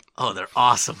them. Yep. Oh, they're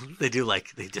awesome. They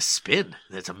just spin.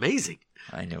 It's amazing.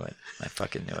 I knew it. I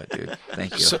fucking knew it, dude.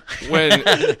 Thank you. So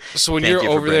when you're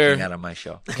over there... that on my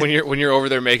show. When you're over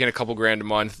there making a couple grand a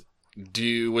month,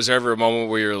 was there ever a moment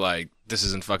where you're like, this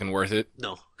isn't fucking worth it?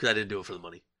 No, because I didn't do it for the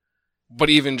money. But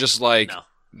even just like... No.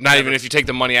 Not even if you take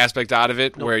the money aspect out of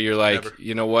it, where you're like, never.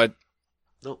 You know what?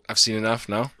 Nope. I've seen enough.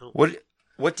 No. Nope.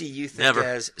 What do you think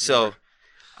as so?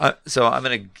 So I'm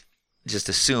gonna just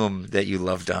assume that you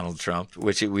love Donald Trump,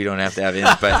 which we don't have to have in,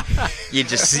 but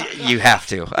you have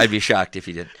to. I'd be shocked if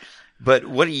you didn't. But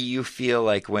what do you feel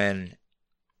like when?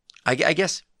 I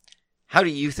guess how do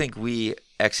you think we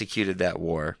executed that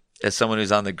war as someone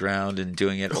who's on the ground and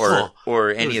doing it,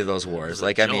 or any of those wars?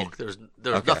 Like, I mean, there's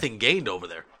nothing gained over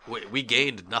there. We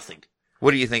gained nothing. What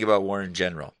do you think about war in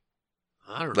general?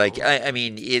 I don't know. Like, I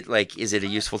mean, is it a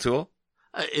useful tool?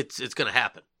 It's going to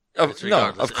happen.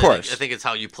 No, of course. I think it's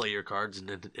how you play your cards,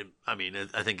 and I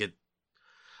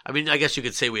guess you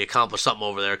could say we accomplished something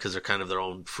over there because they're kind of their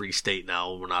own free state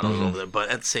now. We're not over there, but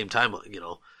at the same time,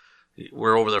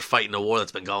 we're over there fighting a war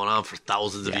that's been going on for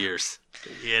thousands of years.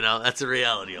 That's the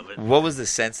reality of it. What was the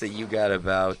sense that you got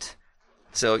about?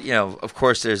 So, of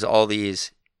course, there's all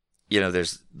these.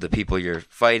 There's the people you're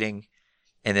fighting.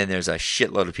 And then there's a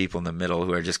shitload of people in the middle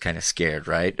who are just kind of scared,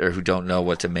 right? Or who don't know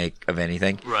what to make of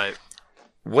anything. Right.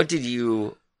 How did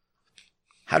you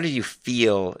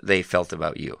feel they felt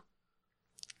about you?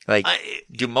 Like,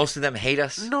 do most of them hate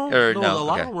us? No, a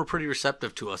lot of them were pretty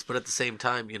receptive to us. But at the same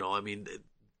time,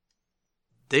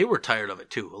 they were tired of it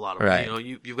too, a lot of them. Right.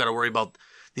 You've got to worry about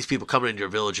these people coming into your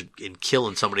village and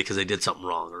killing somebody because they did something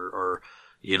wrong.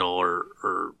 They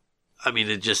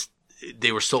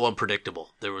were so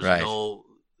unpredictable. There was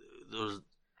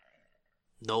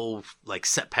no like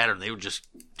set pattern. They would just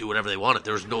do whatever they wanted.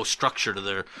 There was no structure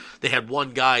to they had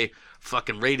one guy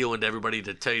fucking radioing to everybody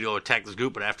to tell you to go attack this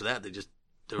group, but after that there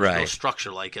was no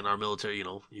structure like in our military.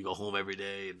 You go home every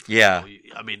day. And,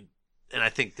 and I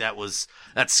think that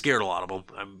scared a lot of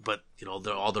them. But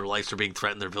all their lives are being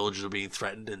threatened, their villages are being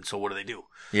threatened, and so what do?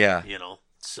 Yeah.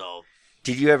 So.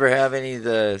 Did you ever have any of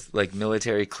the like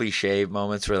military cliche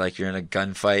moments where like you're in a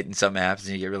gunfight and something happens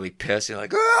and you get really pissed and you're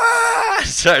like, ah!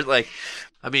 Start like,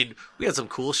 we had some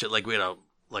cool shit. Like we had a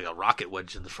rocket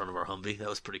wedge in the front of our Humvee. That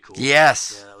was pretty cool.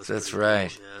 Yes, yeah, that's right.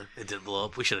 Cool. Yeah, it didn't blow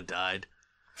up. We should have died.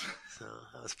 So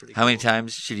that was pretty. How many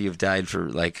times should you have died for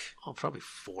like? Oh, probably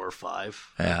 4 or 5.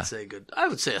 Yeah. I'd say good. I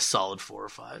would say a solid 4 or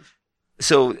 5.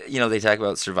 So they talk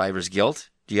about survivor's guilt.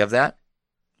 Do you have that?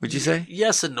 Would you say?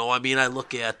 Yes and no. I mean, I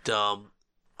look at a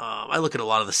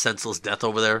lot of the senseless death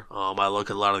over there. I look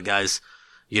at a lot of the guys,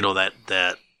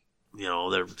 that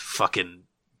they're fucking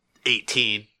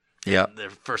 18. Yeah. Their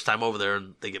first time over there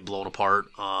and they get blown apart.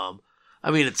 I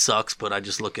mean, it sucks, but I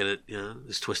just look at it,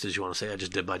 as twisted as you want to say. I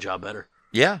just did my job better.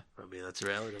 Yeah. I mean, that's the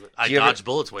reality of it. I you ever- dodged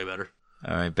bullets way better.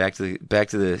 All right, back to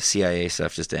the CIA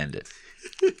stuff. Just to end it.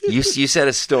 You said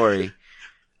a story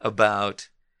about,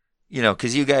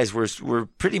 because you guys were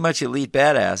pretty much elite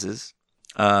badasses.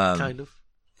 Kind of.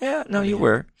 Yeah, no, you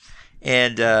were,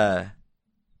 and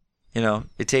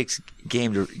it takes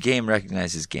game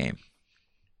recognizes game.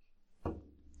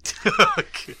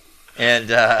 And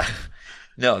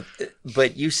no,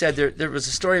 but you said there was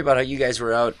a story about how you guys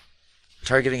were out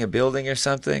targeting a building or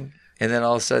something, and then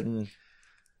all of a sudden,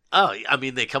 Oh, I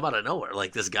mean, they come out of nowhere.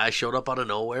 Like, this guy showed up out of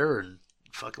nowhere, and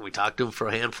fucking we talked to him for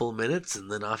a handful of minutes,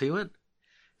 and then off he went.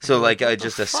 so What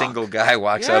just the a fuck? single guy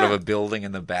walks out of Yeah. a building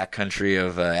in the backcountry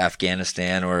of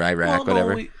Afghanistan or Iraq,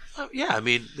 whatever. Yeah, I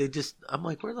mean, I'm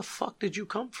like, where the fuck did you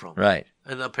come from? Right.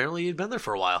 And apparently he'd been there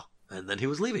for a while, and then he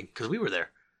was leaving because we were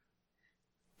there.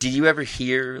 Did you ever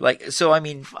hear So I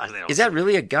mean, is that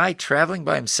really a guy traveling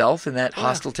by himself in that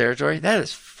hostile territory? That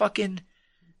is fucking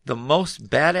the most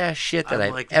badass shit that I'm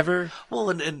I've like, ever. Well,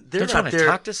 and they're They're trying not to there.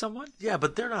 talk to someone. Yeah,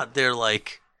 but they're not there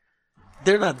like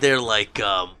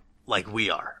we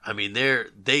are. I mean,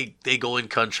 they go in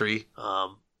country.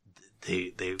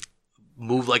 They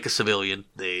move like a civilian.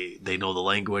 They know the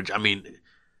language. I mean,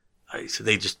 so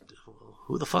they just,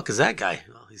 who the fuck is that guy?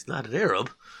 Well, he's not an Arab,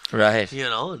 Right.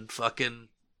 and fucking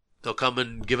they'll come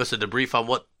and give us a debrief on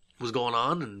what was going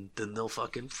on, and then they'll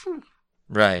fucking. We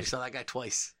Right. saw that guy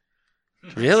twice.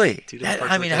 Really? Two different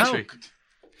parts I of mean, the how? country.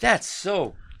 That's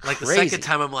so Like the crazy. second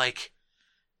time, I'm like,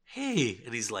 "Hey,"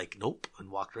 and he's like, "Nope,"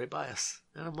 and walked right by us.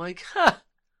 And I'm like, "Huh."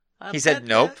 I He said bet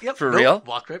nope? that- Yep, For nope. real?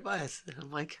 Walked right by us. And I'm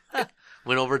like, huh.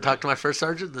 Went over and talked to my first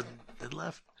sergeant, then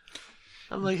left.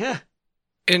 I'm like, huh.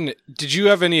 And did you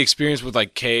have any experience with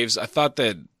like caves? I thought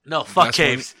that No, fuck Last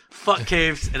caves. Fuck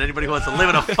caves, and anybody who wants to live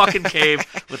in a fucking cave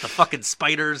with the fucking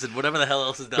spiders and whatever the hell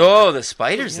else is down Oh, the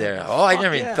spiders there. Oh, I Fuck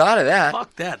never even yeah. thought of there. that.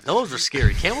 Fuck that. Those are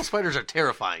scary. Camel spiders are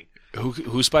terrifying.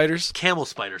 who spiders? Camel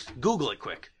spiders. Google it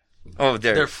quick. Oh,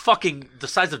 They're fucking the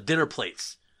size of dinner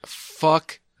plates.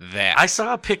 Fuck that. I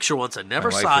saw a picture once. I never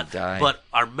My wife saw would it, die. but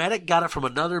our medic got it from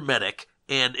another medic,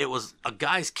 and it was a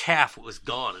guy's calf was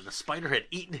gone, and a spider had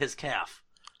eaten his calf.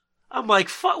 I'm like,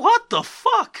 what the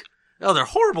fuck? Oh, they're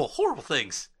horrible, horrible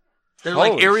things. They're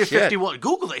like Holy Area shit. 51.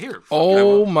 Google it here.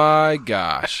 oh my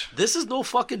gosh. This is no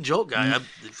fucking joke, guy.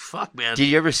 Fuck, man. Did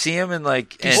you ever see him in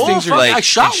like? These and things are fuck, like I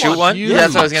shot and shoot one. Huge.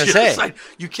 That's what I was gonna Yes, say.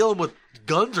 you kill them with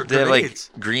guns or They have like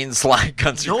grenades. green slide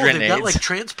guns or No, grenades. they've got like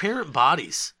transparent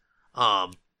bodies.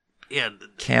 And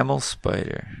Camel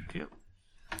spider.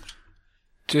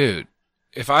 Dude,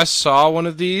 if I saw one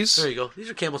of these, there you go. These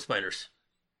are camel spiders.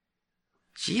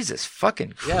 Jesus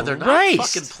fucking Christ. Yeah, they're not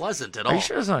fucking pleasant at all. Are you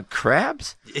sure those aren't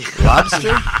crabs?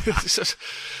 Lobster?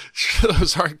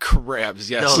 those aren't crabs.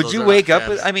 Yes. No, Would those you are wake not up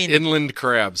with? crabs. I mean, Inland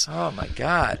crabs. oh my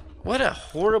god, what a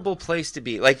horrible place to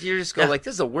be. Like you just go, Yeah. like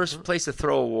this is the worst place to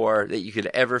throw a war that you could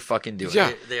ever fucking do.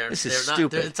 Yeah. This is they're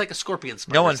stupid. It's like a scorpion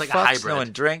spider. No one it's like fucks. a hybrid. No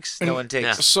one drinks. No one takes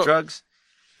Yeah. So- drugs.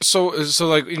 So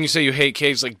like when you say you hate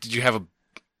caves, like did you have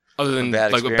other than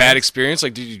bad like a bad experience?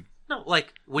 Like did you? No,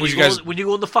 like when Would you you go guys- when you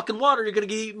go in the fucking water, you're gonna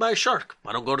get eaten by a shark.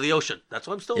 I don't go to the ocean. That's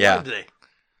why I'm still Yeah. alive today.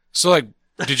 So like,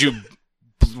 did you?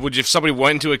 Would you, if somebody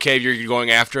went into a cave, you're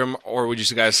going after them, or would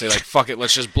you guys say like, "Fuck it,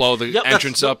 let's just blow the Yep,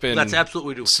 entrance up and that's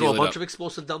absolutely what we do. seal Throw a it bunch up? of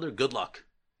explosives down there. Good luck.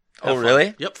 Oh Have fun.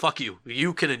 really? Yep. Fuck you.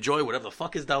 You can enjoy whatever the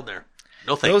fuck is down there.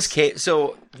 No thanks. Those caves.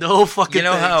 So no fucking. you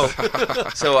know thanks. how?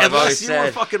 So I've always Unless you were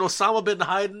said. fucking Osama bin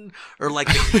Laden or like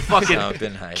the Osama bin fucking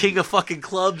Laden. king of fucking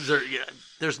clubs or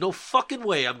there's no fucking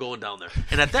way I'm going down there.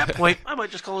 And at that point, I might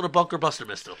just call it a bunker buster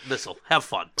missile. Have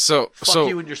fun. so Fuck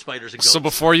you and your spiders and goats. So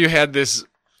before you had this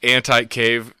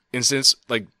anti-cave instance,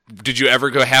 like, did you ever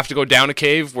have to go down a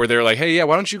cave where they're like, "Hey, yeah,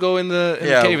 why don't you go in the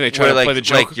cave?" And they try where, to like, play the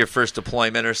joke. like your first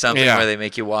deployment or something, Yeah. where they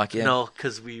make you walk in. No,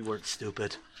 because we weren't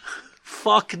stupid.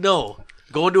 Fuck no.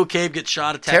 Go into a cave, get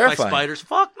shot, attacked Terrifying. by spiders.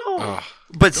 Fuck no.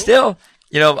 But still,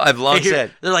 I've long Hey, here-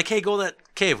 said they're like, hey, go to that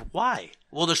cave. Why?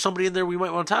 Well, there's somebody in there we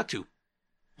might want to talk to.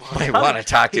 I want to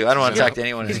talk to. I don't want to talk to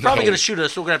anyone. He's in the probably cave. going to shoot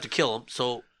us, so we're going to have to kill him.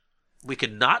 So we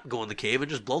could not go in the cave and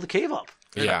just blow the cave up.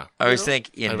 yeah. I always think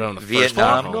in I've been on the first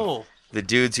Vietnam, one. No. the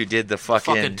dudes who did the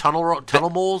Fucking tunnel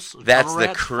moles. that's tunnel the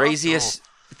rats, fuck craziest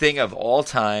thing of all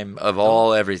time, of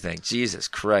all everything. Jesus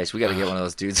Christ, we got to get one of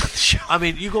those dudes on the show. I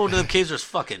mean, you go into them caves, there's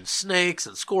fucking snakes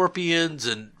and scorpions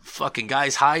and fucking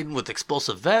guys hiding with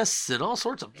explosive vests and all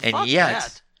sorts of. And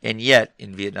yet,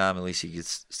 in Vietnam, at least you could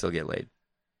still get laid.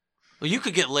 Well, you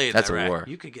could get laid in That's a Iraq. war.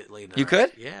 You could get laid in You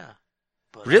Iraq. could? Yeah.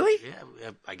 But, Really?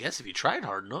 Yeah, I guess if you tried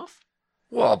hard enough.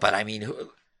 Well, but I mean,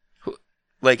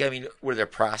 were there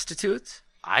prostitutes?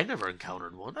 I never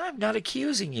encountered one. I'm not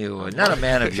accusing you. Not a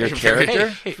man of your character.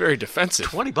 Hey, Very defensive.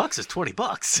 $20 is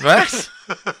 $20.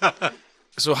 What?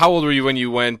 So how old were you when you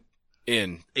went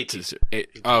in? 18.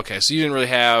 Okay, so you didn't really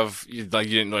have you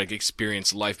didn't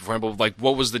experience life before. But like,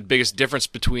 what was the biggest difference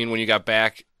between when you got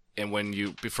back and when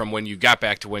you got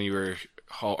back to when you were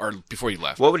or before you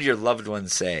left? What would your loved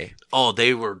ones say? Oh,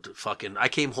 they were fucking. I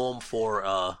came home for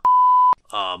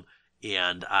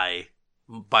and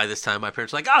by this time my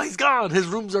parents were like, oh, he's gone. His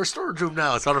room's our storage room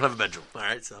now, so I don't have a bedroom. All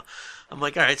right, so I'm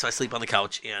like, all right, so I sleep on the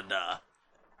couch. And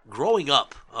growing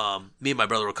up, me and my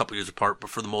brother were a couple years apart, but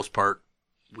for the most part,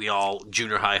 we all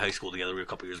junior high school together. We were a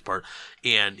couple years apart,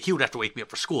 and he would have to wake me up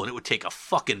for school, and it would take a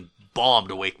fucking bomb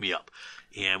to wake me up.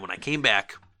 And when I came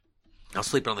back, I was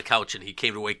sleeping on the couch, and he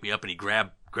came to wake me up, and he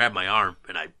grabbed my arm,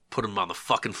 and I put him on the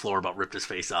fucking floor, about ripped his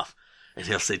face off. And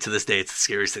he'll say, to this day, it's the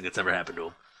scariest thing that's ever happened to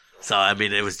him. So, I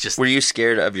mean, it was just... Were you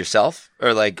scared of yourself?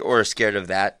 Or scared of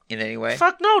that in any way?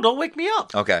 Fuck no, don't wake me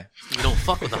up. Okay. You don't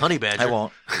fuck with a honey badger. I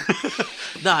won't.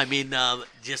 No, I mean,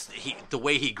 just the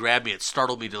way he grabbed me, it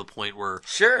startled me to the point where...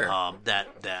 Sure.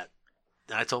 That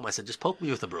I told him, I said, just poke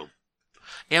me with a broom.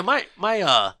 And my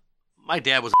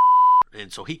dad was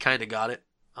and so he kind of got it.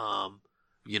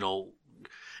 You know,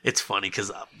 it's funny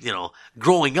because, you know,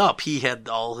 growing up, he had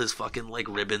all his fucking, like,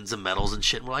 ribbons and medals and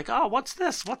shit. And we're like, oh, what's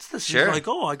this? What's this? Sure. He's like,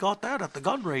 oh, I got that at the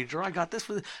gun range, or I got this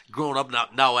for this. Growing up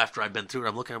now after I've been through it,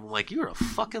 I'm looking at him like, you're a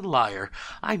fucking liar.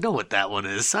 I know what that one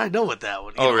is. I know what that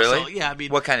one is. Oh, really? So, yeah, I mean.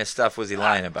 What kind of stuff was he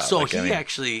lying about? So Like, he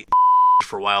actually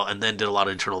for a while and then did a lot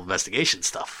of internal investigation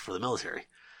stuff for the military.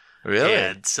 Really?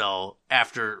 And so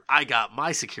after I got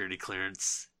my security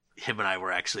clearance, him and I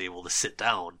were actually able to sit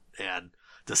down and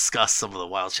discuss some of the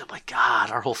wild shit. I'm like, God,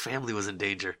 our whole family was in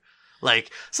danger.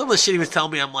 Like, some of the shit he was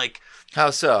telling me, I'm like...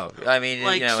 How so? I mean,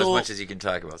 like, as much as you can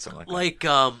talk about something like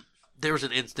that. Like, there was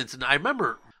an instance, and I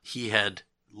remember he had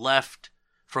left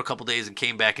for a couple days and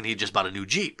came back, and he just bought a new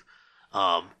Jeep.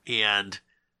 And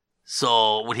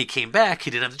so when he came back,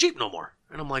 he didn't have the Jeep no more.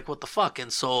 And I'm like, what the fuck?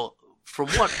 And so... From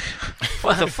what?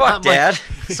 What the fuck, Dad?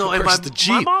 So, and Where's the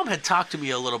Jeep? my mom had talked to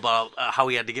me a little about how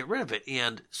he had to get rid of it.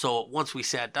 And so once we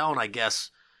sat down, I guess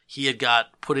he had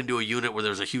got put into a unit where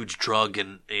there was a huge drug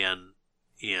and a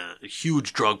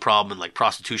huge drug problem and like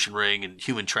prostitution ring and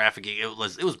human trafficking. It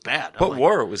was bad. What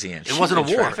war was he in? It wasn't a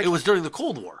Human war. trafficking? It was during the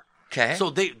Cold War. Okay. So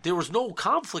there was no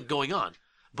conflict going on.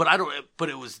 But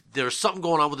there was something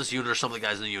going on with this unit or some of the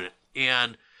guys in the unit.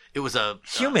 And it was a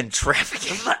Human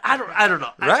trafficking. I don't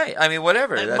know. Right. I mean,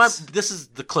 whatever. This is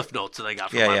the cliff notes that I got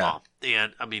from Yeah, my yeah. mom,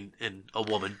 and I mean, in a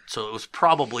woman, so it was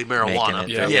probably marijuana. Making it.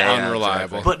 Yeah, Yeah,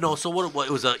 unreliable. exactly. But no, so what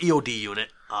it was a EOD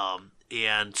unit,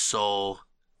 and so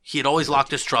he had always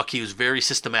locked his truck. He was very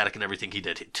systematic in everything he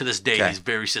did. To this day, Okay. he's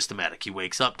very systematic. He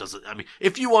wakes up, does it. I mean,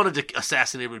 if you wanted to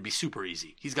assassinate him, it would be super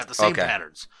easy. He's got the same Okay.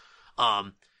 patterns.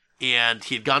 And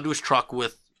he had gone to his truck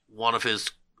with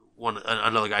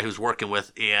another guy who was working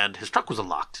with, and his truck was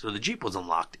unlocked, so the Jeep was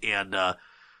unlocked, and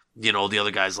you know, the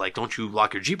other guy's like, don't you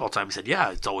lock your Jeep all the time? He said,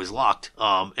 yeah, it's always locked.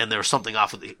 And there was something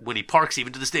off of when he parks,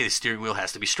 even to this day, the steering wheel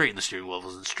has to be straight, and the steering wheel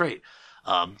wasn't straight.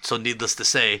 So needless to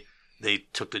say, they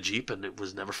took the Jeep, and it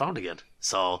was never found again.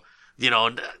 So, you know,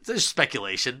 and there's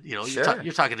speculation. You know, Sure.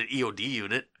 you're talking an EOD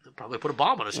unit. They'll probably put a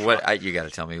bomb on his truck. What? You got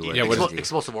to tell me what. Yeah, what is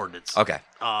Explosive ordnance. Okay.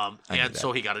 And that.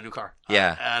 so he got a new car.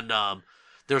 Yeah. And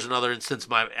there's another instance.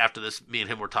 After this, me and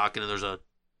him were talking, and there's a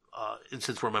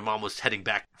instance where my mom was heading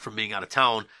back from being out of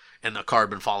town, and the car had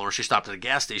been following her. She stopped at a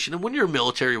gas station, and when you're a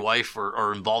military wife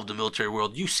or involved in the military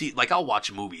world, you see, like, I'll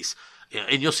watch movies,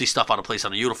 and you'll see stuff out of place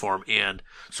on a uniform, and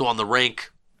so on the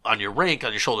rank, on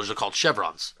your shoulders are called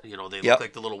chevrons. You know, they Yep. look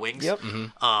like the little wings. Yep.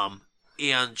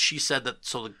 And she said that,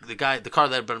 so the car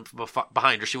that had been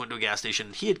behind her, she went to a gas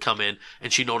station, he had come in,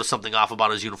 and she noticed something off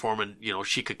about his uniform, and, you know,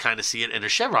 she could kind of see it, and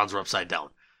his chevrons were upside down.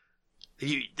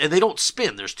 And they don't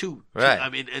spin. There's two. Right. I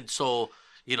mean, and so,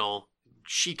 you know,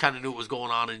 she kind of knew what was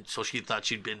going on, and so she thought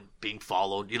she'd been being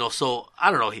followed, you know, so, I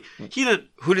don't know, he didn't,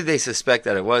 Who did they suspect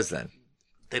that it was then?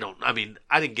 they don't, I mean,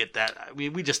 I didn't get that. I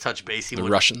mean, we just touched base. The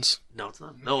Russians. No, it's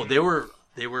not. No, they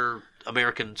were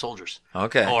American soldiers.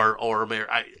 Okay. Or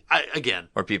again.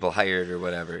 Or people hired or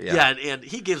whatever. Yeah. Yeah, and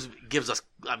he gives us,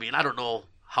 I mean, I don't know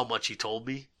how much he told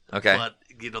me, Okay. But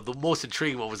the most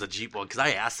intriguing one was a Jeep one because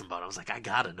I asked him about it. I was like, I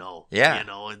gotta know. Yeah.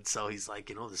 And so he's like,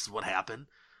 this is what happened.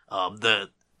 The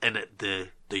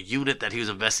unit that he was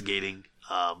investigating,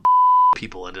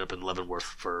 people ended up in Leavenworth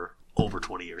for over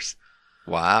 20 years.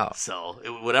 Wow. So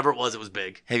whatever it was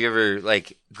big. Have you ever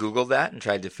Googled that and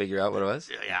tried to figure out what it was?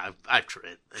 Yeah, I've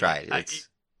tried.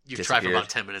 You try for about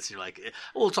 10 minutes and you're like,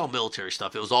 well, it's all military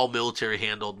stuff. It was all military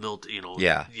handled,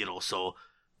 Yeah. So,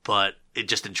 but it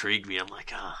just intrigued me. I'm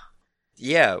like,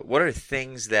 Yeah. What are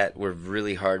things that were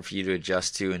really hard for you to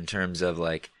adjust to in terms of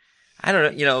I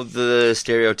don't know, the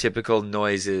stereotypical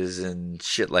noises and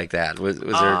shit like that? Was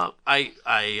there?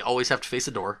 I always have to face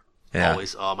the door. Yeah.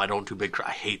 Always. I don't do big.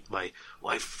 I hate my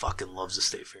wife. Fucking loves the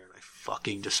state fair, and I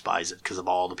fucking despise it because of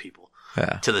all the people.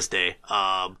 Yeah. To this day.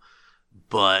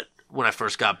 But when I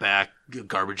first got back,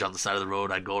 garbage on the side of the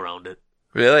road, I'd go around it.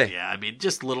 Really? Yeah. I mean,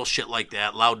 just little shit like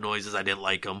that. Loud noises. I didn't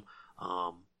like them.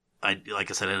 Like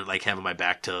I said, I didn't like having my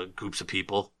back to groups of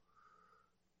people.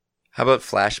 How about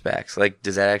flashbacks?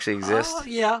 Does that actually exist?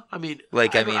 Yeah. I mean,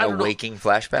 a waking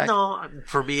flashback? No,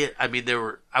 for me, I mean,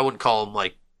 I wouldn't call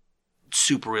them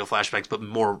super real flashbacks, but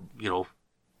more,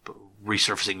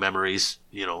 resurfacing memories,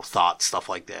 thoughts, stuff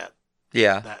like that.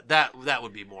 Yeah. That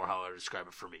would be more how I would describe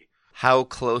it for me. How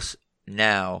close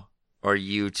now are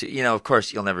you to, of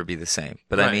course you'll never be the same,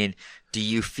 but Right. I mean, do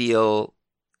you feel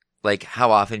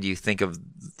how often do you think of,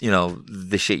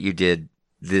 the shit you did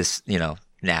this,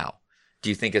 now? Do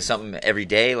you think of something every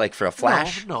day, for a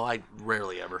flash? No, I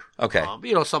rarely ever. Okay. Some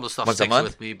of the stuff Once a sticks month?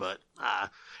 with me, but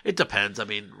it depends. I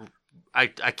mean, I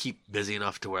keep busy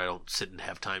enough to where I don't sit and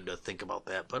have time to think about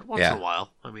that. But once in a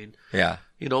while, I mean, Yeah.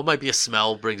 it might be a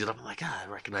smell brings it up. I'm like, I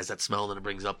recognize that smell, and then it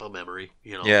brings up a memory.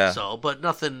 Yeah. So, but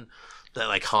nothing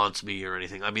that haunts me or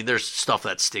anything. I mean, there's stuff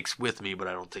that sticks with me, but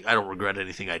I don't regret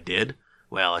anything I did.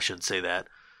 Well, I shouldn't say that.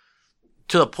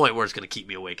 To the point where it's going to keep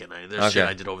me awake at night. There's shit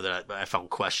I did over there that I found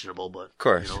questionable, but Of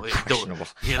course. Questionable.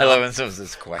 I love when someone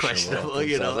says questionable.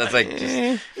 That's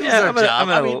I'm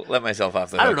going to let myself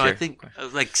off the hook. I don't know. Here. I think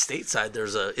stateside,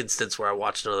 there's an instance where I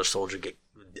watched another soldier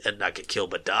not get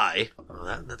killed but die.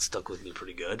 Oh, that stuck with me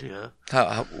pretty good.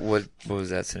 Yeah. What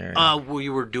was that scenario? We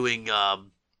were doing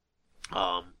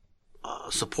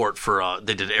support for.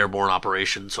 They did an airborne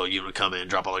operation, so you would come in,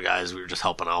 drop all the guys. We were just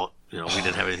helping out. We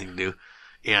didn't have anything to do,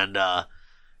 and.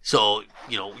 So,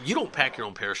 you don't pack your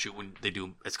own parachute when they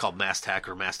do, it's called mass tack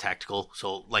or mass tactical.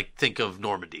 So, think of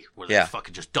Normandy, where they're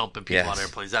fucking just dumping people out of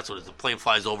airplanes. That's what it is. The plane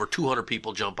flies over, 200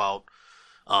 people jump out.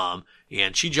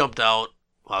 And she jumped out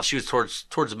while she was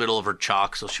towards the middle of her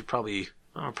chalk. So she probably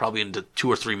into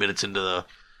 2 or 3 minutes into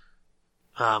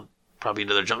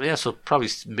their jump. Yeah, so probably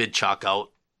mid chalk out,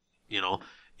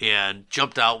 and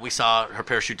jumped out. We saw her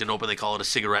parachute didn't open. They call it a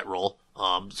cigarette roll.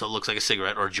 So it looks like a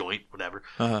cigarette or a joint, whatever.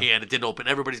 Uh-huh. And it didn't open.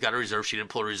 Everybody's got a reserve. She didn't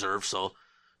pull a reserve. So,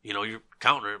 you're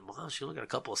counting her. Well, she only got a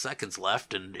couple of seconds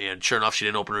left. And sure enough, she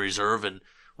didn't open her reserve. And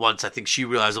once I think she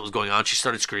realized what was going on, she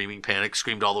started screaming, panicked,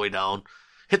 screamed all the way down,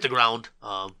 hit the ground,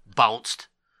 bounced.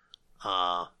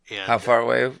 And How far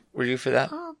away were you for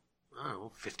that? I don't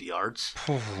know, 50 yards.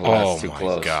 That's too my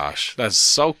close. gosh. That's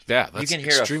so, that's You can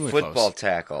hear extremely a football close.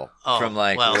 tackle Oh, from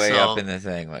well, way so- up in the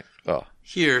thing.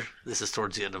 Here, this is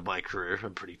towards the end of my career.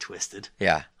 I'm pretty twisted.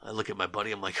 Yeah. I look at my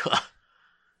buddy. I'm like,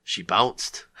 she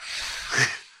bounced.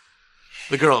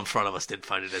 The girl in front of us didn't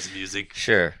find it as amusing.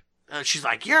 Sure. She's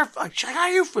like, you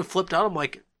flipped out. I'm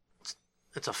like,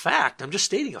 it's a fact. I'm just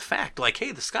stating a fact. Like,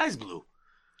 hey, the sky's blue.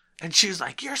 And she was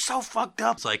like, you're so fucked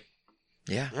up. It's like,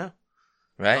 Yeah. yeah.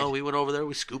 Right. Oh, we went over there.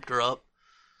 We scooped her up,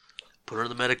 put her in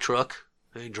the medic truck,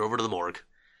 and drove her to the morgue.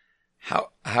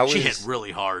 How She was hit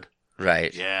really hard.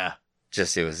 right? Yeah.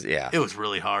 It was It was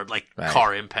really hard. Like Right.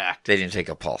 car impact. They didn't take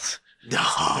a pulse. No.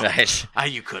 Right.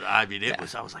 You could. I mean, it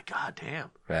was. I was like, God damn.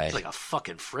 Right. It's like a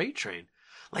fucking freight train.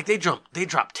 Like they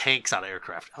dropped tanks out of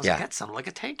aircraft. I was Yeah. like, that sounded like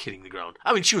a tank hitting the ground.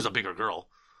 I mean, she was a bigger girl.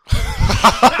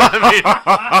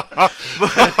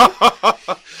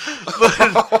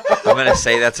 I'm gonna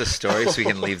say that's a story so we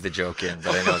can leave the joke in,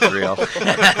 but I know it's real.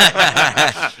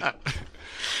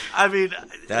 I mean,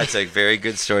 That's a very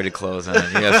good story to close on. You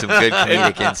have some good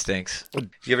comedic instincts. Did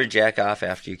you ever jack off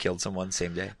after you killed someone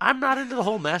same day? I'm not into the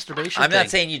whole masturbation I'm thing. not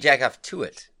saying you jack off to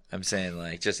it. I'm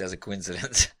saying just as a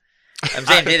coincidence. I'm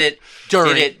saying did it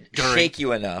During. shake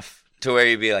you enough to where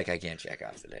you'd be like, I can't jack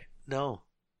off today? No.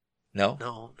 No?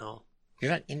 No.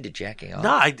 You're not into jacking off.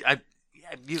 No,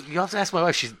 you have to ask my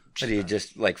wife. She's What, do you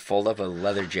just fold up a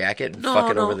leather jacket and no, fuck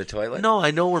it no. over the toilet? No,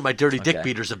 I know where my dirty Okay. dick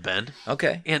beaters have been.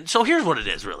 Okay. And so here's what it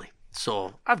is, really.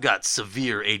 So I've got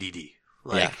severe ADD,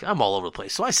 Like, I'm all over the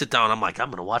place. So I sit down, I'm like, I'm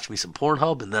going to watch me some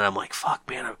Pornhub, and then I'm like, fuck,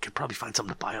 man, I could probably find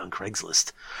something to buy on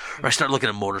Craigslist. Or I start looking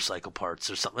at motorcycle parts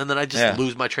or something, and then I just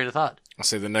lose my train of thought. I'll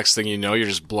say the next thing you know, you're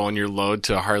just blowing your load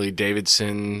to a Harley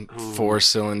Davidson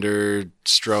 4-cylinder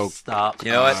stroke. Stop.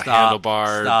 You know what?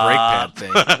 Handlebar brake pad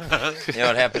thing. You know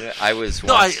what happened? I was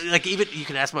No, once. like, even, you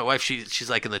can ask my wife, she's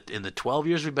like, in the 12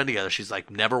 years we've been together, she's like,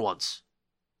 never once.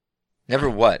 Never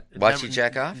what? Watch Never- you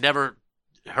jack off? Never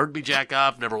heard me jack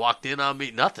off, never walked in on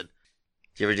me, nothing.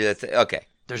 Do you ever do that thing? Okay.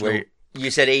 There's Where no- You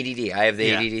said ADD. I have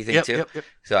the ADD thing Yep, too. yep.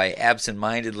 So I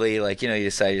absentmindedly, like, you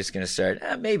decide you're just going to start,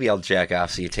 maybe I'll jack off.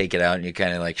 So you take it out and you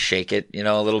kind of like shake it,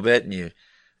 a little bit, and you're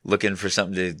looking for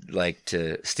something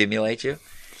to stimulate you.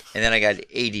 And then I got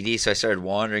ADD, so I started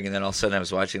wandering, and then all of a sudden I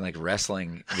was watching like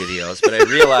wrestling videos. But I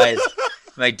realized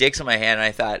my dick's in my hand, and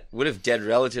I thought, what if dead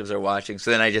relatives are watching?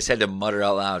 So then I just had to mutter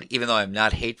out loud, even though I'm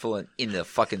not hateful in the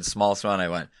fucking smallest amount. I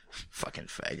went, fucking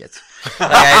faggots. Like,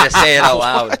 I had to say it out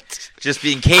loud, just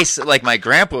in case like my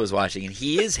grandpa was watching, and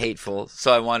he is hateful,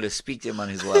 so I wanted to speak to him on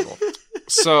his level.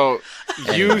 So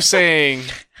you saying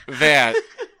that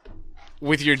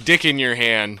with your dick in your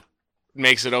hand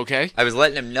makes it okay? I was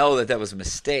letting him know that was a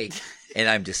mistake, and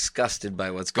I'm disgusted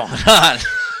by what's going on.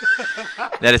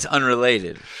 That it's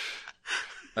unrelated.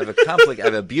 I have a conflict. I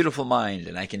have a beautiful mind,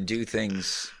 and I can do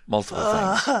multiple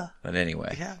things. But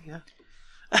anyway. Yeah.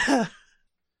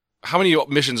 How many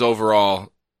missions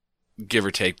overall, give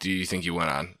or take, do you think you went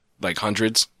on? Like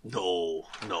hundreds? No.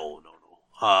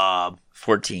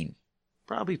 14.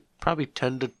 Probably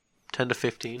 10 to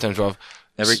 15. 10, 12?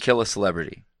 Never kill a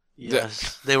celebrity.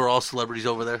 Yes. They were all celebrities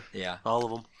over there. Yeah. All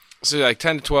of them. So like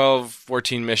 10 to 12,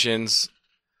 14 missions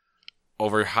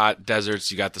over hot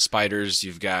deserts. You got the spiders.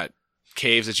 You've got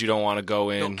caves that you don't want to go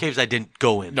in. No, caves I didn't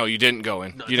go in. No, you didn't go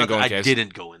in. No, You didn't go in I caves.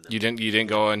 didn't go in them. You didn't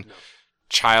go in. No.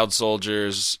 Child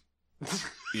soldiers.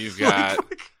 You've got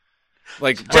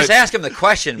Just ask him the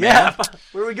question, man. Yeah.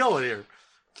 Where are we going here?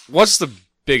 what's the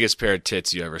biggest pair of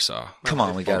tits you ever saw? Come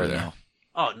on, we got to Over there. know.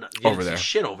 Oh, no, you Over didn't see there.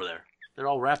 shit over there. They're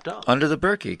all wrapped up. Under the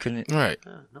Berkey, couldn't? Right.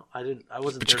 No, I didn't. I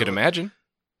wasn't. But there you could to look.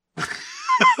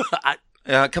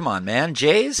 imagine. Come on, man.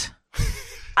 Jays?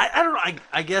 I don't know.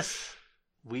 I guess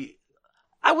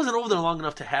I wasn't over there long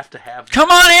enough to have.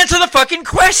 Come on, answer the fucking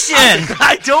question.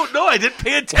 I don't know. I didn't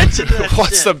pay attention to that.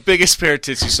 What's shit. the biggest pair of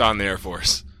tits you saw in the Air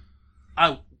Force?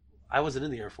 I wasn't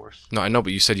in the Air Force. No, I know,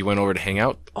 but you said you went over to hang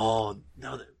out. Oh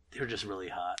no, they're just really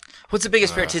hot. What's the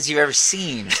biggest pair of tits you've ever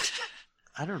seen?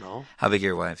 I don't know. How big are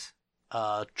your wives?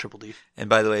 Triple D. And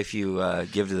by the way, if you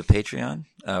give to the Patreon,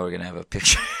 we're going to have a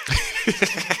picture.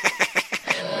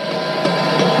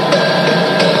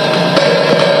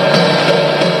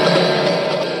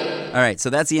 All right, so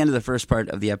that's the end of the first part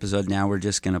of the episode. Now we're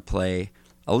just going to play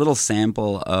a little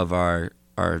sample of our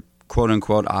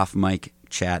quote-unquote off-mic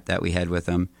chat that we had with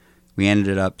him. We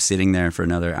ended up sitting there for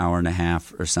another hour and a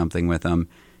half or something with him.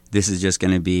 This is just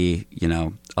going to be,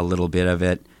 a little bit of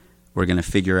it. We're going to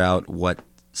figure out what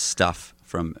stuff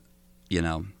from,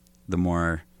 the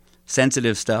more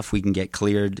sensitive stuff we can get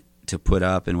cleared to put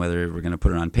up, and whether we're going to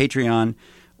put it on Patreon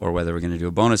or whether we're going to do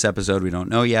a bonus episode. We don't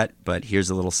know yet, but here's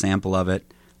a little sample of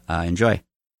it. Enjoy.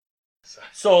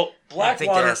 So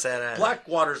Blackwater's no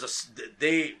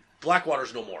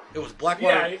more. It was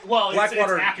Blackwater. Yeah, well,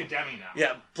 Blackwater, it's academic now.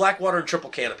 Yeah, Blackwater and Triple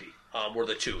Canopy were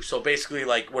the two. So basically,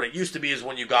 like what it used to be is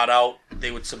when you got out,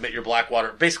 they would submit your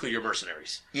Blackwater, basically your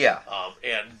mercenaries. Yeah.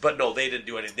 But no, they didn't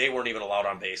do anything. They weren't even allowed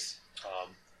on base.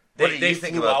 What do you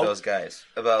think flew about out. those guys?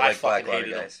 About I like fucking Blackwater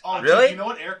hated them. guys? Oh, Really? Dude, you know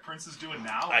what Eric Prince is doing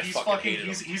now? I He's fucking fucking. hated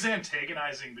him. He's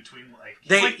antagonizing between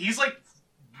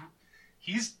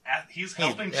He's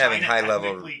helping having China high-level-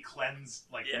 technically cleanse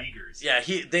Uyghurs. Yeah,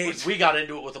 we got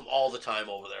into it with them all the time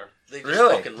over there. They just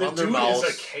Really? fucking The run their dude mouths.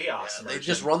 is a chaos They merchant.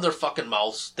 just run their fucking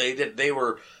mouths.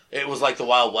 It was like the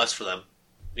Wild West for them.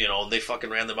 And they fucking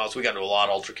ran their mouths. We got into a lot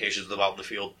of altercations with them out in the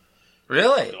field.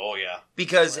 Really? Oh, yeah.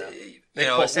 Because, we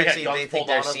had essentially guns they think pulled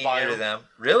they're on us by senior to them. them.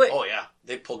 Really? Oh, yeah.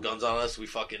 They pulled guns on us.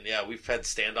 We've had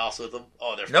standoffs with them.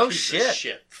 Oh, they're No pieces of shit.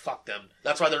 shit. Fuck them.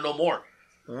 That's why they're no more.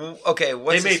 Okay,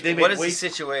 what is made the waste-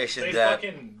 situation They that...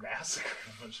 fucking massacred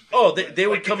a bunch of people. Oh, they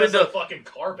would come because into- of fucking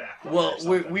car back. Well,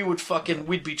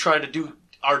 we'd be trying to do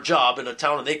our job in a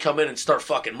town, and they come in and start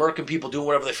fucking murking people, doing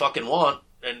whatever they fucking want,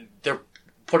 and they're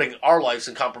putting our lives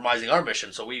and compromising our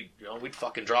mission. So we'd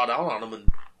fucking draw down on them, and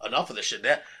enough of this shit.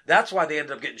 That's why they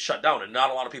ended up getting shut down, and not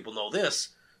a lot of people know this.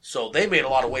 So they made a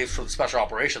lot of waves for the special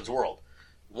operations world.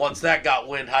 Once that got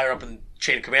wind higher up in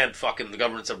chain of command, fucking the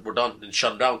government said we're done and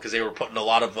shut them down because they were putting a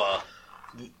lot of.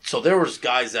 So there was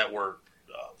guys that were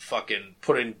fucking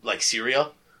put in like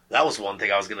Syria. That was one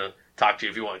thing I was gonna talk to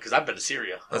you if you want, because I've been to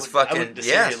Syria. Let's I went to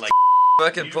Syria yes. in, like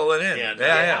fucking pulling in. And,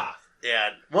 Yeah. Yeah,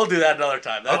 we'll do that another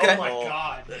time. That's Okay. Oh my cool.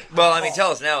 god. Well, I mean, tell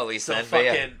us now at least So then. But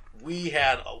fucking, we've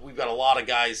got a lot of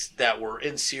guys that were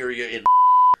in Syria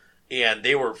and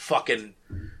they were fucking.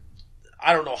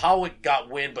 I don't know how it got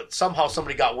wind, but somehow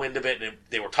somebody got wind of it, and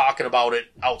they were talking about it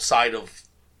outside of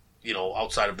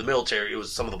the military. It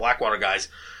was some of the Blackwater guys,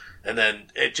 and then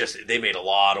they made a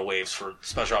lot of waves for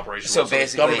special operations. So the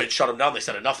basically- government shut them down. They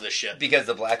said enough of this shit. because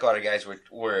the Blackwater guys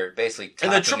were basically talking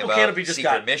And then Triple about Canopy just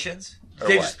secret got- missions? Or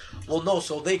They what? just, well, no.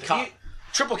 So they caught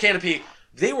Triple Canopy.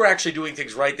 They were actually doing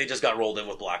things right. They just got rolled in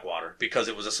with Blackwater because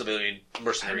it was a civilian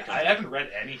mercenary I company. haven't read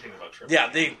anything about Triple. Yeah,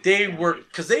 they were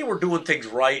because they were doing things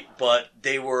right, but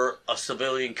they were a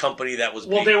civilian company that was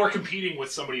Well, being- they were competing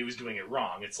with somebody who was doing it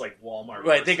wrong. It's like Walmart.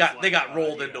 right. They versus got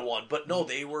rolled yeah. into one, but no,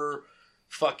 they were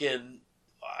fucking.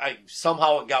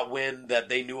 Somehow it got wind that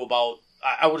they knew about.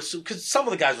 I would assume because some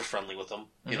of the guys were friendly with them.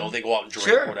 You know, they go out and drink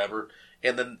Sure. or whatever,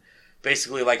 and then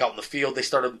basically like out in the field they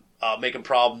started making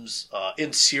problems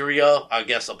in Syria. I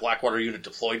guess a Blackwater unit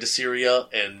deployed to Syria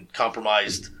and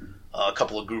compromised a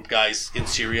couple of group guys in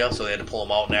Syria, so they had to pull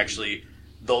them out. And actually,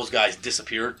 those guys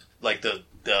disappeared. Like the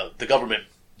government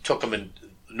took them and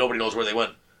nobody knows where they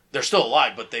went. They're still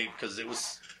alive, but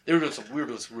we were doing some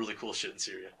really cool shit in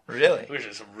Syria. Really? We were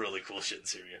doing some really cool shit in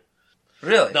Syria.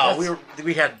 Really? No, That's-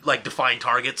 we had like defined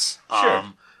targets.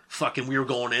 Sure. Fucking, we were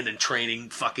going in and training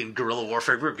fucking guerrilla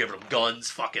warfare. We were giving them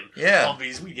guns, fucking Yeah.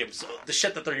 Humvees. We gave them the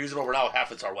shit that they're using over now.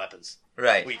 Half it's our weapons.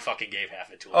 Right. We fucking gave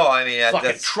half it to them. Oh, I mean, fucking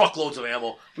that's truckloads of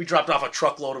ammo. We dropped off a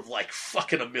truckload of like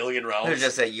fucking 1 million rounds. they're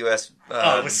just a U.S.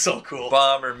 It was so cool.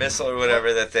 bomb or missile or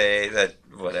whatever that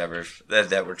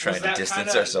we're trying Was to that distance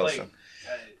kinda, ourselves like, from.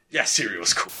 Yeah, Syria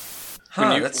was cool.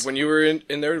 Huh, When you were in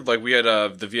there, like we had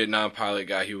the Vietnam pilot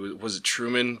guy. Was it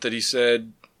Truman that he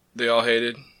said they all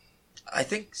hated? I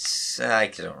think I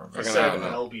don't remember. Fucking Instead I of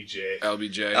don't know. LBJ.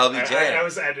 LBJ. LBJ. I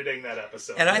was editing that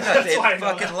episode. And I thought That's they'd why I know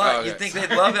fucking that. love. Oh, okay. You'd think they'd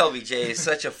love LBJ. He's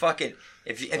such a fucking.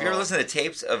 If you ever listened to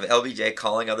tapes of LBJ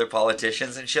calling other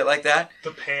politicians and shit like that,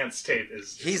 The pants tape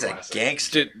is he's a classic.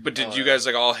 gangster. Did you guys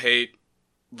like all hate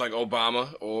like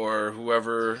Obama or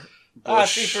whoever?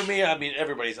 Bush? See, for me, I mean,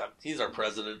 he's our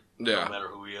president, Yeah. no matter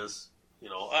who he is. You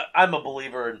know, I'm a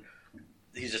believer in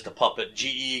he's just a puppet.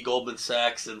 GE, Goldman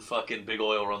Sachs, and fucking big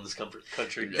oil run this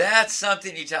country. That's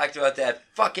something you talked about that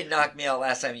fucking knocked me out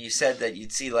last time. You said that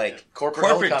you'd see like Corporate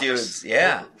helicopters. dudes.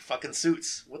 Yeah. Corporate fucking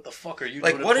suits. What the fuck are you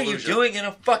Like, doing? what are in you Fallujah? doing in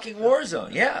a fucking war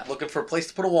zone? Yeah. Looking for a place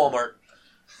to put a Walmart.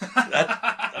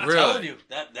 I'm Really? telling you,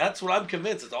 that's what I'm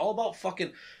convinced. It's all about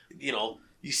fucking,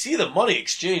 you see the money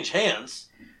exchange hands.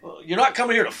 Well, you're not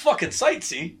coming here to fucking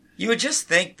sightsee. You would just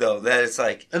think though that it's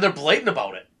like And they're blatant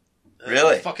about it.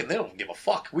 Really? Fucking, they don't give a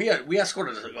fuck. We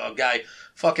escorted a guy,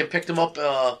 fucking picked him up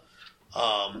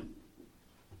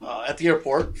at the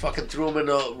airport, fucking threw him in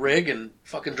a rig, and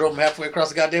fucking drove him halfway across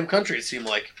the goddamn country, it seemed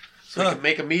like. So he could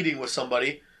make a meeting with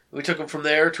somebody. We took him from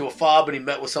there to a fob, and he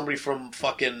met with somebody from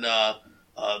fucking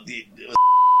it was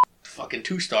fucking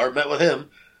 2-star, met with him.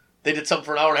 They did something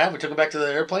for an hour and a half. We took him back to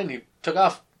the airplane, and he took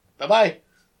off. Bye-bye.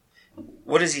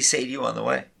 what does he say to you on the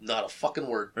way? Not a fucking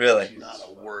word. Really? Not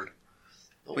a word.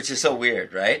 Which is so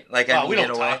weird, right? Like I mean, we don't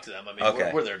in a way. talk to them. I mean,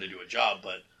 Okay. we're there to do a job,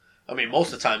 but I mean,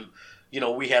 most of the time,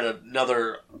 we had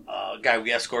another guy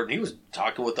we escorted, and he was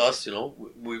talking with us.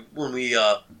 When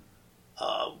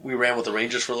we ran with the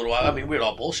Rangers for a little while. I mean, we were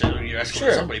all bullshit. You're escorting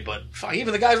Sure. somebody, but fuck,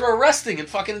 even the guys were arresting and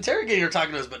fucking interrogating or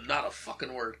talking to us, but not a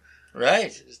fucking word.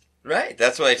 Right. Right.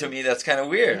 That's why to me that's kind of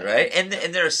weird, right? And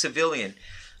they're a civilian.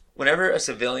 Whenever a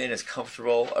civilian is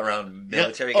comfortable around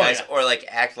military Oh, guys yeah. or like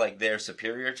act like they're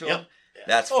superior to Yep. them,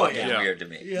 that's Oh, fucking yeah. weird to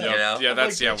me. Yeah. You know? Yeah, I'm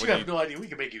that's like, yeah. You When have you, no idea. We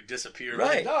can make you disappear.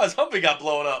 Right. No, his Humvee got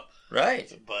blown up.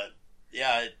 Right. But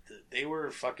yeah, they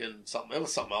were fucking something. It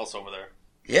was something else over there.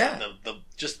 Yeah.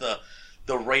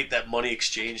 The rate that money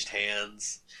exchanged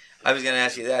hands. I was going to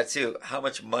ask you that too. How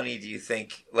much money do you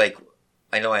think, like,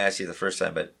 I know I asked you the first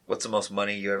time, but what's the most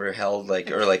money you ever held, like,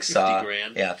 or like 50 saw?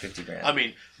 grand. Yeah, 50 grand. I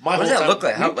mean, my what whole does that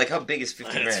time, look like? How big is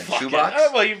 50 It's grand? fucking- Shoebox?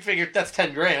 well, you figure that's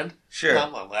 10 grand. Sure.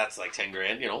 Well, that's like 10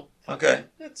 grand. Okay.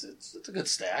 It's a good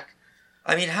stack.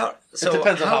 I mean, how? So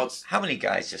depends on how it's- how many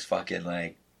guys just fucking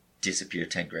like disappear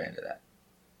 10 grand to that?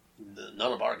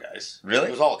 None of our guys. Really?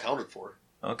 It was all accounted for.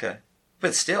 Okay,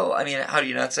 but still, I mean, how do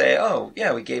you not say, oh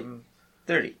yeah, we gave him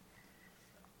 30?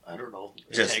 I don't know.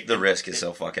 Just the risk is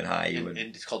so fucking high. You would.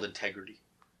 And it's called integrity.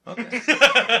 Okay.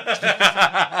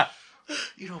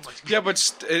 You know how much. yeah,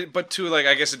 but too like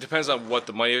I guess it depends on what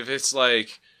the money. If it's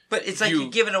like But it's like You- you're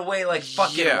giving away like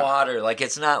fucking Yeah. water. Like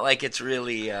it's not like it's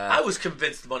really. I was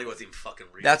convinced the money wasn't even fucking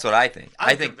real. That's what I think.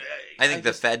 I think I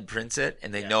the Fed prints it,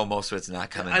 and they know most of it's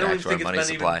not coming I don't back even to our think money it's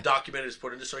been supply. even documented. It's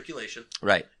put into circulation.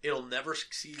 Right. It'll never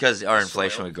succeed Because our the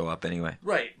inflation soil. would go up anyway.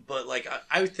 Right, but like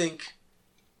I think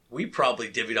we probably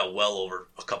divvied out well over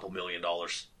a couple $1 million.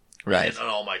 Right. On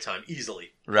all my time,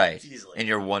 easily. Right. Easily. And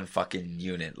you're one fucking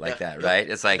unit like Yeah, that, yeah. right?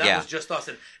 It's like, that yeah. was just us,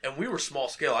 and we were small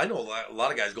scale. I know a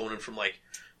lot of guys going in from like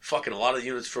fucking a lot of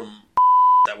units from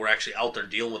that were actually out there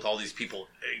dealing with all these people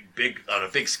on a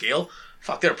big scale.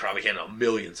 Fuck, they're probably handing out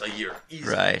millions a year,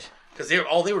 easily. Right. Because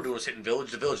all they were doing was hitting village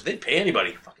to village. They'd pay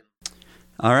anybody. Fucking.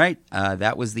 All right,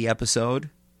 that was the episode.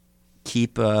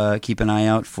 Keep an eye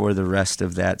out for the rest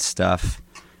of that stuff.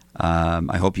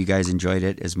 I hope you guys enjoyed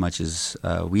it as much as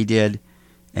we did,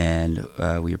 and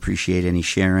we appreciate any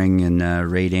sharing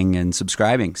and rating and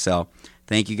subscribing. So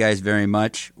thank you guys very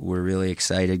much. We're really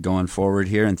excited going forward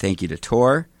here, and thank you to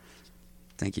Tor.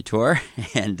 Thank you, Tor,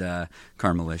 and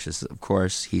Carmelicious, of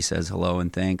course. He says hello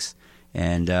and thanks.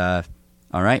 And all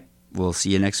right, we'll see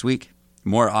you next week.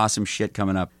 More awesome shit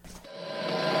coming up.